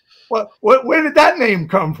 "Creamsicle? Where did that name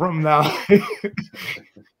come from now?"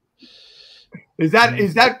 Is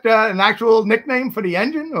that an actual nickname for the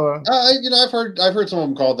engine, or? You know, I've heard some of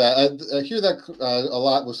them called that. I hear that a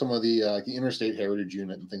lot with some of the Interstate Heritage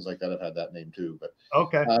Unit and things like that. Have had that name too, but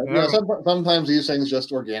okay. You know, sometimes these things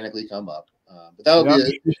just organically come up. But that'll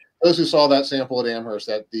be those who saw that sample at Amherst.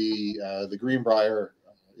 That the Greenbrier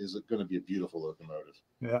is going to be a beautiful locomotive.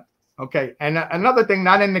 Yeah. Okay. And another thing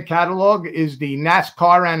not in the catalog is the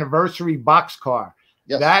NASCAR anniversary boxcar.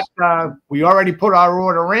 Yes. That we already put our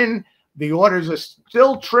order in. The orders are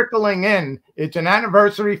still trickling in. It's an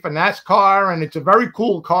anniversary for NASCAR, and it's a very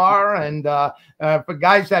cool car. And for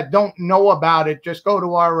guys that don't know about it, just go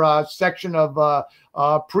to our section of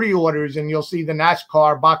pre-orders, and you'll see the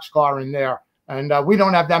NASCAR boxcar in there. And we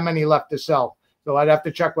don't have that many left to sell. So I'd have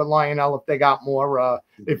to check with Lionel if they got more,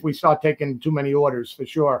 if we start taking too many orders, for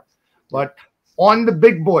sure. But on the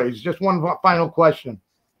big boys, just one final question.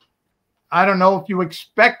 I don't know if you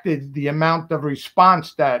expected the amount of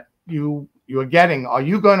response that you're getting. Are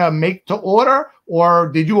you going to make to order, or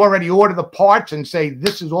did you already order the parts and say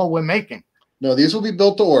this is all we're making? No, these will be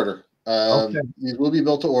built to order. Okay. These will be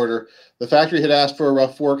built to order. The factory had asked for a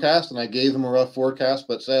rough forecast, and I gave them a rough forecast,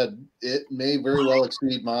 but said it may very well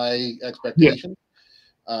exceed my expectation.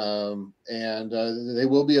 Yeah. And they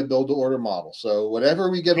will be a build to order model. So whatever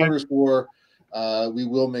we get orders for, we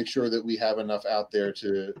will make sure that we have enough out there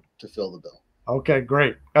to fill the bill. Okay,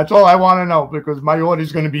 great. That's all I want to know, because my order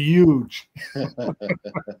is going to be huge.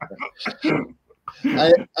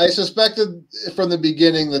 I suspected from the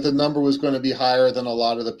beginning that the number was going to be higher than a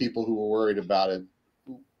lot of the people who were worried about it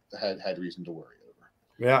had reason to worry over.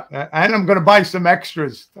 Yeah, and I'm going to buy some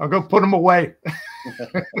extras. I'll go put them away.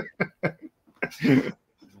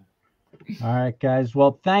 All right, guys.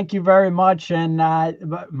 Well, thank you very much. And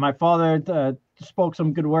my father spoke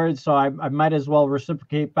some good words, so I might as well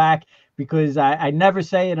reciprocate back because I never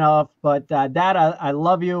say enough. But Dad, I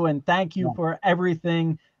love you and thank you for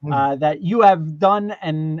everything that you have done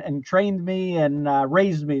and trained me and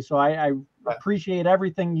raised me. So I appreciate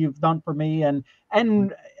everything you've done for me. And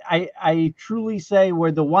I truly say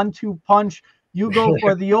we're the 1-2 punch. You go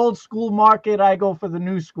for the old school market, I go for the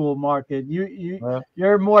new school market.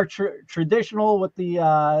 You're more traditional with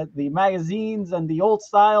the magazines and the old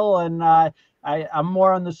style, and I'm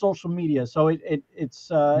more on the social media. So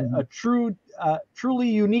it's a truly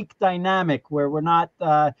unique dynamic where we're not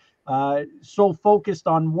so focused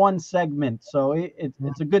on one segment. So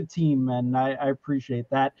it's a good team, and I appreciate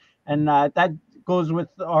that. And that goes with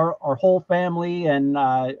our whole family and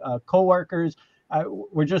coworkers.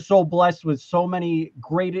 We're just so blessed with so many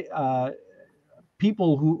great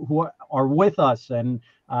people who are with us, and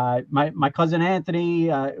my cousin Anthony,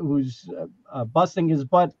 who's busting his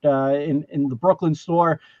butt in the Brooklyn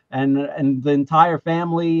store, and the entire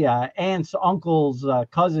family, aunts, uncles,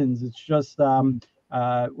 cousins. It's just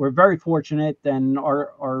we're very fortunate, and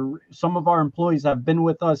our some of our employees have been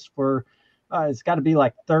with us for it's got to be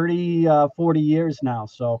like 30, 40 years now.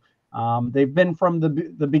 So they've been from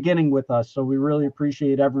the beginning with us, so we really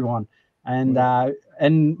appreciate everyone.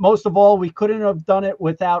 And most of all, we couldn't have done it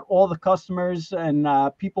without all the customers and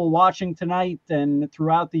people watching tonight and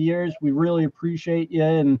throughout the years. We really appreciate you,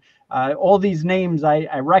 and all these names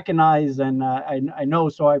I recognize and I know,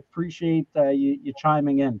 so I appreciate you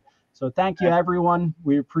chiming in. So thank you, everyone.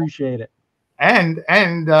 We appreciate it. And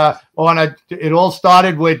it all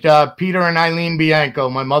started with Peter and Eileen Bianco,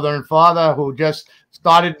 my mother and father, who just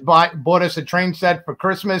bought us a train set for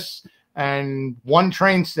Christmas, and one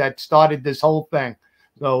train set started this whole thing.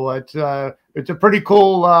 So it's a pretty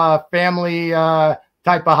cool family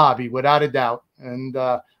type of hobby, without a doubt. And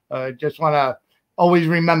just want to always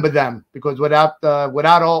remember them, because without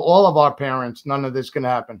all of our parents, none of this can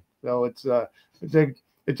happen. So it's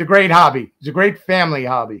a great hobby. It's a great family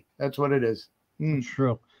hobby. That's what it is.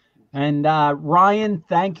 True. And Ryan,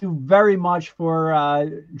 thank you very much for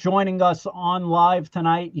joining us on live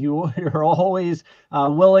tonight. You're always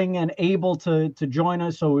willing and able to join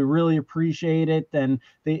us, so we really appreciate it. And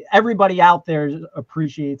everybody out there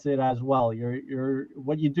appreciates it as well.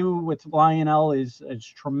 What you do with Lionel is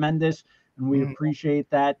tremendous, and we appreciate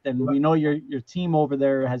that. And we know your team over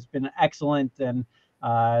there has been excellent, and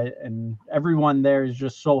everyone there is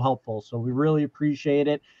just so helpful. So we really appreciate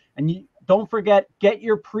it. And don't forget, get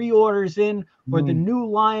your pre-orders in for the new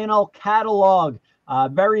Lionel catalog.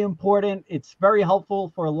 Very important. It's very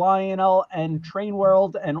helpful for Lionel and Train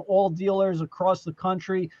World and all dealers across the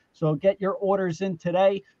country. So get your orders in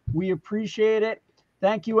today. We appreciate it.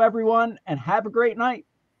 Thank you, everyone, and have a great night.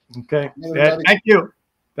 Okay. Yeah, thank you.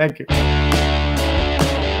 Thank you.